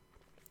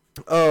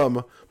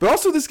 But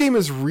also this game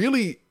is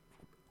really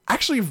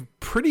actually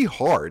pretty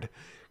hard,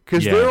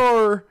 because there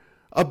are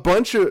a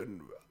bunch of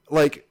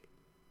like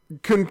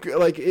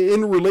like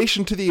in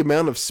relation to the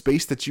amount of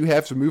space that you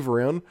have to move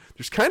around,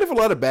 there's kind of a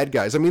lot of bad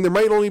guys. I mean, there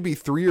might only be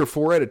 3 or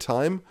 4 at a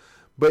time,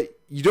 but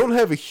you don't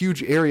have a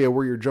huge area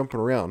where you're jumping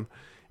around.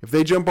 If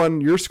they jump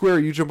on your square,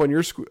 you jump on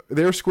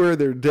their square,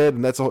 they're dead,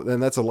 and that's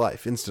a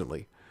life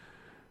instantly.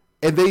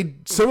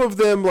 And some of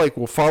them like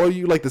will follow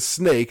you, like the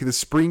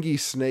springy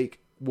snake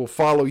will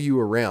follow you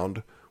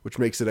around, which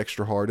makes it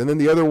extra hard. And then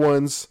the other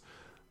ones,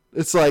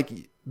 it's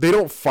like they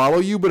don't follow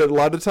you, but a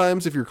lot of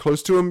times if you're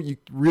close to them, you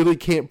really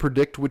can't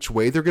predict which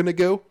way they're going to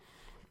go.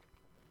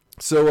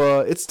 So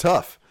it's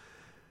tough.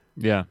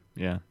 Yeah,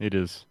 it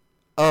is.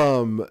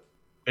 Addictive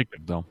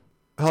though.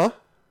 Huh?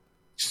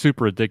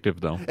 Super addictive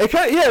though.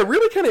 It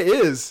really kind of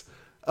is.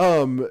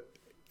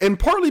 And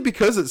partly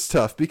because it's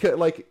tough, because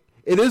like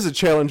it is a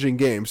challenging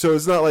game. So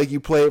it's not like you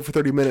play it for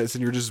 30 minutes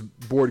and you're just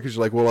bored because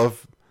you're like, well,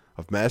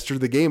 I've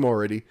mastered the game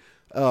already.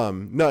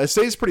 No, it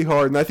stays pretty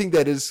hard, and I think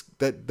that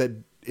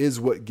is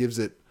what gives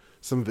it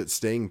some of its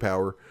staying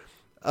power.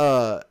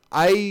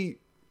 I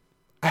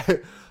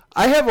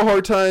have a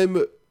hard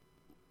time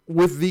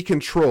with the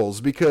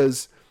controls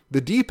because the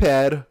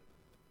D-pad,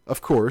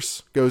 of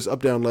course, goes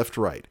up, down, left,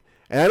 right.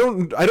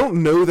 And I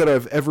don't know that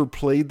I've ever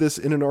played this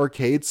in an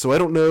arcade, so I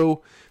don't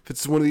know if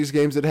it's one of these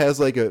games that has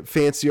like a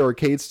fancy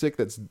arcade stick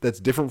that's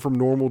different from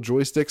normal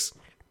joysticks.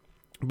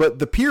 But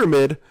the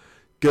pyramid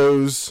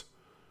goes,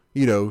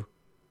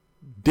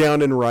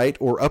 down and right,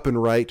 or up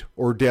and right,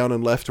 or down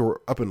and left,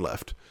 or up and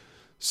left.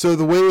 So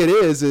the way it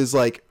is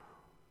like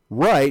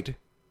right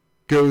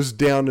goes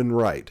down and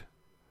right.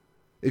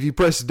 If you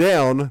press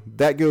down,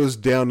 that goes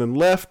down and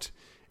left.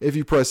 If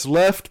you press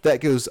left, that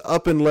goes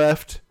up and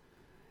left.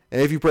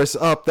 And if you press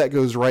up, that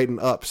goes right and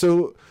up.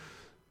 So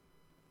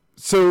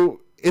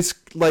it's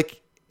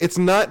like, it's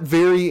not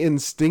very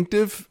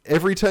instinctive.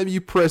 Every time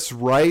you press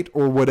right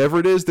or whatever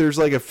it is, there's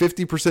like a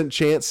 50%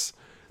 chance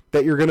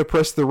that you're going to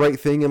press the right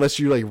thing unless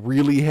you like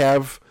really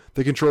have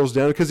the controls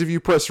down. Because if you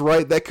press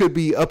right, that could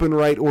be up and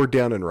right or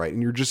down and right,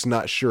 and you're just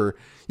not sure,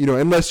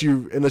 unless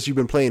you've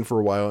been playing for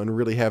a while and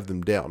really have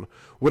them down.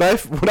 What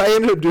I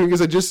ended up doing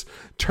is I just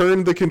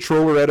turned the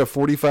controller at a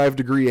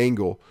 45-degree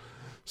angle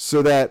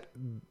so that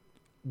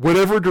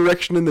whatever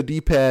direction in the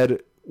D-pad,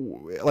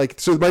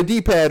 so my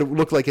D-pad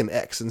looked like an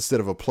X instead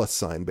of a plus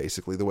sign,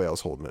 basically, the way I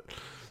was holding it.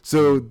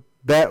 So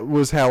that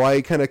was how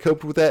I kind of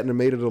coped with that, and it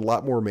made it a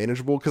lot more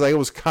manageable because I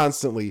was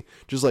constantly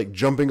just like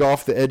jumping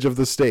off the edge of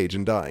the stage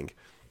and dying.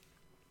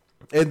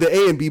 And the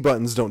A and B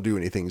buttons don't do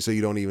anything, so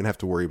you don't even have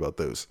to worry about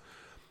those.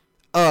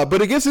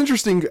 But it gets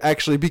interesting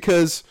actually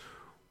because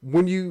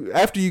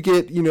after you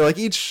get,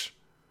 like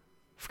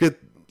forget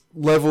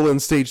level and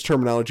stage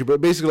terminology,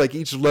 but basically like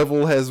each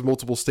level has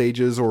multiple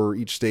stages, or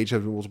each stage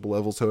has multiple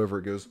levels, however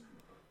it goes.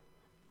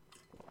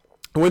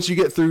 Once you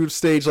get through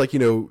stage, like,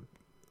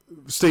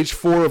 stage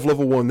 4 of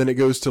level 1, then it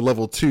goes to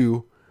level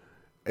 2.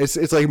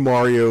 It's like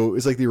Mario.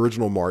 It's like the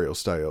original Mario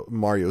style.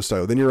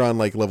 Then you're on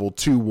like level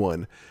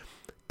 2-1,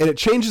 and it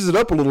changes it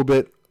up a little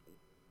bit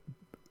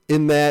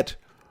in that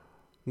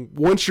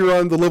once you're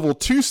on the level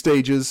 2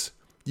 stages,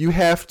 you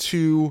have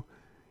to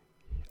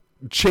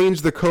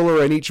change the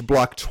color on each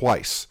block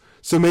twice.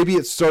 So maybe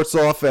it starts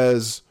off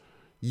as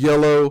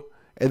yellow,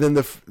 and then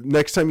the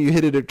next time you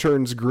hit it, it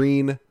turns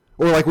green.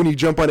 Or like when you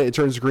jump on it, it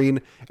turns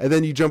green, and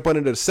then you jump on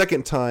it a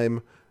second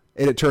time,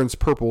 and it turns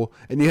purple,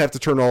 and you have to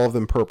turn all of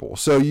them purple.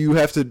 So you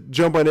have to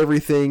jump on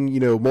everything,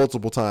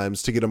 multiple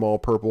times to get them all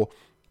purple,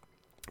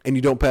 and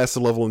you don't pass the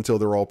level until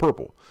they're all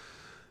purple.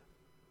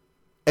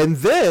 And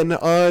then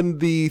on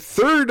the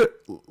third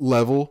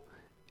level,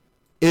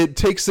 it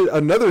takes it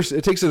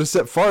a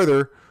step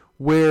farther,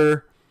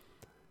 where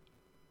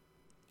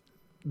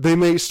they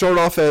may start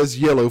off as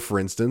yellow, for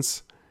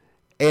instance,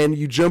 and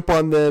you jump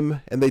on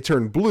them and they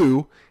turn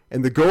blue,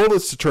 and the goal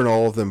is to turn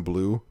all of them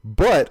blue.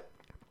 But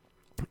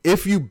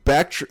if you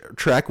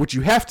backtrack, which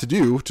you have to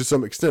do to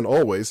some extent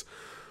always,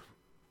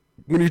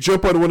 when you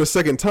jump on one a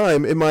second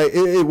time,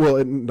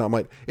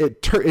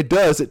 it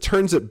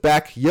turns it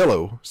back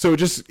yellow. So it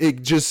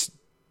just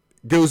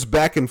goes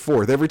back and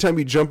forth. Every time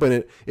you jump in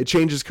it, it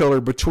changes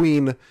color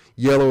between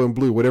yellow and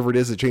blue. Whatever it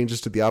is, it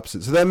changes to the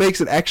opposite. So that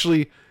makes it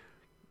actually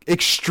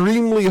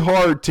extremely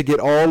hard to get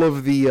all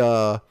of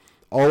the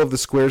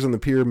squares on the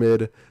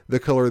pyramid the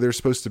color they're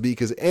supposed to be,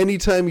 because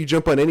anytime you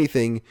jump on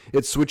anything,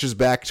 it switches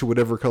back to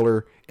whatever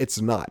color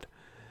it's not.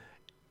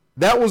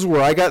 That was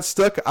where I got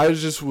stuck. I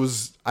just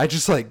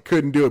like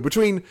couldn't do it.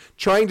 Between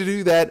trying to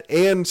do that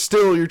and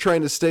still you're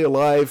trying to stay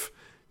alive,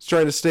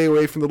 trying to stay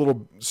away from the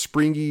little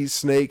springy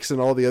snakes and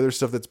all the other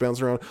stuff that's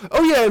bouncing around.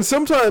 Oh yeah, and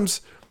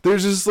sometimes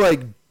there's this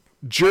like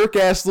jerk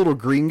ass little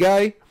green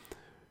guy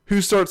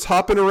who starts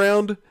hopping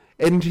around,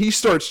 and he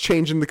starts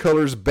changing the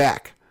colors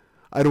back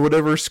out of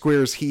whatever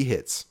squares he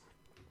hits.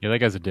 Yeah, that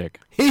guy's a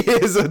dick. He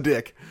is a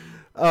dick.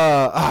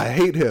 I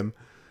hate him.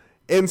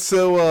 And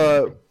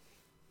so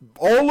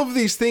all of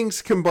these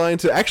things combine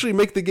to actually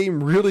make the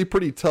game really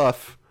pretty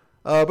tough,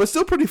 but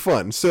still pretty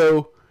fun.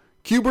 So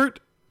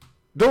Q*bert,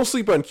 don't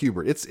sleep on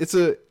Q*bert. It's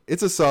a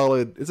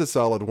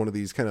solid one of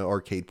these kind of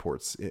arcade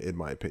ports in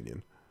my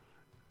opinion.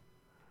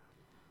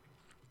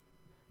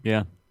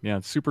 Yeah. Yeah,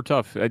 it's super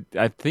tough.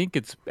 I think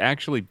it's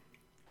actually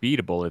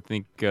beatable. I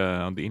think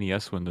on the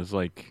NES one,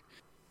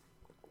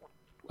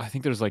 I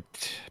think there's like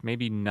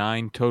maybe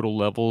 9 total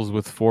levels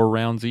with 4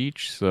 rounds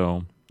each.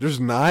 So there's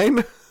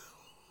 9.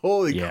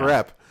 Holy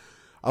crap!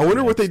 I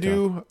wonder what they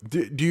do.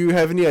 Do you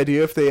have any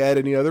idea if they add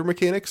any other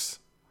mechanics?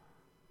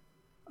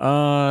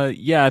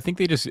 Yeah, I think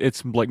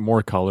it's like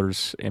more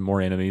colors and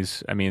more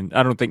enemies. I mean,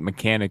 I don't think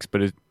mechanics,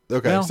 but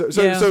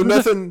so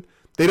nothing.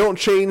 They don't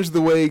change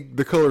the way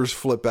the colors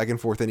flip back and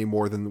forth any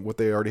more than what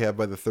they already have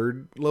by the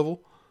 3rd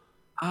level,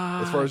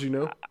 as far as you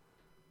know.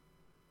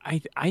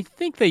 I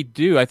think they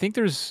do. I think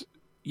there's.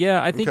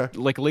 Yeah, I think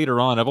like later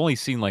on, I've only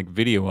seen like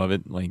video of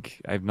it. Like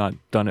I've not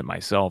done it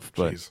myself,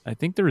 but I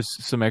think there's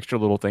some extra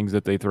little things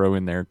that they throw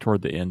in there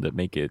toward the end that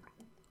make it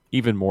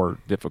even more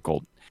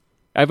difficult.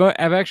 I've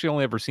actually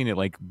only ever seen it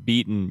like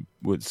beaten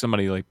with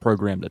somebody like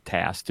programmed a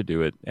task to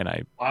do it, and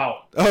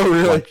wow. Oh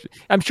really?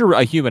 I'm sure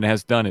a human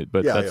has done it,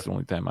 but that's the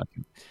only time I've.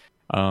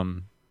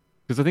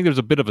 Because I think there's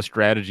a bit of a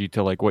strategy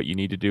to like what you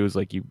need to do is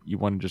like you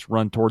want to just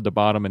run toward the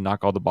bottom and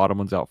knock all the bottom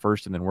ones out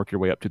first, and then work your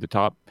way up to the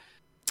top.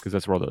 Because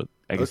that's where all the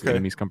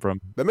enemies come from.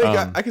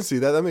 I can see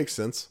that. That makes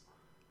sense.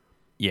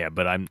 Yeah,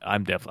 but I'm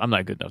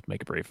not good enough to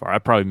make it very far.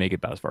 I'd probably make it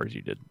about as far as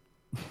you did.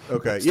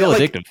 Okay, still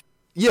addictive.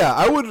 Yeah,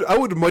 I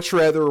would much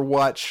rather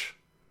watch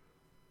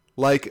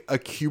like a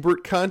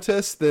Q*bert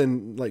contest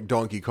than like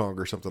Donkey Kong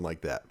or something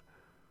like that.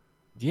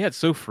 Yeah, it's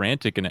so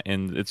frantic and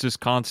it's just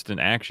constant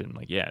action.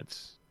 Like,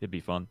 it'd be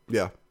fun.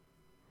 Yeah.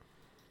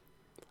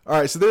 All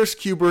right, so there's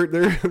Q*bert.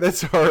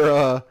 That's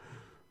our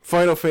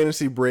Final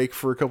Fantasy break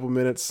for a couple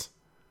minutes.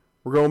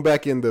 We're going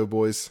back in though,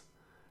 boys.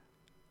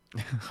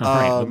 All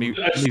right, let me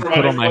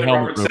put on my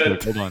helmet real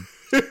quick. Hold on.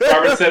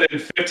 Robert said in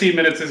 15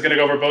 minutes he's going to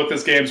go over both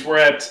his games. We're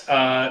at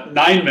 9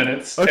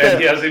 minutes, and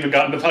he hasn't even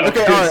gotten to Final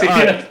Fantasy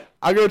yet.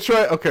 I'm going to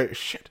try. Okay,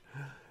 shit.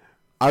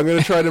 I'm going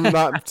to try to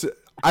not.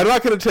 I'm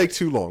not going to take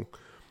too long.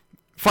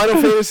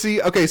 Final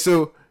Fantasy. Okay,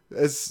 so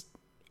as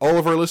all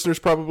of our listeners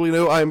probably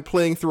know, I'm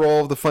playing through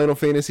all of the Final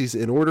Fantasies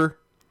in order.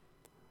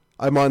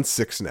 I'm on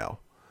 6 now.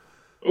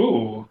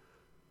 Ooh.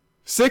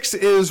 6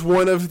 is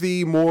one of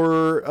the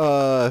more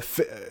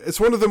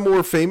it's one of the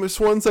more famous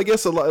ones, I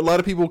guess. A lot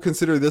of people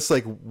consider this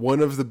like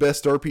one of the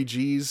best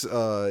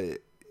RPGs,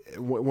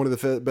 one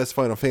of the best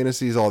Final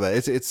Fantasies, all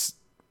that. It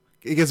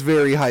gets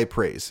very high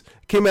praise.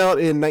 It came out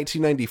in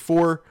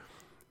 1994.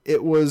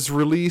 It was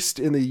released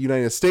in the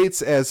United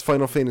States as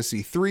Final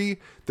Fantasy III.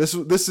 This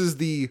is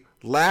the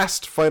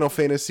last Final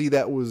Fantasy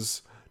that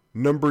was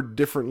numbered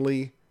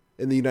differently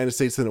in the United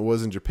States than it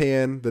was in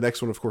Japan. The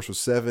next one, of course, was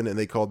 7, and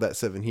they called that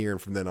 7 here,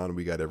 and from then on,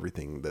 we got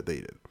everything that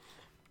they did.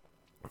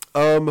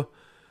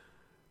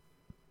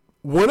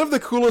 One of the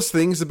coolest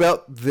things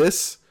about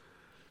this,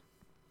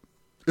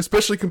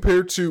 especially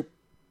compared to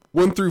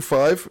 1 through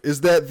 5,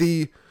 is that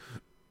the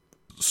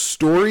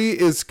story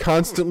is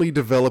constantly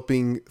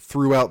developing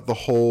throughout the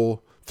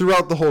whole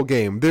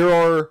game.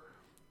 There's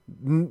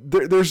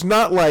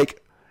not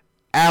like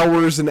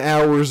hours and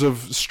hours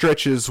of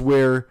stretches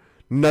where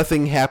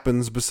nothing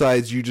happens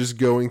besides you just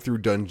going through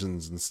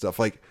dungeons and stuff.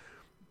 Like,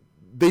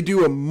 they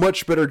do a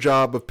much better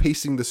job of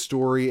pacing the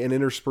story and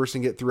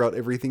interspersing it throughout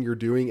everything you're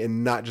doing,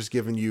 and not just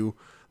giving you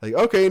like,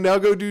 okay, now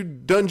go do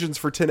dungeons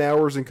for 10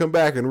 hours and come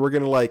back and we're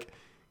going to like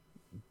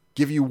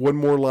give you one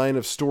more line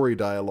of story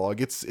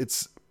dialogue.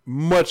 It's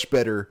much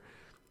better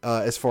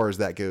as far as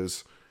that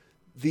goes.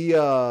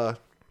 The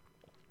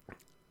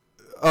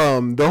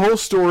whole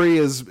story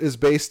is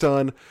based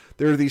on,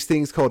 there are these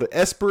things called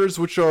espers,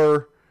 which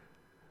are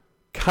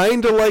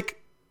kind of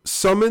like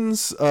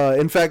summons.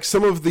 In fact,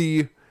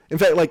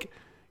 like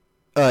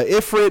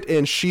Ifrit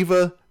and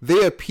Shiva,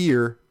 they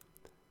appear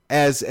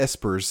as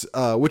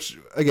espers, which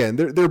again,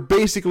 they're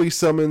basically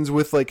summons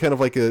with like kind of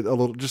like a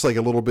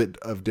little bit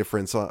of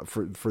difference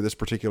for this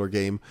particular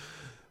game.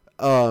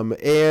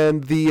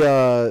 And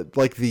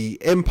the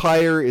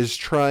Empire is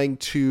trying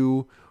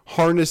to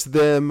harness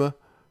them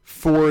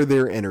for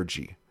their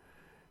energy.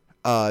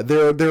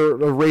 They're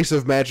a race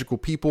of magical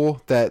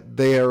people that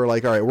they are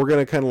like, all right, we're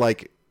going to kind of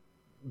like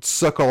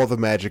suck all the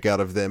magic out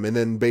of them and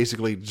then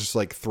basically just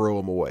like throw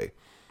them away.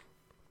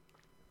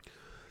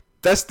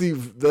 That's the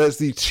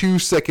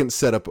 2-second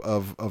setup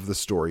of the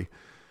story.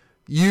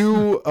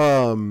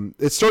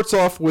 It starts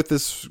off with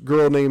this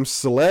girl named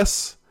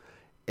Celeste,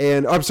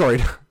 and I'm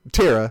sorry,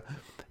 Terra,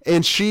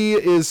 and she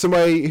is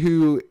somebody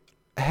who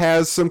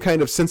has some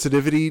kind of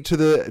sensitivity to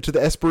the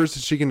espers,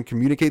 that she can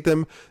communicate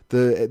them.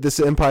 This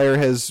Empire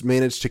has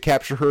managed to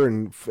capture her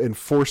and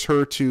force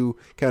her to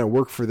kind of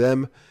work for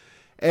them.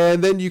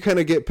 And then you kind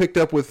of get picked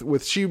up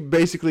with she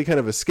basically kind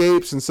of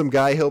escapes, and some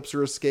guy helps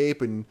her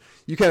escape, and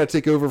you kind of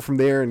take over from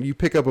there, and you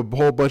pick up a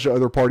whole bunch of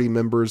other party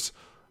members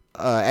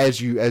as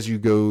you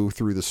go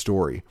through the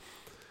story.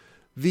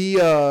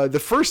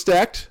 The first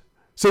act,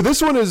 so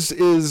this one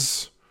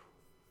is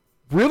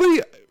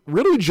really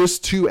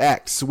just 2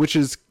 acts, which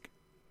is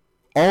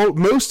a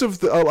lot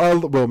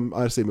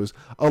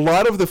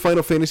of the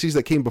Final Fantasies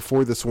that came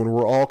before this one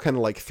were all kind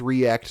of like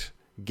 3-act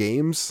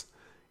games,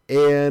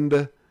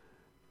 and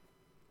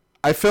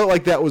I felt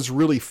like that was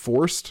really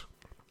forced.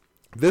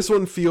 This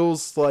one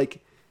feels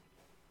like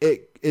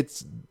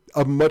it's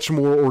a much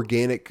more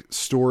organic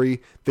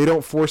story. They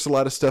don't force a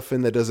lot of stuff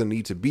in that doesn't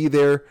need to be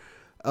there.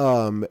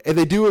 And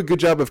they do a good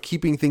job of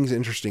keeping things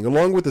interesting,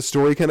 along with the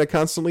story kind of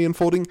constantly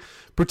unfolding.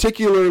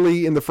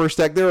 Particularly in the first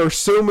act, there are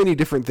so many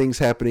different things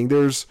happening.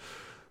 There's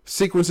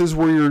sequences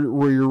where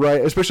you're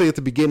right, especially at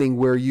the beginning,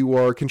 where you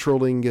are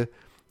controlling.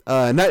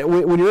 Not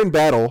when you're in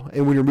battle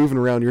and when you're moving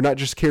around, you're not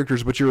just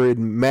characters, but you're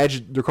in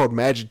magic. They're called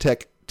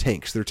Magitech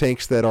tanks. They're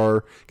tanks that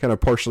are kind of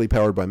partially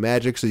powered by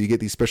magic, so you get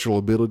these special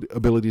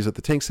abilities that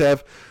the tanks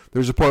have.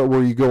 There's a part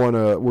where you go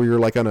where you're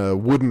like on a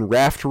wooden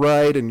raft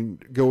ride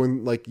and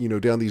going like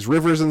down these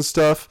rivers and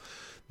stuff.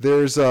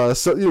 There's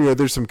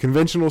there's some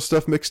conventional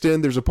stuff mixed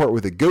in. There's a part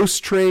with a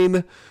ghost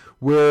train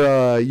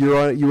where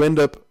you end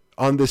up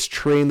on this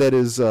train that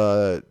is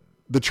the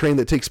train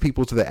that takes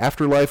people to the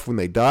afterlife when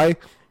they die.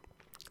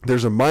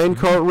 There's a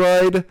minecart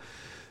ride.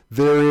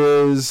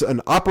 There's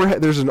an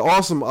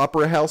awesome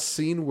opera house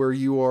scene where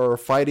you are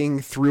fighting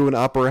through an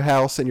opera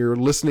house and you're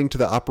listening to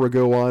the opera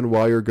go on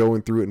while you're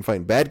going through it and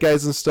fighting bad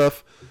guys and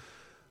stuff.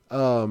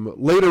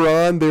 Later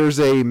on, there's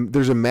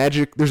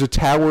a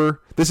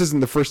tower. This isn't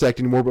the first act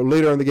anymore, but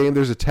later on in the game,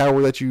 there's a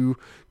tower that you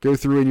go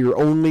through and you're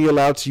only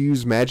allowed to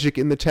use magic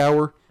in the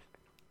tower.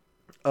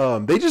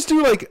 They just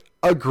do like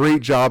a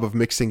great job of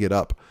mixing it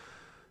up.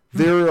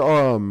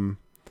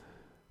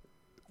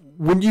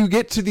 When you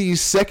get to the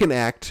second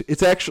act,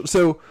 it's actually...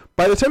 So,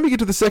 by the time you get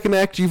to the second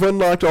act, you've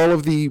unlocked all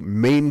of the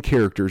main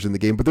characters in the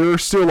game, but there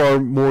still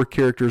are more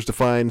characters to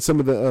find. Some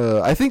of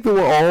the... I think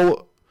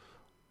all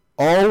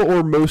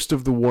or most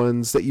of the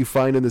ones that you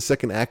find in the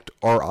second act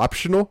are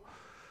optional.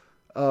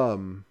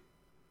 But...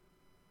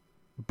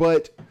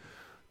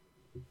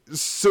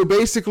 So,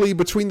 basically, at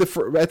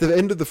the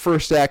end of the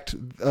first act,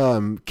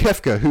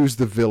 Kefka, who's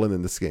the villain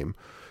in this game,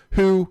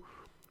 who...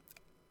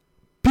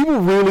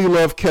 People really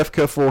love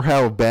Kefka for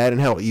how bad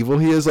and how evil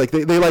he is. Like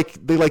they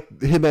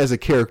like him as a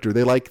character.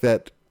 They like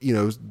that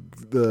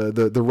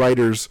the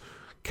writers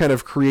kind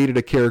of created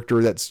a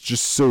character that's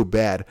just so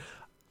bad.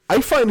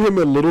 I find him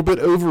a little bit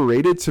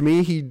overrated. To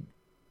me,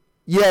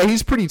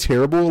 he's pretty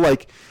terrible.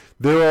 Like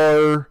there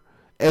are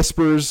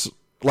espers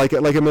like I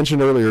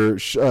mentioned earlier,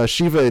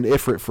 Shiva and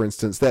Ifrit, for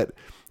instance, that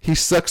he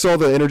sucks all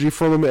the energy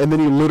from them, and then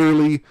he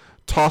literally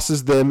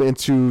tosses them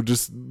into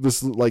just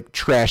this like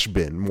trash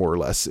bin, more or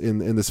less,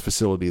 in this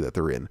facility that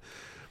they're in.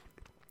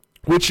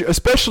 Which,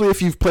 especially if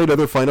you've played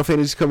other Final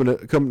Fantasies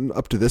coming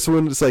up to this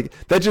one, it's like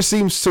that just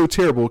seems so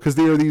terrible because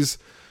they are these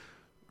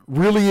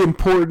really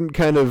important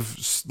kind of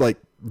like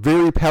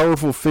very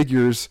powerful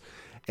figures,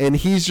 and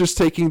he's just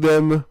taking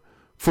them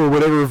for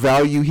whatever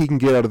value he can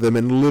get out of them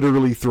and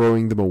literally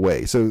throwing them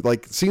away. So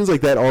like scenes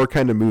like that are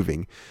kind of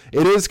moving.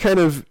 It is kind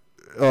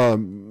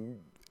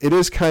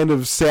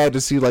of sad to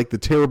see like the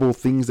terrible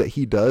things that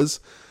he does.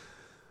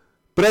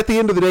 But at the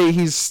end of the day,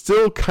 he's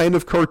still kind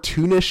of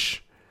cartoonish,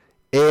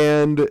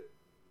 and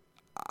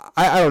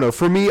I don't know.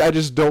 For me, I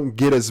just don't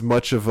get as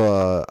much of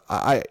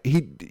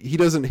he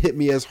doesn't hit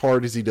me as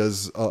hard as he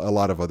does a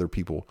lot of other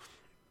people.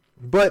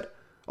 But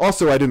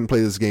also, I didn't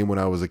play this game when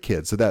I was a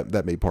kid, so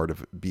that may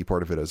be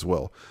part of it as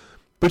well.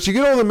 But you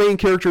get all the main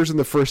characters in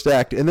the first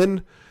act, and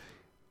then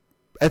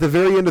at the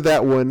very end of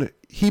that one,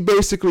 he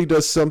basically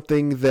does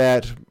something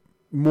that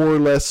more or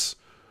less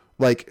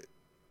like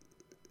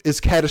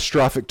is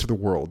catastrophic to the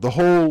world. The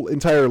whole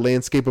entire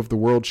landscape of the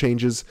world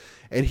changes,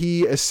 and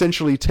he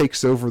essentially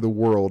takes over the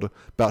world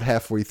about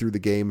halfway through the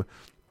game,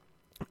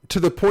 to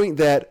the point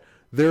that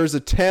there's a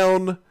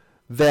town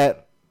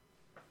that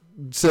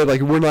said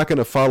like we're not going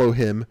to follow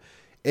him,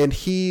 and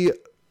he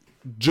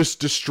just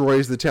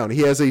destroys the town.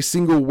 He has a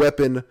single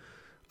weapon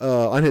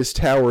on his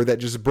tower that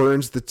just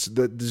burns that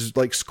just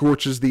like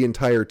scorches the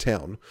entire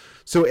town.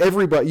 So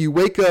you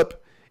wake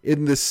up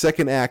in this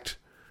second act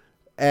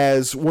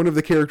as one of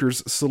the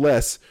characters,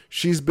 Celeste.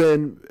 She's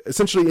been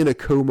essentially in a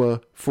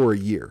coma for a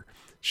year.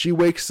 She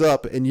wakes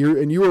up and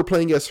you are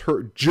playing as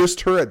her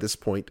at this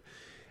point,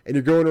 and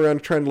you're going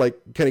around trying to like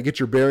kind of get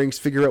your bearings,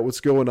 figure out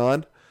what's going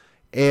on,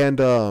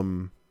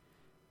 and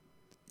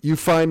you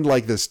find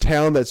like this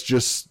town that's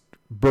just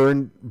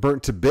burnt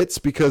to bits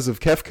because of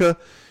Kefka.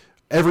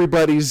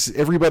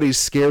 Everybody's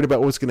scared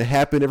about what's going to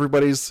happen.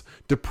 Everybody's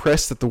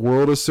depressed that the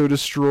world is so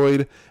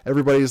destroyed.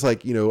 Everybody's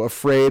like,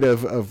 afraid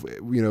of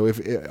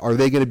if are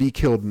they going to be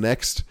killed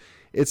next?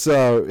 It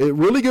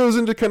really goes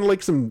into kind of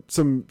like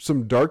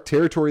some dark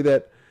territory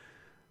that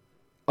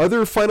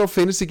other Final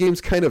Fantasy games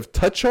kind of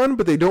touch on,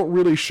 but they don't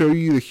really show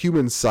you the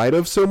human side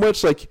of so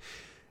much. Like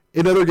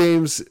in other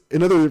games,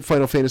 in other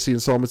Final Fantasy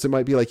installments, it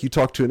might be like you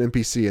talk to an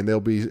NPC and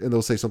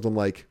they'll say something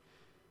like,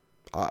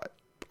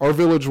 our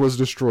village was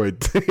destroyed.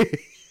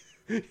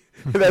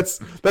 That's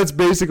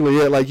basically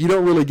it. Like you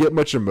don't really get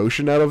much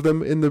emotion out of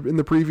them in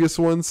the previous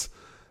ones.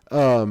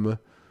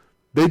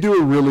 They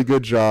do a really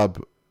good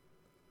job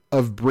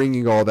of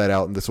bringing all that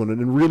out in this one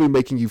and really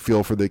making you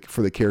feel for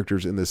the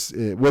characters in this,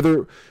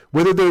 whether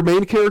they're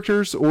main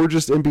characters or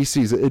just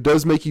NPCs. It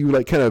does make you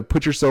like kind of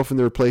put yourself in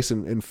their place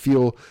and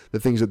feel the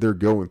things that they're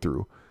going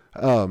through.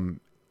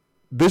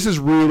 This is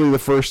really the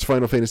first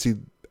Final Fantasy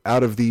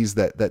out of these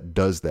that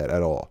does that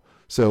at all.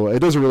 So it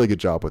does a really good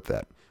job with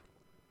that.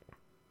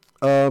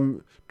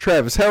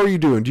 Travis, how are you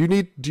doing?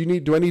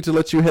 Do I need to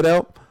let you head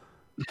out?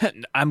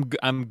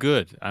 I'm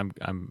good.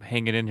 I'm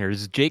hanging in here.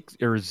 Is Jay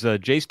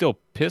still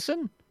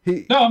pissing?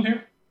 No, I'm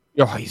here.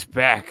 Oh, he's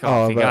back.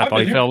 Oh, I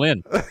thought he fell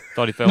in. I'm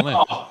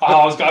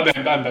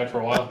back for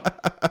a while.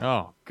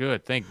 Oh,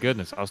 good. Thank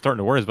goodness. I was starting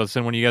to worry about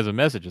sending one of you guys a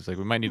message. It's like,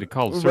 we might need to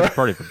call a search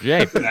party for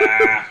Jay.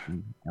 Nah,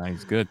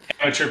 he's good.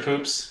 Amateur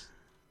poops.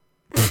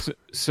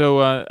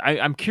 So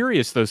I'm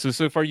curious, though.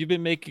 So far you've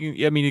been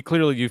making, I mean,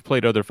 clearly you've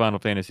played other Final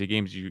Fantasy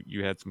games.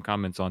 You had some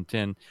comments on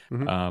 10,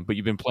 but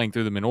you've been playing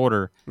through them in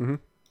order.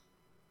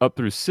 Up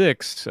through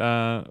 6.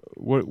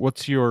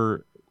 What's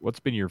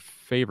been your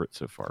favorite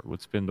so far?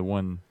 What's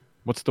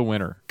the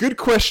winner? Good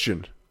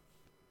question.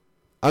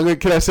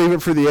 Can I save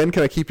it for the end?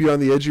 Can I keep you on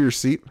the edge of your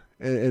seat?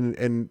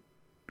 And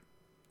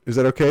is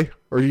that okay?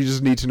 Or you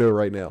just need to know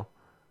right now?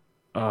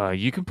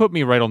 You can put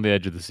me right on the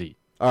edge of the seat.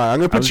 All right, I'm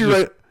going to put you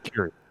right.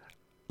 Curious.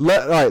 All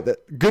right,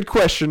 good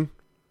question.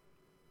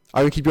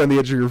 I'm going to keep you on the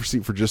edge of your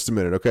seat for just a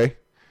minute, okay?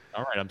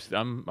 All right,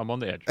 I'm on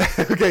the edge.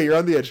 Okay, you're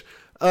on the edge.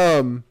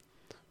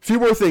 Few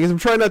more things. I'm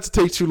trying not to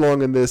take too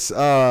long in this.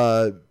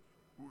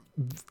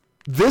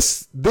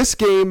 This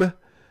game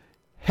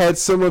had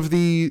some of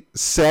the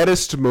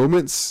saddest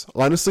moments,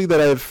 honestly, that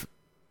I've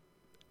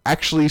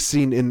actually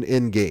seen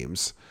in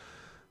games.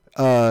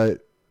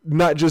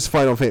 Not just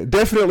Final Fantasy,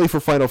 definitely for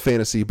Final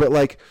Fantasy, but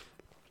like,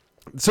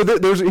 so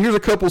here's a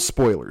couple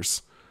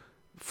spoilers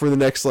for the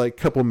next like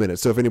couple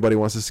minutes. So if anybody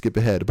wants to skip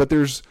ahead, but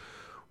there's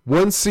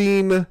one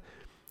scene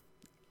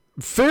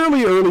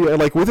fairly early,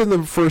 like within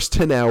the first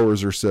 10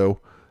 hours or so,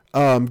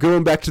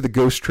 going back to the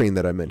ghost train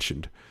that I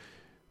mentioned.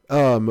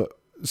 So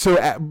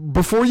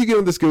before you get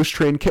on this ghost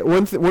train,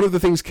 one of the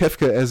things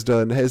Kefka has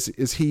done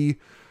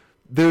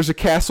there's a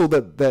castle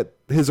that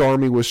his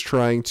army was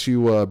trying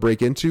to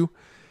break into,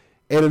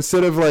 and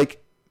instead of like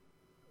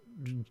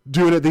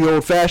doing it the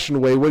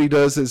old-fashioned way, what he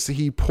does is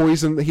he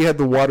had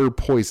the water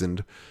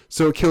poisoned,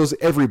 so it kills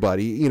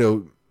everybody.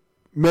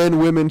 Men,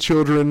 women,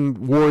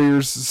 children,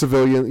 warriors,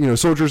 civilian,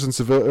 soldiers and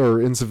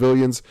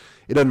civilians.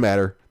 It doesn't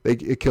matter.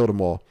 It killed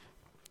them all.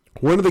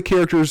 One of the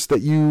characters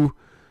that you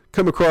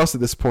come across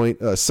at this point,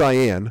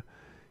 Cyan,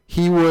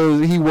 he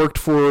worked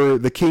for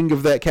the king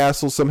of that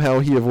castle. Somehow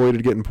he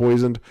avoided getting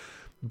poisoned,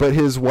 but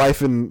his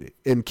wife and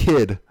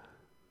kid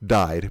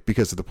died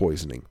because of the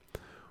poisoning.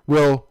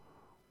 Well,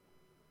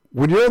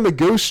 when you're on the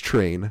ghost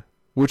train,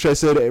 which I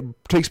said it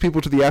takes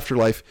people to the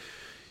afterlife,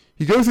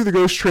 you go through the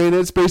ghost train.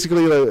 It's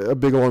basically a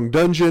big long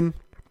dungeon.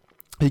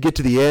 You get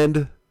to the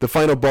end. The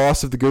final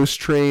boss of the ghost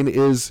train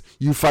is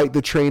you fight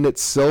the train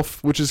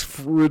itself, which is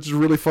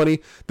really funny.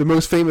 The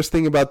most famous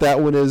thing about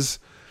that one is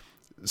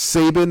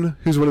Sabin,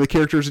 who's one of the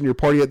characters in your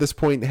party at this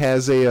point,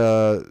 has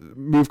a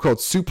move called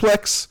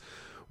Suplex,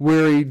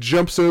 where he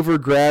jumps over,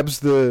 grabs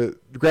the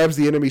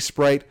enemy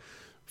sprite,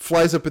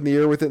 flies up in the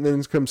air with it, and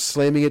then comes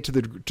slamming it to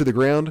the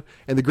ground.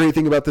 And the great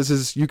thing about this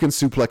is you can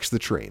suplex the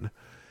train.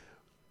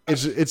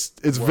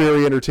 It's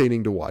very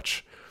entertaining to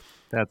watch.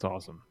 That's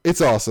awesome. It's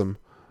awesome,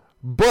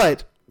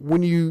 but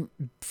when you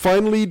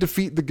finally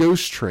defeat the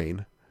ghost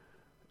train,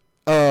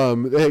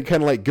 it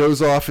kind of like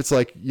goes off. It's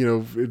like,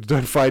 it's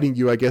done fighting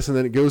you, I guess. And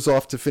then it goes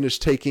off to finish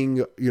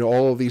taking,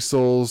 all of these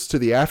souls to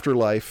the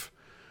afterlife.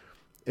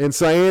 And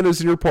Cyan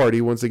is in your party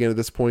once again at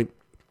this point.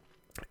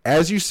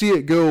 As you see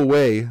it go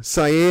away,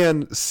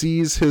 Cyan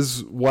sees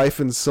his wife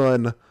and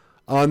son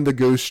on the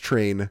ghost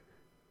train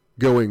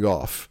going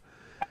off.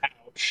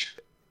 Ouch.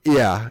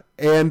 Yeah.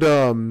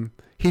 And,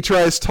 he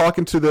tries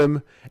talking to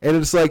them, and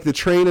it's like the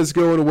train is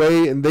going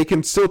away, and they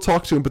can still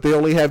talk to him, but they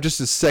only have just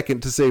a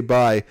second to say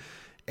bye.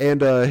 And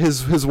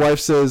his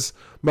wife says,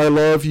 "My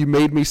love, you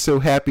made me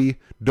so happy.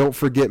 Don't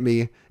forget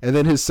me." And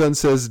then his son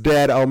says,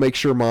 "Dad, I'll make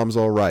sure Mom's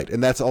all right."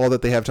 And that's all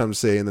that they have time to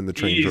say, and then the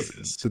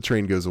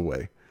train goes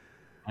away.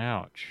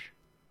 Ouch.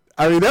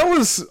 I mean, that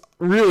was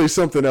really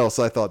something else,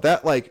 I thought.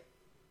 That was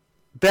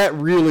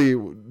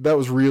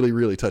really,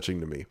 really touching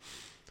to me.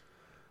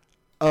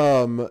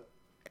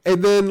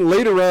 And then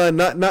later on,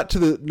 not up to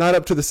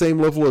the same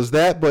level as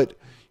that, but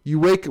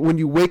when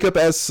you wake up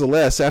as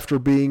Celeste after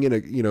being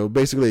in a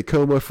basically a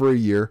coma for a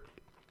year,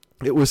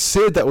 it was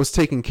Cid that was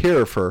taking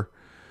care of her.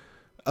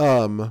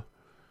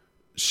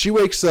 She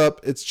wakes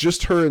up, it's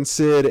just her and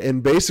Cid,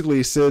 and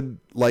basically Cid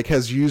like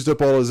has used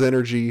up all his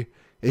energy,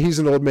 and he's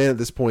an old man at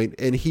this point,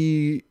 and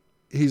he's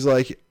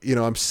like,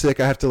 I'm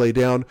sick, I have to lay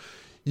down.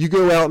 You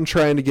go out and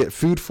trying to get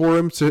food for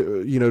him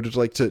to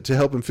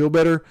help him feel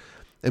better.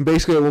 And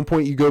basically at one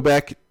point you go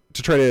back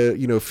to try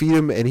to, feed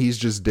him, and he's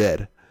just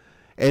dead.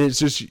 And it's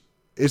just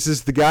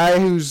the guy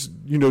who's,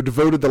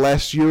 devoted the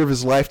last year of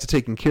his life to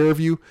taking care of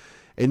you.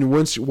 And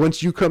once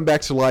you come back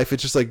to life,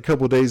 it's just like a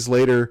couple of days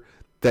later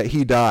that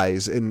he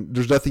dies, and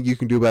there's nothing you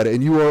can do about it.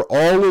 And you are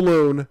all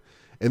alone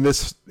in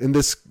this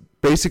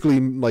basically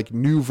like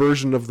new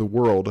version of the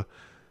world.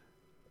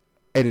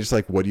 And it's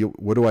like, what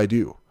do I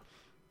do?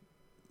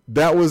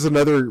 That was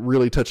another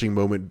really touching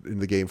moment in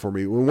the game for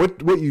me.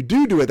 What you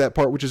do at that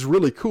part, which is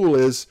really cool,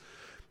 is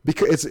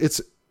because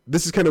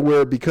this is kind of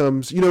where it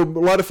becomes, a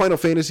lot of Final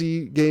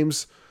Fantasy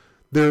games,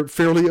 they're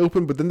fairly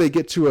open, but then they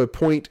get to a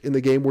point in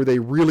the game where they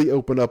really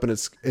open up and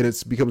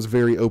it becomes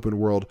very open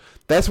world.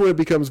 That's when it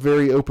becomes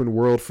very open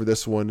world for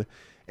this one.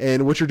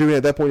 And what you're doing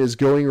at that point is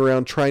going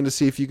around trying to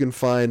see if you can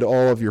find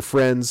all of your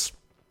friends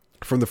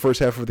from the first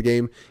half of the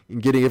game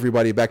and getting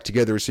everybody back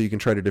together so you can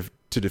try to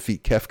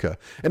defeat Kefka.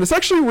 And it's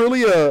actually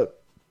really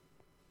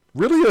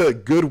a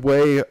good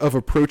way of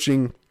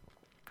approaching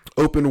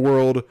open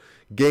world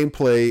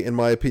gameplay, in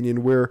my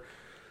opinion, where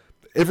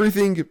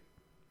everything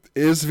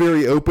is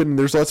very open.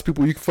 There's lots of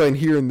people you can find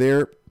here and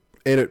there,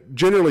 and it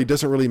generally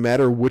doesn't really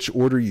matter which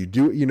order you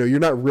do. You're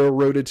not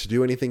railroaded to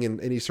do anything in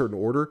any certain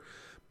order.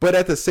 But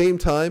at the same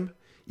time,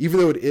 even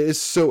though it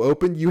is so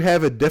open, you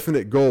have a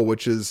definite goal,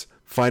 which is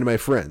find my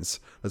friends.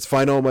 Let's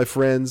find all my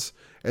friends,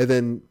 and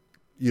then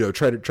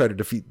try to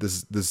defeat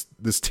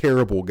this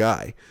terrible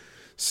guy.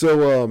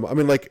 So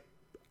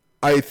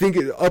I think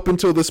up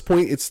until this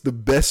point, it's the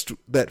best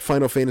that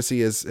Final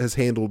Fantasy has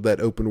handled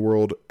that open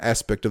world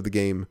aspect of the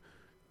game,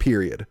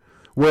 period.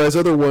 Whereas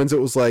other ones, it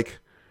was like,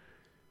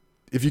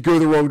 if you go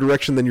the wrong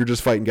direction, then you're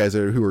just fighting guys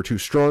who are too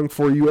strong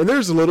for you. And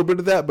there's a little bit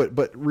of that,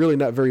 but really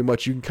not very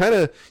much. You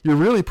can you're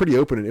really pretty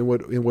open in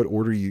what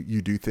order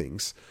you do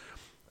things.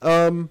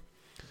 Man,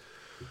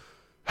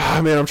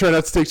 I'm trying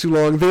not to take too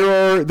long.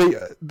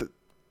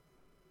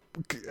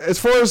 As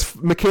far as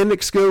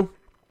mechanics go,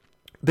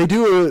 they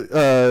do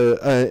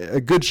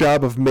a good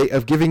job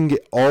of giving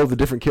all the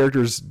different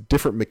characters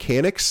different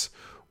mechanics.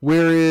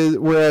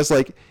 Whereas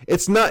like,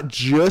 it's not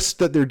just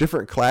that they're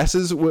different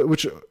classes,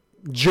 which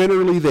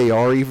generally they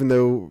are, even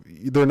though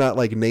they're not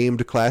like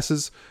named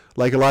classes.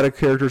 Like, a lot of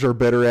characters are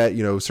better at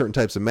certain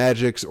types of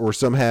magics, or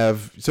some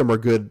are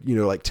good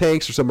like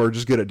tanks, or some are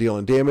just good at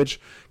dealing damage,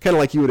 kind of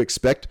like you would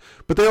expect.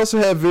 But they also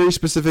have very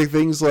specific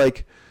things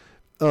like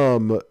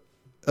Sabin,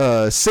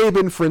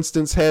 for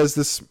instance, has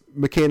this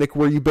mechanic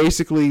where you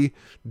basically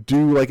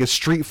do like a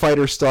Street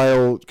Fighter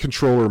style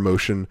controller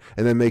motion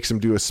and then makes him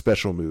do a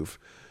special move.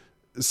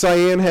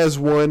 Cyan has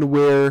one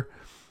where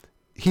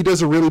he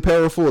does a really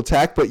powerful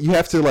attack, but you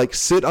have to like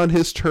sit on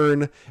his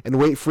turn and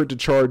wait for it to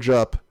charge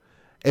up.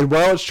 And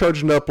while it's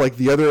charging up, like,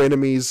 the other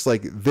enemies,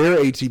 like, their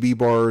ATB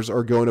bars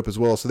are going up as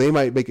well. So they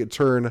might take a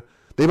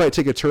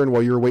turn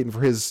while you're waiting for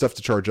his stuff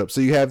to charge up.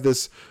 So you have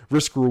this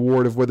risk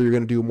reward of whether you're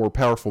going to do a more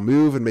powerful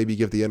move and maybe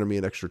give the enemy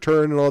an extra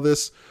turn and all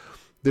this.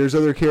 There's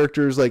other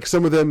characters, like,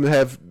 some of them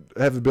have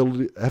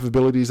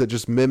abilities that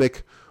just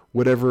mimic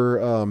whatever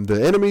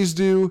the enemies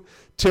do.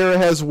 Terra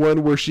has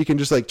one where she can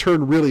just like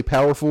turn really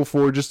powerful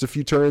for just a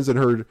few turns, and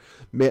her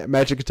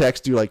magic attacks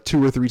do like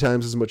 2 or 3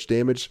 times as much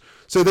damage.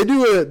 So they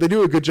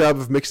do a good job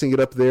of mixing it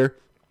up there.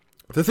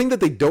 The thing that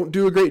they don't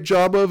do a great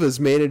job of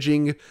is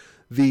managing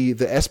the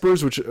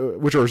espers,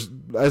 which are,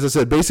 as I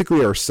said,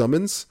 basically are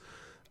summons.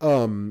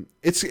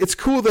 It's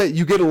cool that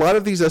you get a lot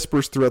of these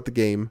espers throughout the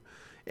game,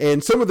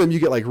 and some of them you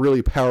get like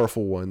really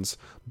powerful ones,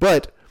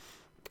 but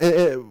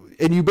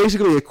and you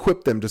basically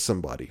equip them to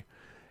somebody,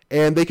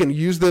 and they can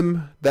use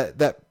them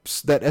that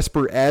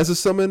esper as a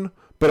summon.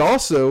 But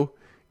also,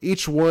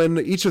 each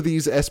of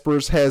these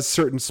espers has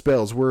certain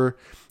spells where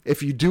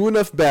if you do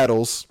enough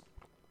battles,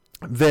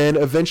 then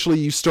eventually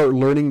you start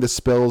learning the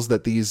spells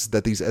that these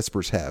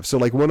espers have. So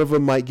like, one of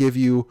them might give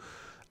you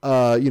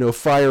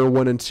fire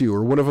 1 and 2,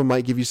 or one of them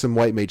might give you some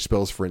white mage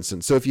spells, for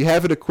instance. So if you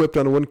have it equipped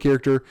on one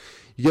character,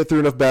 you get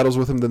through enough battles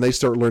with them, then they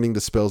start learning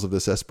the spells of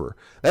this esper.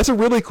 That's a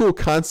really cool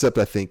concept,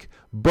 I think.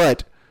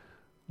 But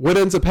what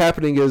ends up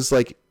happening is,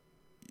 like,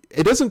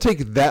 it doesn't take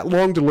that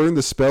long to learn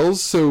the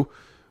spells. So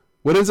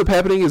what ends up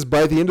happening is,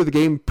 by the end of the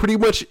game, pretty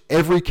much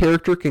every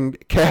character can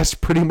cast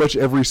pretty much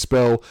every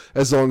spell,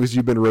 as long as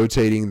you've been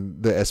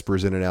rotating the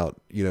espers in and out,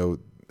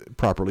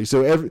 properly.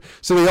 So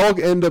they all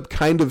end up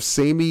kind of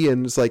samey,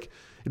 and it's like,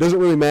 it doesn't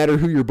really matter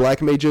who your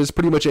black mage is.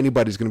 Pretty much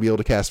anybody's going to be able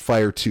to cast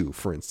Fire 2,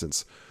 for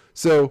instance.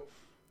 So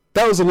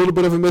that was a little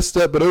bit of a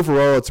misstep, but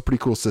overall, it's a pretty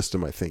cool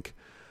system, I think.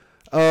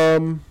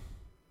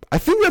 I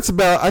think that's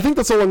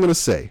all I'm going to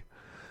say.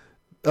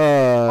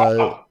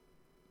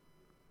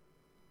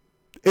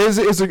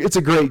 It's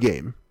a great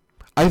game.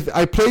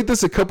 I played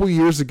this a couple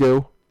years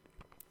ago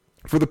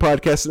for the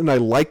podcast, and I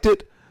liked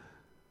it,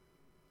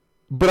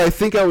 but I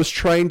think I was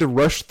trying to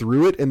rush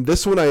through it, and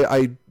this one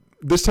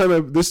this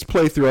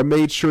playthrough, I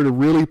made sure to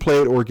really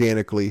play it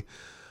organically.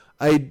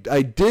 I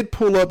did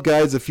pull up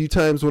guides a few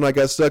times when I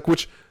got stuck,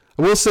 which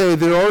I will say,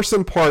 there are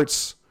some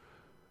parts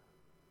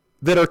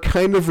that are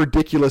kind of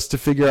ridiculous to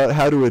figure out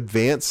how to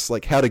advance,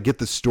 like how to get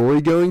the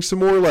story going some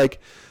more. Like,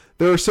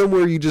 there are some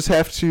where you just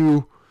have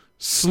to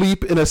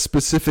sleep in a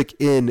specific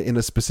inn in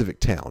a specific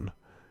town,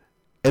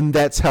 and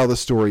that's how the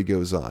story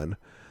goes on.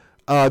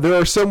 There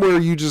are some where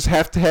you just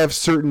have to have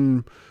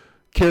certain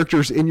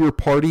characters in your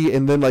party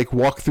and then like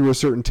walk through a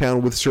certain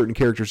town with certain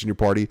characters in your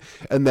party,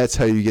 and that's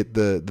how you get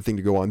the thing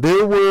to go on.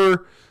 There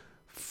were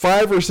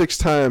 5 or 6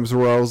 times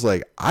where I was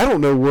like, I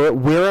don't know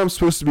where I'm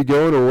supposed to be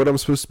going or what I'm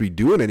supposed to be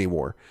doing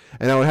anymore,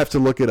 and I would have to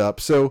look it up.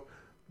 So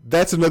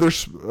that's another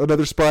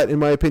spot, in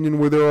my opinion,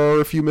 where there are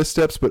a few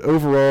missteps, but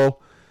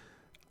overall,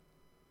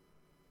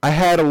 I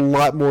had a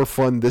lot more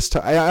fun this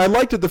time. I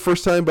liked it the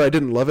first time, but I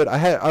didn't love it.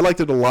 I liked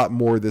it a lot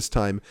more this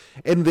time.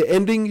 And the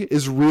ending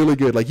is really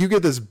good. Like, you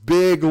get this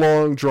big,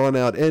 long,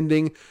 drawn-out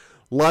ending.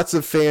 Lots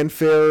of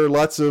fanfare.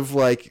 Lots of,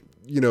 like,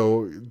 you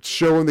know,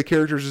 showing the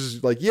characters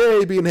is like,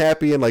 yay, being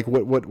happy, and, like,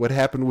 what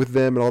happened with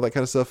them and all that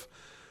kind of stuff.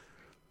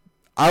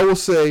 I will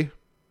say,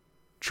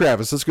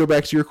 Travis, let's go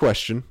back to your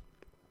question.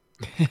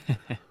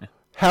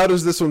 How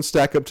does this one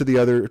stack up to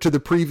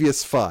the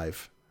previous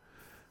 5?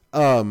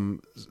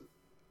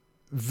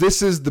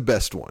 This is the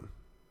best one.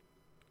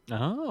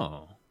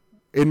 Oh.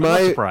 I'm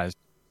not surprised.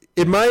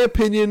 In my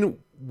opinion,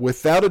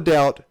 without a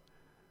doubt,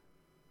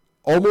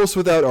 almost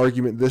without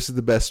argument, this is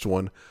the best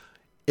one.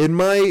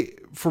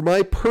 For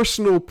my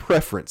personal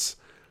preference,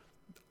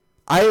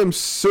 I am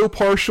so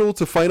partial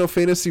to Final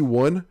Fantasy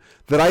 1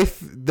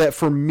 that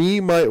for me,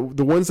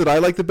 the ones that I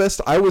like the best,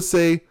 I would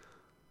say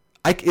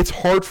it's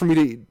hard for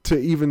me to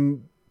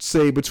even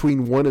say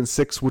between 1 and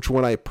 6 which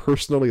one I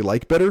personally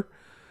like better.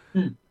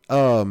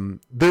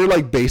 They're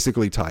like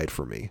basically tied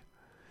for me,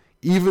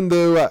 even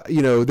though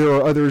you know, there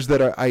are others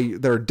that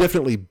are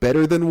definitely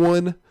better than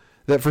 1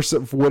 that for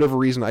whatever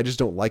reason I just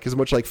don't like as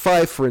much. Like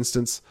 5, for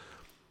instance,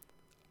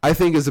 I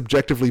think is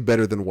objectively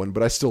better than 1,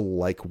 but I still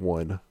like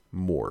 1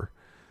 more.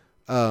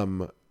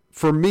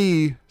 For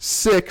me,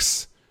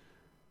 6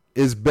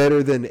 is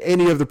better than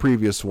any of the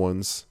previous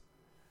ones,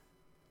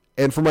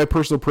 and for my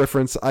personal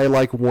preference, I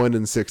like 1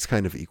 and 6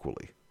 kind of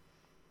equally.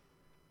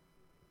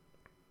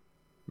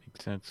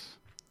 Makes sense.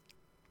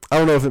 I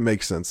don't know if it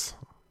makes sense.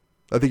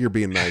 I think you're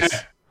being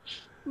nice.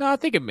 No, I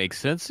think it makes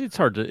sense. It's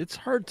hard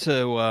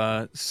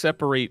to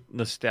separate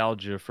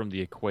nostalgia from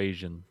the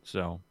equation.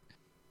 So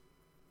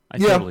I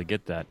totally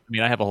get that. I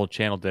mean, I have a whole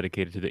channel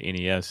dedicated to the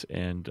NES,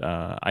 and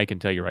I can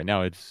tell you right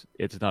now, it's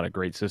not a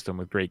great system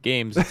with great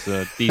games. It's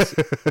a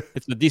decent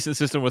it's a decent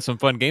system with some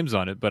fun games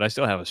on it, but I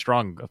still have a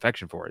strong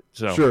affection for it.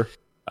 So sure.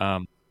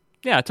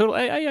 Yeah,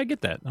 totally. I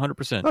get that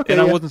 100%. Okay,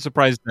 and I wasn't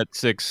surprised that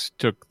 6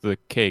 took the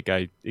cake.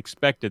 I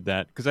expected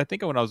that because I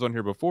think when I was on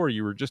here before,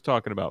 you were just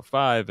talking about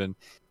 5, and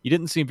you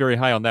didn't seem very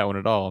high on that one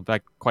at all. In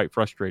fact, quite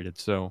frustrated.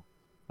 So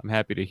I'm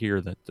happy to hear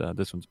that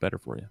this one's better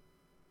for you.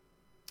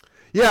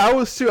 Yeah, I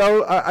was too.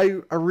 I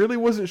really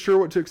wasn't sure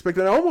what to expect,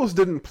 and I almost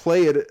didn't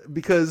play it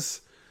because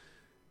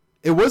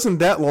it wasn't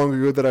that long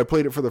ago that I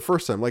played it for the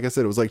first time. Like I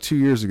said, it was like 2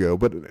 years ago.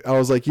 But I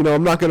was like, you know,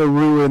 I'm not going to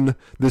ruin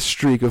this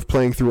streak of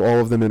playing through all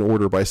of them in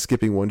order by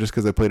skipping one just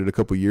because I played it a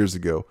couple years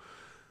ago.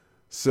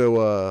 So,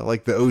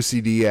 like the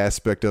OCD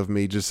aspect of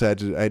me just had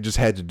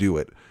to do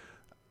it.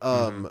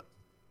 And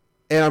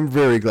I'm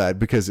very glad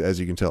because, as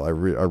you can tell, I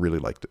really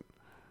liked it.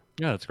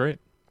 Yeah, that's great.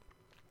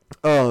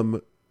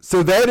 So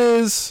that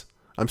is,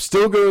 I'm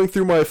still going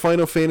through my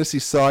Final Fantasy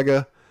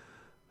saga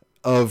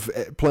of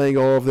playing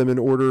all of them in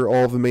order,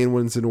 all of the main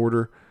ones in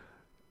order.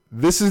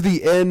 This is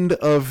the end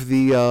of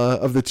the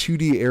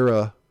 2D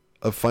era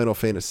of Final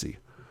Fantasy.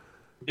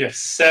 Yes,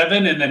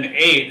 7 and then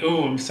 8.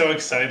 Ooh, I'm so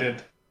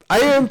excited. I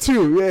am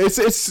too.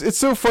 It's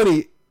so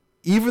funny.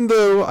 Even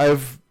though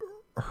I've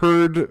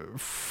heard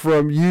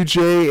from you,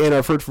 Jay, and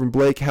I've heard from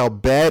Blake how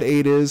bad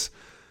 8 is,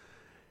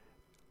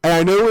 and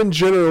I know in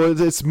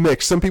general it's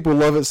mixed. Some people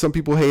love it, some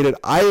people hate it.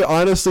 I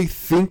honestly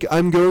think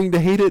I'm going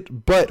to hate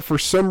it, but for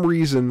some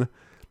reason,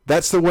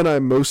 that's the one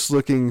I'm most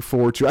looking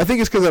forward to. I think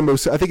it's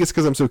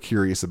because I'm so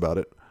curious about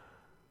it.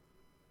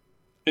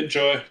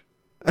 Enjoy.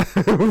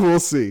 We'll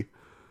see.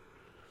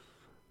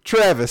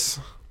 Travis.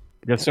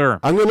 Yes, sir.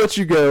 I'm going to let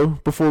you go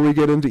before we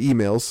get into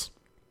emails.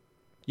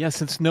 Yeah,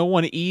 since no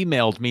one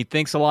emailed me,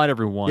 thanks a lot,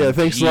 everyone. Yeah,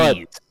 thanks a lot,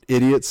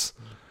 idiots.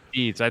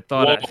 Jeez, I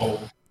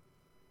thought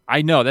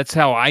I know, that's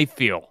how I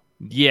feel.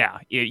 Yeah,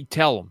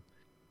 tell them.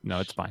 No,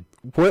 it's fine.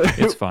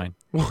 It's fine.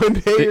 One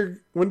day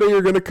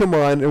you're going to come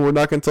on and we're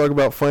not going to talk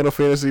about Final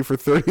Fantasy for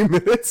 30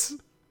 minutes.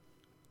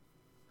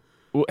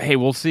 Well, hey,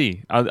 we'll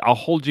see. I'll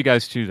hold you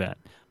guys to that.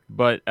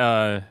 But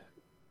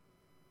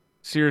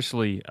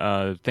seriously,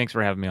 thanks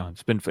for having me on.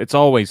 It's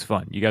always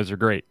fun. You guys are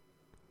great.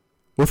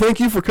 Well, thank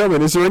you for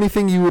coming. Is there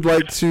anything you would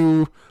like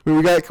to? I mean,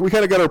 we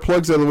kind of got our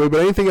plugs out of the way,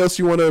 but anything else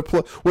you want to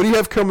plug? What do you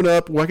have coming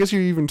up? Well, I guess you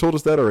even told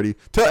us that already.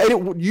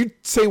 You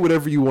say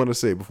whatever you want to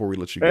say before we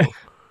let you go.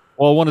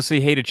 Well, I want to say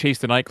hey to Chase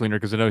the Night Cleaner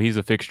because I know he's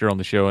a fixture on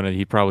the show and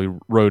he probably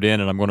wrote in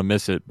and I'm going to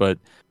miss it, but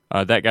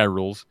that guy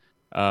rules.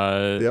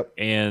 Yep.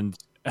 And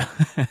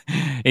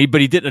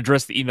but he didn't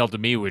address the email to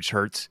me, which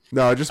hurts.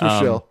 No, just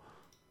Michelle.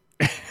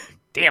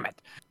 Damn it.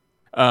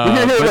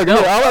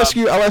 I'll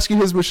ask you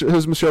his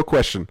Michelle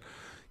question.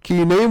 Can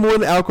you name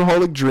one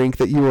alcoholic drink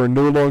that you are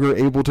no longer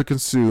able to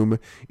consume,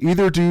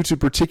 either due to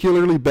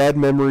particularly bad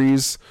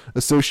memories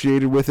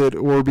associated with it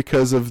or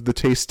because of the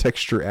taste,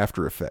 texture,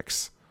 after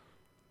effects?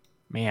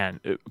 Man,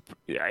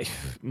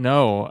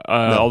 no.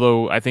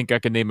 Although I think I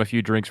can name a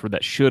few drinks where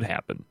that should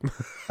happen.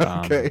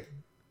 Okay.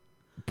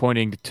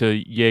 Pointing to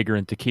Jaeger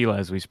and tequila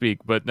as we speak,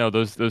 but no,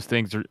 those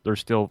things they're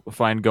still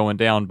fine going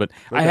down. But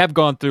okay. I have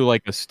gone through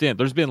like a stint.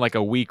 There's been like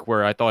a week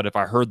where I thought if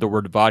I heard the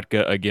word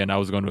vodka again, I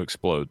was going to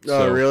explode.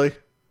 Oh, really?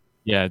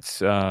 Yeah, it's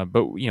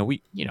but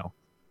we've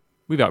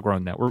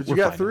outgrown that. You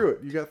got through it.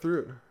 You got through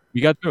it.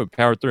 You got through it.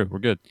 Powered through. We're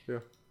good. Yeah.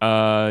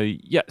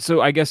 Yeah.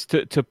 So I guess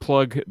to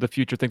plug the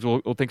future things.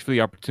 Well, thanks for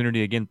the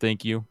opportunity again.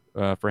 Thank you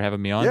for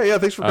having me on. Yeah.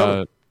 Thanks for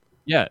coming.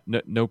 Yeah.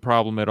 No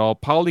problem at all.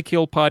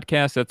 Polykill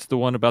podcast. That's the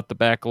one about the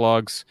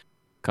backlogs.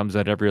 Comes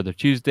out every other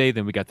Tuesday.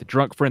 Then we got the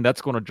Drunk Friend.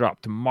 That's going to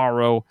drop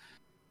tomorrow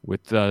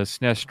with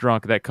SNES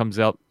Drunk. That comes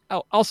out.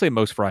 I'll say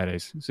most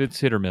Fridays. It's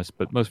hit or miss,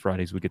 but most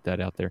Fridays we get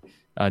that out there.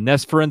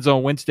 NES Friends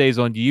on Wednesdays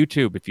on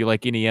YouTube if you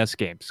like NES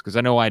games, because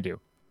I know I do.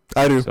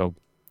 I do. So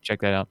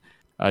check that out.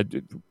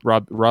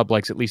 Rob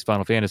likes at least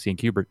Final Fantasy and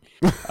Q*bert.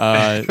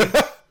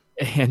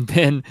 And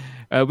then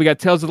we got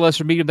Tales of the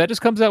Lesser Medium. That just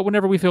comes out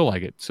whenever we feel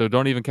like it. So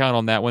don't even count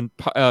on that one.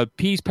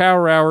 P's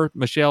Power Hour,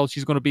 Michelle,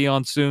 she's going to be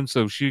on soon,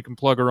 so she can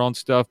plug her own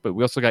stuff. But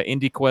we also got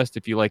Indie Quest.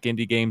 If you like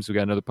indie games, we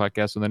got another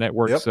podcast on the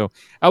network. Yep. So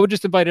I would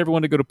just invite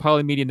everyone to go to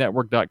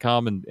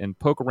polymedianetwork.com and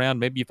poke around.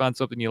 Maybe you find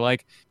something you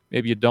like.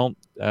 Maybe you don't.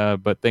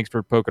 But thanks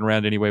for poking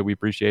around anyway. We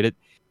appreciate it.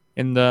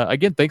 And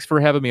again, thanks for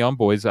having me on,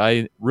 boys.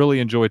 I really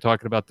enjoy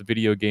talking about the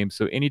video games.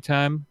 So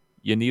anytime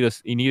you need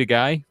a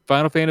guy,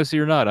 Final Fantasy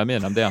or not, I'm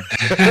in. I'm down.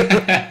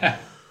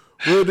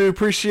 Will do.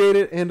 Appreciate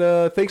it, and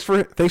thanks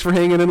for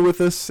hanging in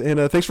with us,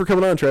 and thanks for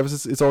coming on,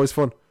 Travis. It's always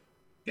fun.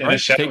 Yeah, all right,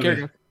 take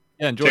care.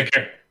 Yeah, enjoy. Take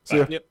care. See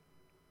ya. Yep.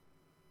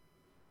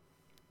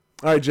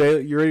 All right,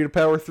 Jay, you ready to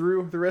power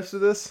through the rest of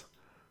this?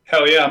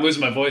 Hell yeah, I'm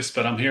losing my voice,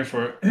 but I'm here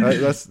for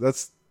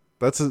it.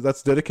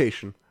 That's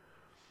dedication.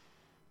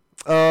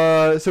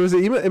 So is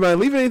it email? Am I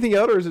leaving anything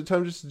out, or is it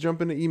time just to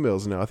jump into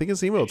emails now? I think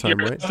it's email time,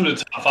 right? You're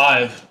to top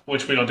 5,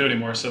 which we don't do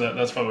anymore, so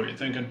that's probably what you're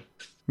thinking.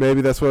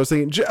 Maybe that's what I was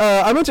thinking.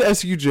 I meant to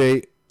ask you,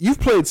 Jay.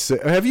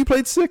 Have you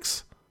played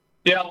 6?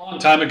 Yeah, a long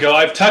time ago.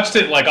 I've touched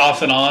it like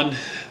off and on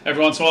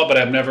every once in a while, but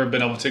I've never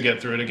been able to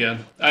get through it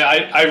again.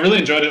 I really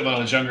enjoyed it when I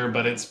was younger,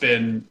 but it's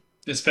been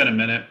a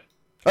minute.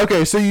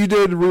 Okay, so you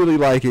did really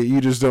like it.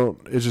 You just don't.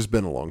 It's just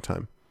been a long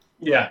time.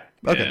 Yeah.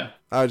 Okay. Yeah.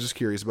 I was just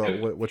curious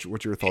about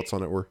what your thoughts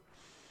on it were.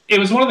 It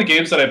was one of the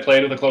games that I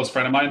played with a close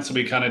friend of mine, so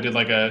we kind of did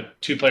like a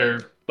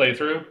 2-player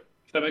playthrough,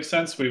 if that makes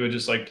sense. We would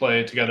just like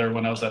play together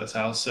when I was at his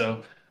house.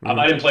 So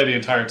I didn't play the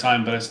entire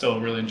time, but I still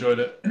really enjoyed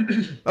it.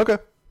 Okay.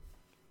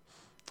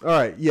 All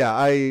right. Yeah,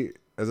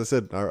 as I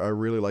said, I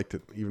really liked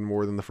it even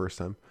more than the first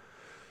time.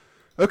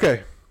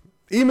 Okay.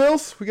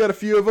 Emails. We got a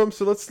few of them,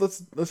 so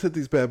let's hit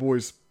these bad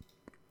boys.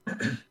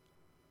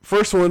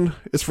 First one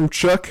is from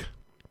Chuck.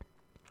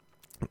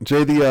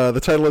 Jay, the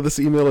title of this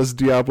email is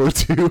Diablo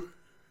 2.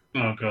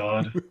 Oh,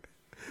 God.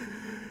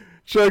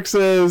 Chuck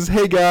says,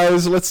 "Hey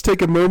guys, let's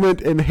take a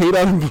moment and hate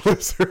on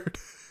Blizzard.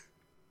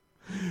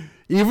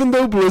 Even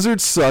though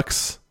Blizzard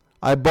sucks,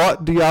 I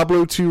bought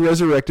Diablo 2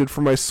 Resurrected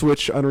for my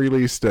Switch on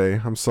release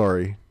day. I'm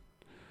sorry.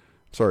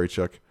 Sorry,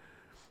 Chuck.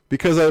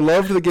 Because I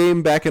loved the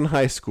game back in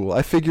high school.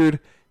 I figured,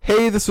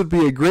 hey, this would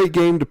be a great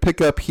game to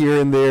pick up here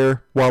and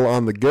there while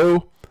on the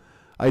go.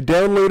 I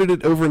downloaded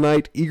it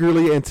overnight,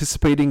 eagerly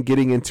anticipating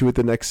getting into it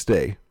the next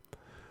day.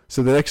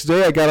 So the next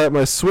day I got out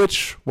my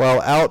Switch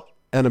while out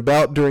and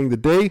about during the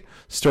day,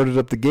 started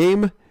up the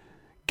game.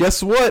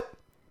 Guess what?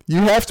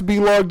 You have to be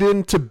logged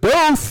in to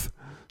both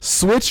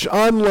Switch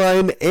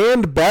Online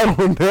and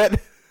Battle.net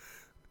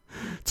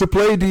to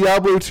play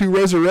Diablo 2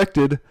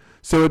 Resurrected,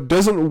 so it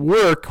doesn't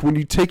work when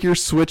you take your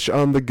Switch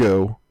on the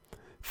go.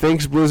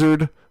 Thanks,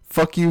 Blizzard.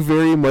 Fuck you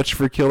very much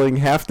for killing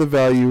half the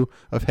value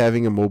of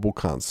having a mobile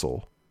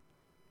console."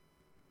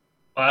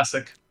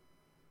 Classic.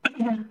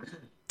 Yep,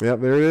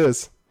 there it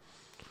is.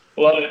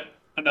 Love it.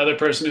 Another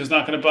person who's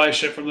not going to buy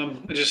shit from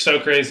them. It's just so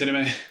crazy to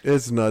me.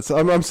 It's nuts.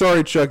 I'm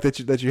sorry, Chuck,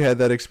 that you had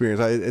that experience.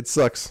 It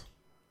sucks.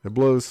 It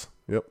blows.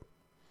 Yep.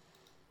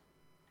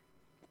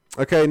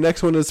 Okay,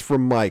 next one is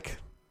from Mike.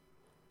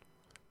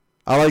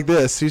 I like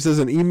this. He says,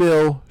 an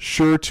email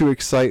sure to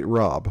excite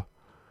Rob.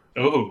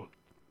 Oh.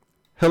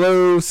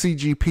 Hello,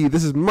 CGP.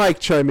 This is Mike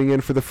chiming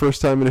in for the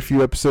first time in a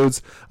few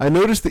episodes. I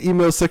noticed the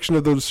email section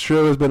of the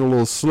show has been a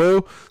little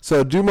slow, so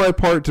I'll do my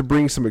part to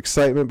bring some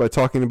excitement by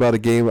talking about a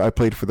game I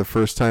played for the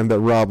first time that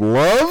Rob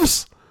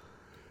loves.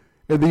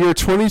 In the year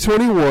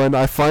 2021,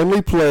 I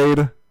finally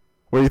played...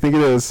 What do you think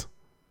it is?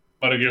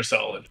 Metal Gear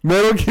Solid.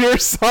 Metal Gear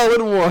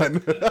Solid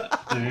 1.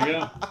 There you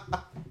go.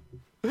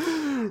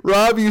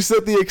 Rob, you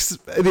set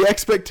the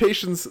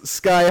expectations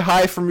sky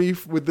high for me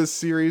with this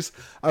series.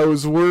 I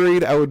was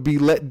worried I would be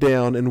let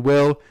down, and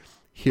well,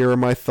 here are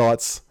my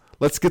thoughts.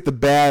 Let's get the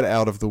bad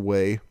out of the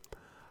way.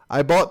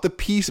 I bought the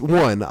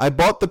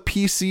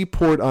PC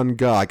port on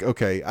GOG.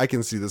 Okay, I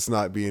can see this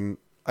not being...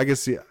 I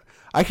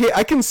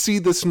can see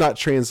this not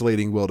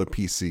translating well to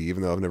PC,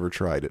 even though I've never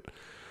tried it.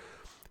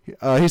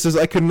 He says,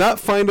 I could not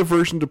find a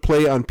version to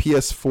play on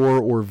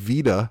PS4 or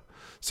Vita,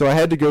 so I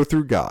had to go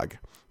through GOG.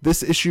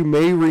 This issue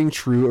may ring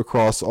true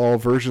across all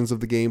versions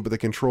of the game, but the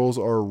controls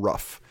are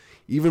rough.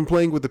 Even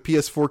playing with the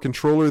PS4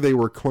 controller, they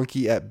were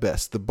clunky at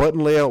best. The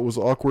button layout was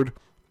awkward,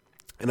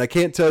 and I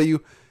can't tell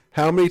you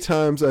how many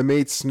times I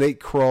made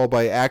Snake crawl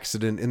by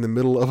accident in the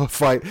middle of a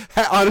fight.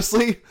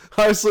 Honestly,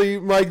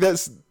 Mike,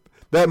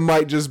 that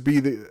might just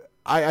be the...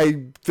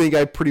 I think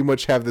I pretty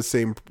much have the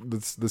same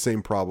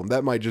problem.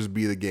 That might just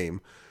be the game.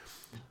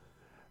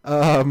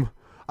 I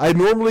I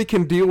normally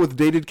can deal with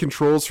dated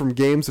controls from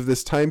games of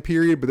this time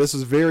period, but this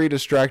was very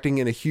distracting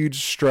and a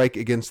huge strike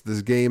against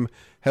this game.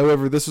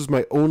 However, this was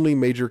my only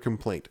major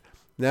complaint.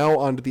 Now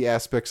on to the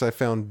aspects I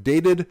found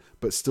dated,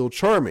 but still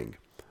charming.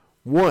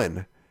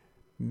 1.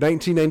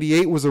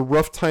 1998 was a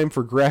rough time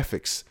for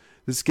graphics.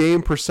 This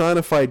game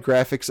personified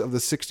graphics of the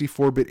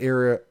 64-bit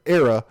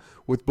era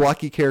with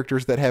blocky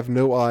characters that have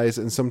no eyes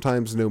and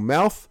sometimes no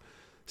mouth.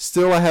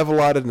 Still, I have a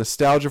lot of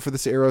nostalgia for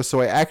this era,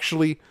 so I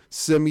actually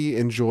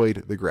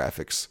semi-enjoyed the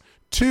graphics.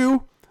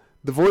 2.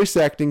 The voice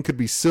acting could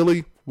be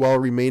silly while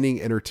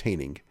remaining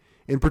entertaining.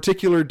 In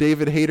particular,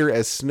 David Hayter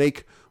as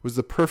Snake was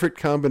the perfect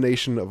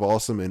combination of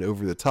awesome and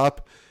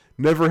over-the-top.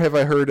 Never have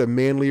I heard a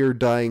manlier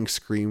dying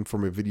scream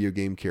from a video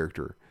game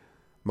character.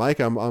 Mike,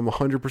 I'm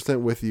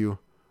 100% with you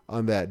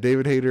on that.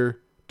 David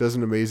Hayter does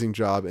an amazing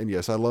job, and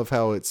yes, I love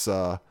how it's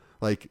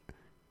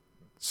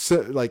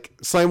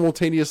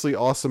simultaneously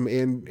awesome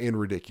and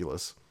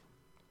ridiculous.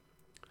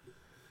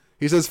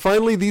 He says,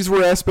 finally, these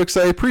were aspects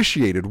I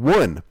appreciated.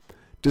 1.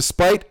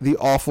 Despite the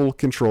awful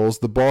controls,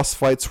 the boss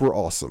fights were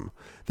awesome.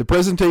 The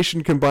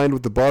presentation combined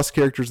with the boss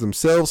characters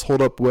themselves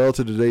hold up well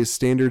to today's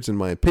standards, in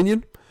my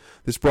opinion.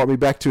 This brought me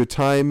back to a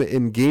time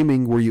in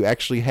gaming where you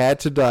actually had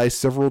to die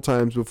several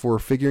times before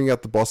figuring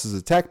out the boss's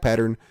attack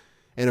pattern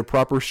and a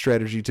proper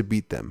strategy to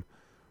beat them.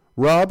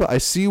 Rob, I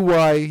see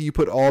why you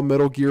put all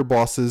Metal Gear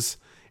bosses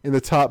in the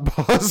top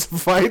boss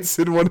fights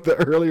in one of the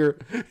earlier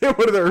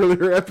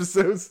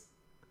episodes.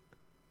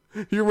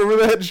 You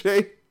remember that,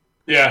 Jay?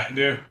 Yeah, I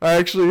do. I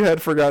actually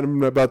had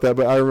forgotten about that,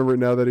 but I remember it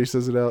now that he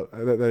says it out,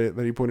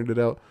 that he pointed it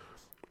out.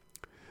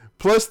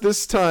 Plus, this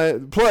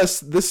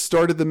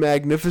started the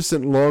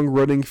magnificent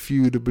long-running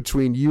feud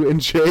between you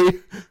and Jay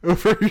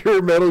over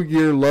your Metal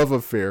Gear love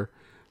affair.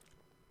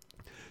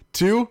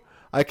 2,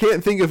 I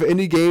can't think of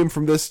any game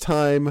from this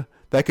time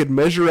that could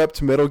measure up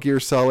to Metal Gear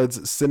Solid's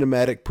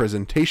cinematic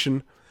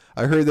presentation.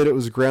 I heard that it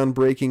was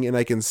groundbreaking, and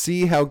I can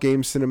see how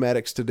game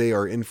cinematics today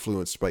are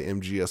influenced by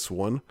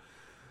MGS1.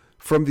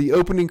 From the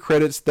opening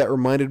credits that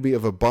reminded me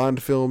of a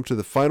Bond film to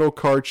the final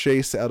car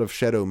chase out of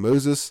Shadow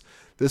Moses,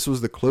 this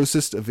was the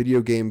closest a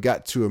video game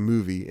got to a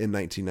movie in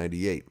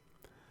 1998.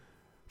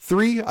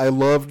 3, I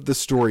loved the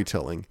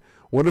storytelling.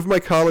 One of my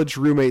college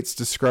roommates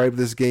described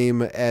this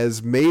game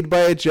as made by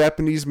a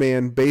Japanese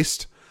man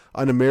based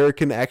on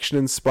American action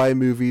and spy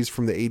movies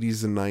from the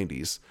 80s and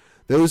 90s.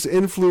 Those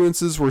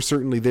influences were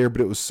certainly there,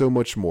 but it was so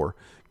much more.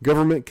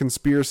 Government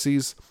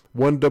conspiracies,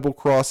 one double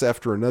cross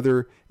after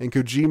another, and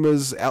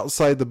Kojima's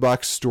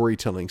outside-the-box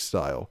storytelling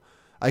style.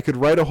 I could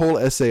write a whole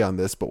essay on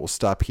this, but we'll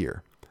stop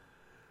here.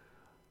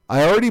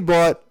 I already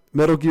bought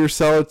Metal Gear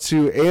Solid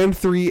 2 and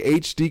 3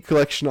 HD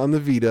Collection on the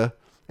Vita,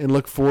 and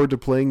look forward to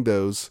playing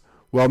those.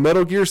 While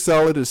Metal Gear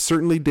Solid is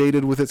certainly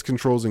dated with its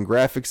controls and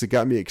graphics, it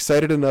got me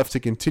excited enough to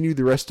continue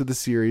the rest of the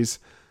series.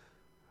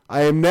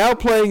 I am now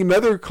playing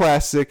another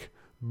classic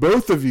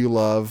both of you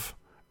love,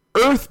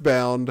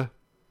 Earthbound.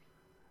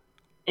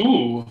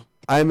 Ooh.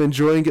 I'm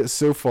enjoying it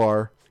so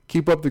far.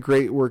 Keep up the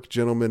great work,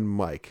 gentlemen.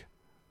 Mike,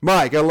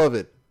 I love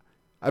it.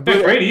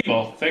 Great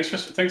email. Thanks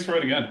for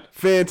writing in.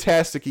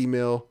 Fantastic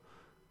email.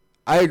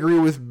 I agree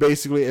with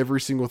basically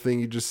every single thing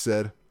you just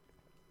said.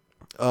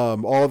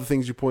 All the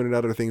things you pointed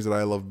out are things that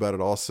I love about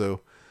it also.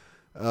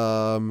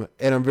 And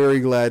I'm very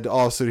glad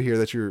also to hear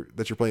that you're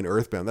playing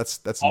Earthbound. That's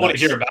I want to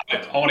hear about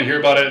it. I want to hear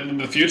about it in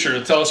the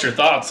future. Tell us your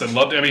thoughts.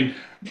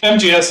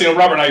 MGS,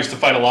 Robert and I used to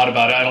fight a lot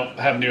about it. I don't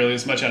have nearly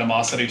as much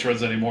animosity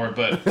towards it anymore,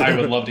 but I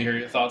would love to hear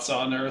your thoughts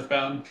on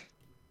Earthbound.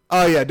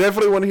 Oh yeah,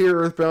 definitely want to hear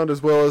Earthbound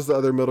as well as the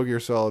other Metal Gear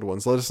Solid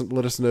ones. Let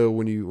us know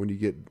when you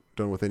get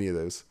done with any of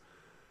those.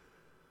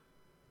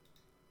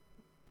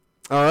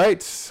 All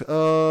right,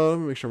 let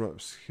me make sure I'm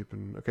not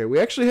skipping. Okay, we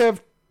actually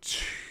have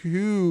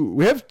two.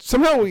 We have two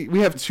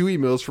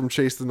emails from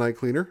Chase the Night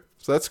Cleaner,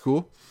 so that's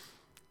cool.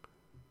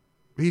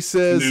 He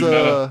says,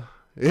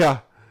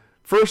 yeah.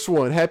 First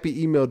one,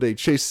 happy email day.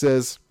 Chase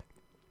says,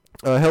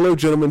 hello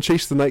gentlemen,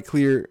 Chase the Night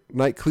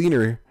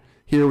Cleaner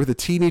here with a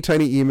teeny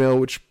tiny email,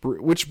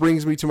 which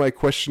brings me to my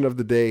question of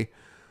the day.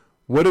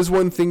 What is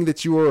one thing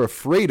that you are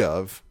afraid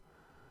of?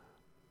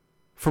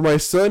 For my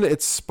son,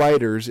 it's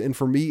spiders, and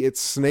for me,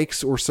 it's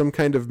snakes or some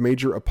kind of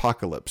major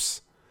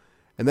apocalypse.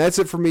 And that's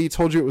it for me.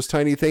 Told you it was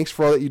tiny. Thanks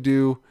for all that you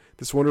do.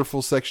 This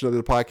wonderful section of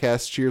the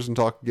podcast. Cheers and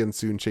talk again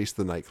soon. Chase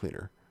the Night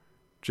Cleaner.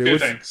 Jay, two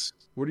things.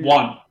 What do you?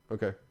 One.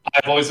 Okay.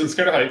 I've always been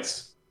scared of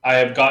heights. I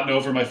have gotten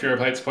over my fear of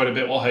heights quite a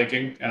bit while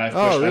hiking, and I've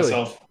pushed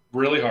myself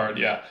really hard.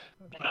 Yeah.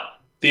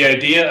 The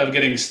idea of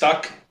getting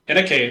stuck in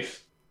a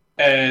cave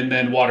and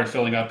then water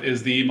filling up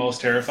is the most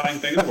terrifying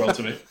thing in the world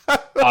to me.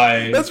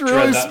 That's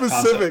really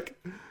specific.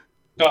 Concept.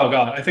 Oh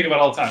god, I think about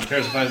it all the time.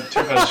 Terrifies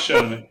the shit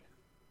out of me.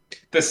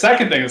 The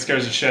second thing that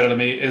scares the shit out of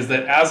me is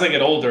that as I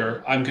get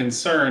older, I'm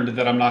concerned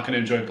that I'm not going to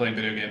enjoy playing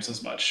video games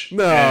as much.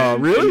 No,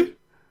 really?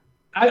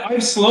 I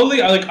still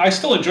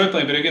enjoy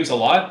playing video games a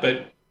lot,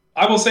 but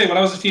I will say when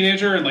I was a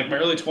teenager in like my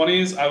early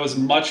 20s,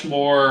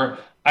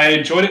 I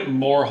enjoyed it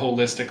more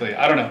holistically.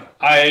 I don't know.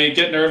 I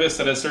get nervous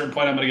that at a certain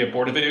point I'm going to get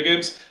bored of video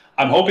games.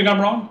 I'm hoping I'm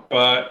wrong,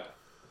 but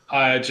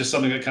it's just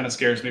something that kind of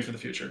scares me for the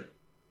future.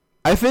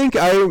 I think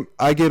I'm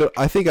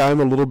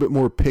a little bit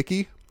more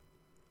picky,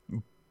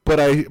 but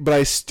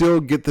I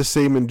still get the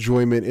same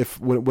enjoyment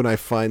when I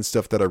find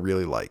stuff that I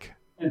really like.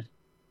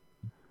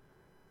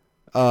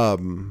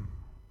 The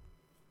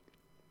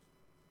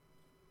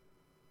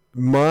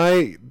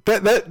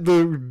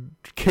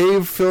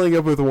cave filling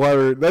up with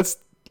water, that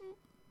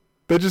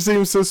just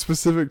seems so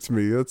specific to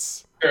me.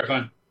 That's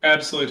terrifying.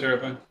 Absolutely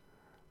terrifying.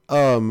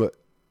 I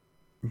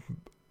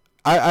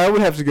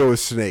would have to go with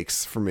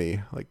snakes for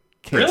me. Like,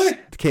 really?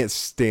 Can't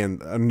stand.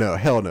 No,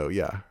 hell no.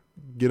 Yeah,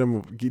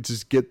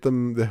 just get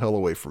them the hell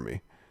away from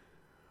me.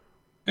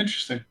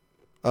 Interesting.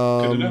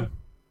 Good to know.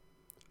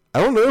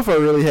 I don't know if I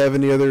really have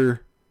any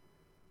other.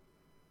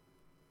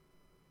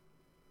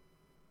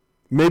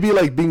 Maybe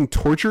like being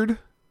tortured.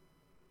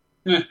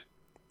 Yeah.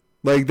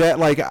 Like that.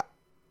 Like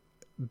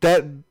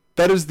that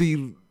is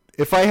the.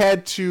 If I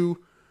had to,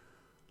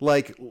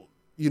 like,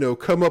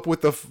 come up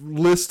with a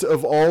list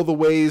of all the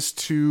ways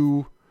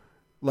to,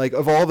 like,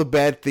 of all the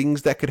bad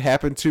things that could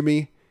happen to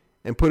me,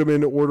 and put them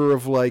in order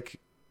of,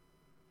 like,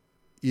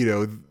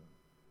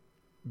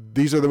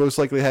 these are the most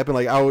likely to happen.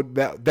 Like,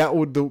 that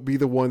would be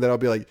the one that I'll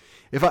be like,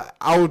 if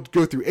I would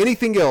go through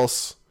anything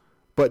else,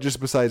 but just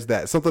besides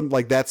that, something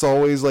like that's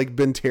always like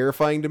been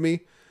terrifying to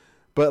me.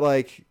 But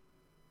like,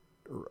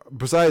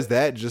 besides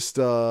that, just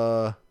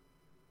I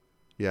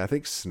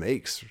think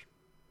snakes.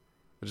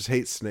 I just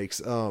hate snakes.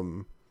 A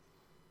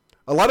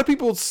lot of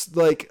people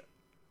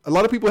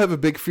have a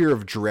big fear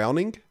of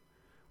drowning,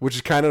 which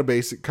is kind of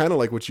basic, kind of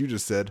like what you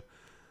just said.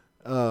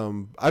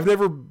 I've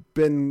never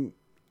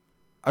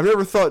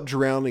thought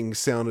drowning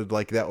sounded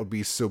like that would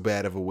be so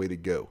bad of a way to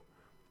go.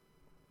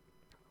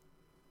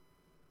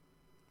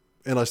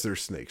 Unless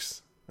there's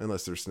snakes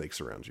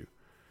around you.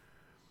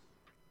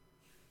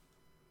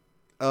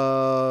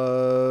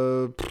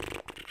 Oh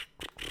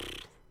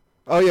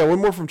yeah, one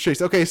more from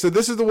Chase. Okay, so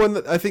this is the one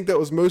that I think that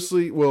was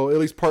mostly, well, at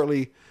least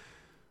partly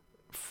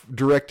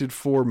directed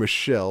for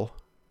Michelle.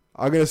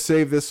 I'm gonna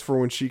save this for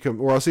when she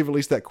comes, or I'll save at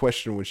least that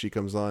question when she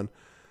comes on.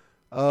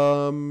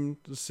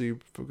 Let's see,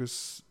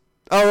 focus.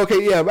 Oh,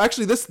 okay, yeah.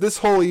 Actually, this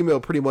whole email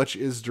pretty much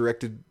is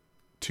directed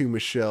to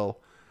Michelle,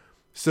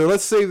 so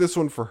let's save this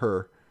one for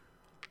her.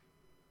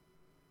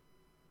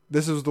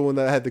 This is the one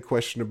that I had the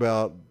question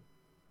about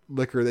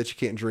liquor that you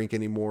can't drink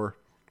anymore.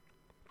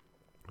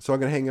 So I'm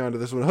going to hang on to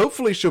this one.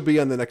 Hopefully she'll be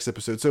on the next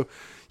episode. So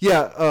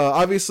yeah,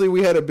 obviously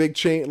we had a big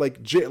change. Like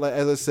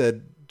as I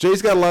said,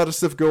 Jay's got a lot of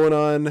stuff going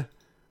on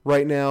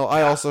right now.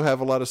 I also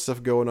have a lot of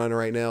stuff going on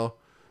right now.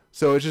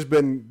 So it's just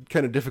been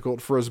kind of difficult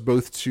for us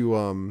both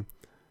to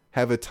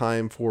have a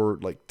time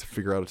to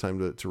figure out a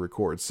time to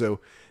record. So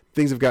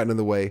things have gotten in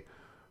the way.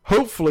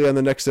 Hopefully on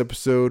the next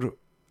episode,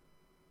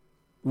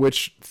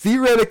 which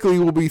theoretically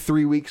will be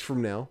 3 weeks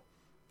from now.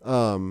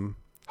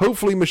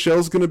 Hopefully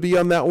Michelle's going to be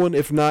on that one.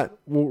 If not,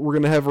 we're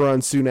going to have her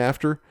on soon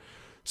after.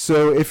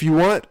 So if you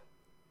want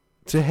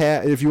to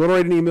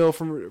write an email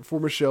for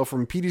Michelle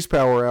from PD's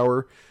Power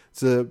Hour,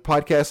 it's a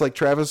podcast like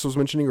Travis was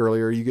mentioning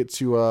earlier. You get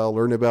to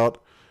learn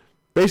about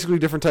basically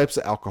different types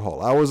of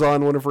alcohol. I was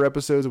on one of her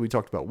episodes and we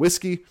talked about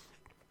whiskey.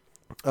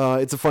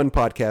 It's a fun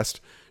podcast.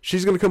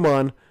 She's going to come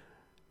on.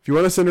 If you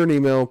want to send her an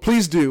email,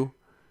 please do.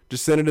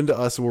 Just send it in to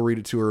us and we'll read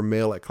it to her.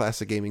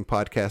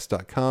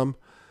 mail@classicgamingpodcast.com.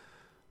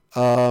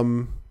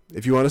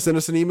 If you want to send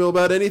us an email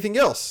about anything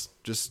else,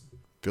 just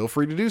feel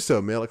free to do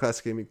so.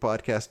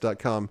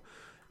 mail@classicgamingpodcast.com.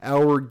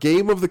 Our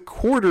game of the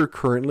quarter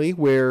currently,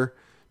 where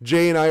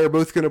Jay and I are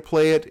both going to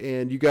play it,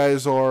 and you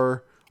guys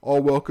are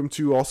all welcome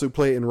to also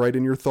play it and write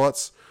in your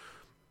thoughts.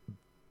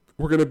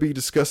 We're going to be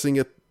discussing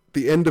at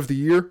the end of the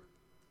year.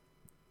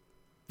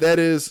 That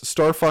is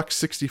Star Fox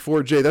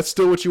 64. Jay, that's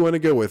still what you want to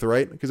go with,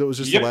 right? Because it was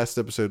just the last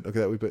episode. Okay,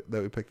 that we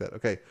picked that.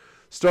 Okay,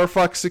 Star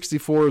Fox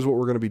 64 is what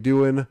we're going to be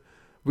doing.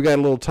 We got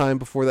a little time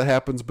before that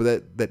happens,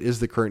 but that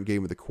is the current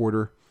game of the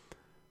quarter.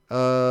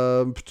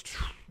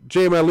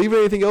 Jay, am I leaving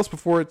anything else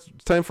before it's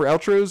time for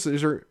outros?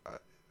 Is there?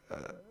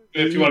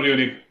 If you want to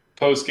do any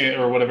post game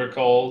or whatever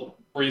called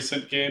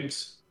recent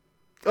games.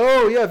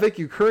 Oh yeah, thank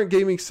you. Current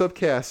gaming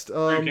subcast.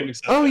 Oh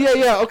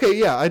yeah. Okay,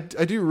 yeah. I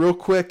do real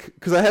quick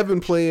because I have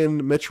been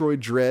playing Metroid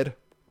Dread,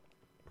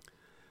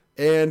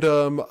 and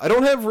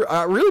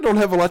I really don't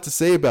have a lot to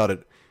say about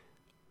it.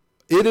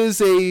 It's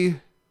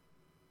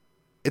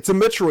a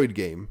Metroid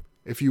game.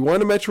 If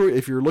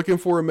you're looking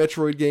for a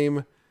Metroid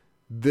game,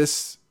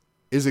 this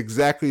is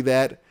exactly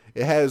that.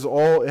 It has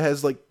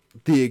like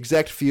the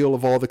exact feel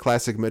of all the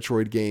classic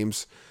Metroid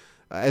games.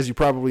 As you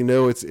probably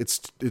know, it's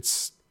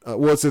the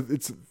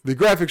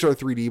graphics are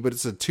 3D, but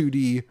it's a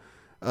 2D,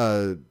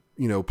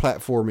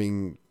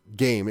 platforming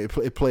game.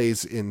 It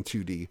plays in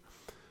 2D.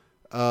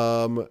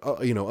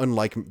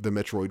 Unlike the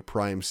Metroid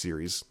Prime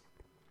series,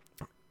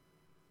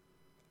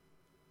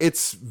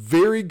 it's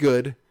very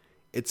good.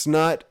 It's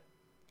not.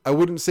 I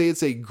wouldn't say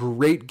it's a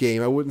great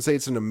game. I wouldn't say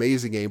it's an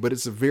amazing game, but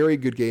it's a very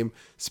good game,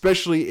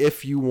 especially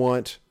if you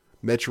want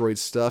Metroid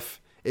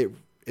stuff.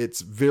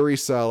 It's very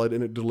solid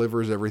and it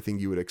delivers everything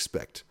you would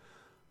expect.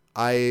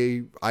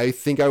 I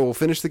think I will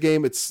finish the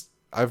game.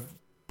 I've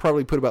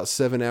probably put about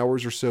 7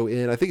 hours or so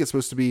in. I think it's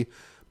supposed to be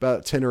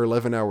about 10 or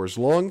 11 hours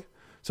long.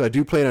 So I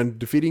do plan on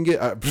defeating it.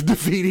 I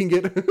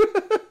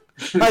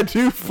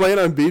do plan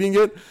on beating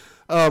it.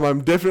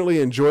 I'm definitely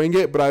enjoying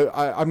it, but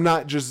I'm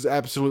not just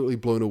absolutely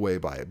blown away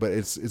by it, but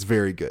it's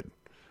very good.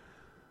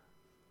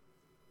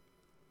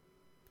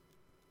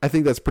 I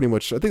think that's pretty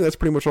much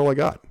all I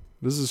got.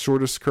 This is the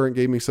shortest current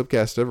gaming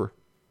subcast ever.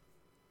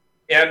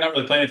 Yeah, I'm not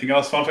really playing anything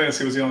else. Final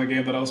Fantasy was the only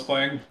game that I was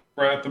playing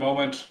right at the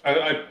moment.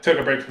 I took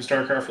a break from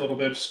StarCraft for a little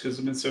bit just because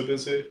I've been so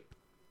busy.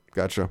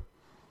 Gotcha.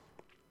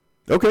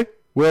 Okay.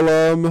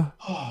 Well,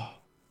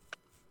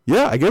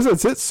 yeah, I guess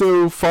that's it.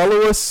 So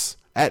follow us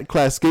at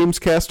Class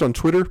Gamescast on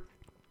Twitter.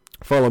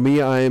 Follow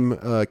me.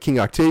 I'm King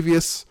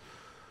Octavius.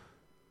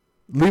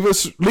 Leave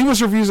us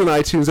reviews on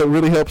iTunes. That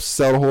really helps us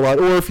out a whole lot.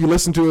 Or if you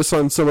listen to us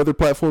on some other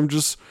platform,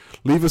 just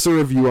leave us a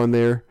review on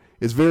there.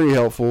 It's very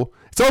helpful.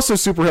 It's also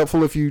super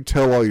helpful if you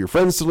tell all your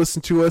friends to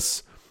listen to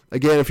us.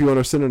 Again, if you want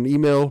to send an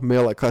email,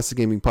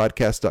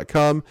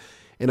 mail@classicgamingpodcast.com.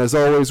 And as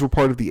always, we're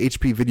part of the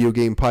HP Video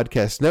Game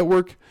Podcast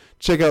Network.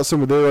 Check out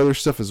some of their other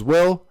stuff as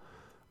well.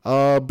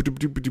 I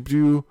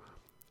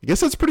guess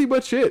that's pretty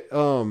much it.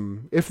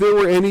 If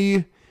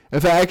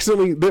I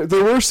accidentally,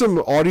 there were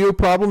some audio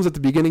problems at the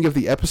beginning of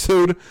the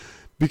episode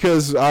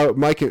because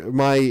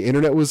my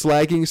internet was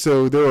lagging,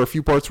 so there were a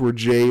few parts where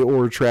Jay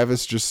or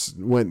Travis just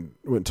went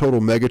total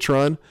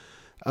Megatron.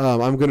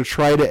 I'm going to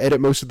try to edit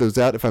most of those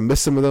out. If I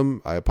miss some of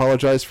them, I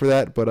apologize for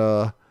that.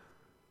 But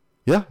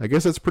yeah, I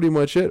guess that's pretty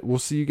much it. We'll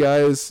see you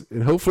guys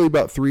in hopefully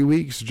about 3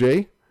 weeks,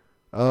 Jay.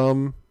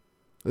 It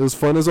was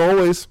fun as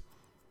always.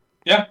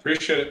 Yeah,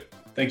 appreciate it.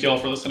 Thank you all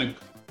for listening.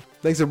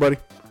 Thanks, everybody.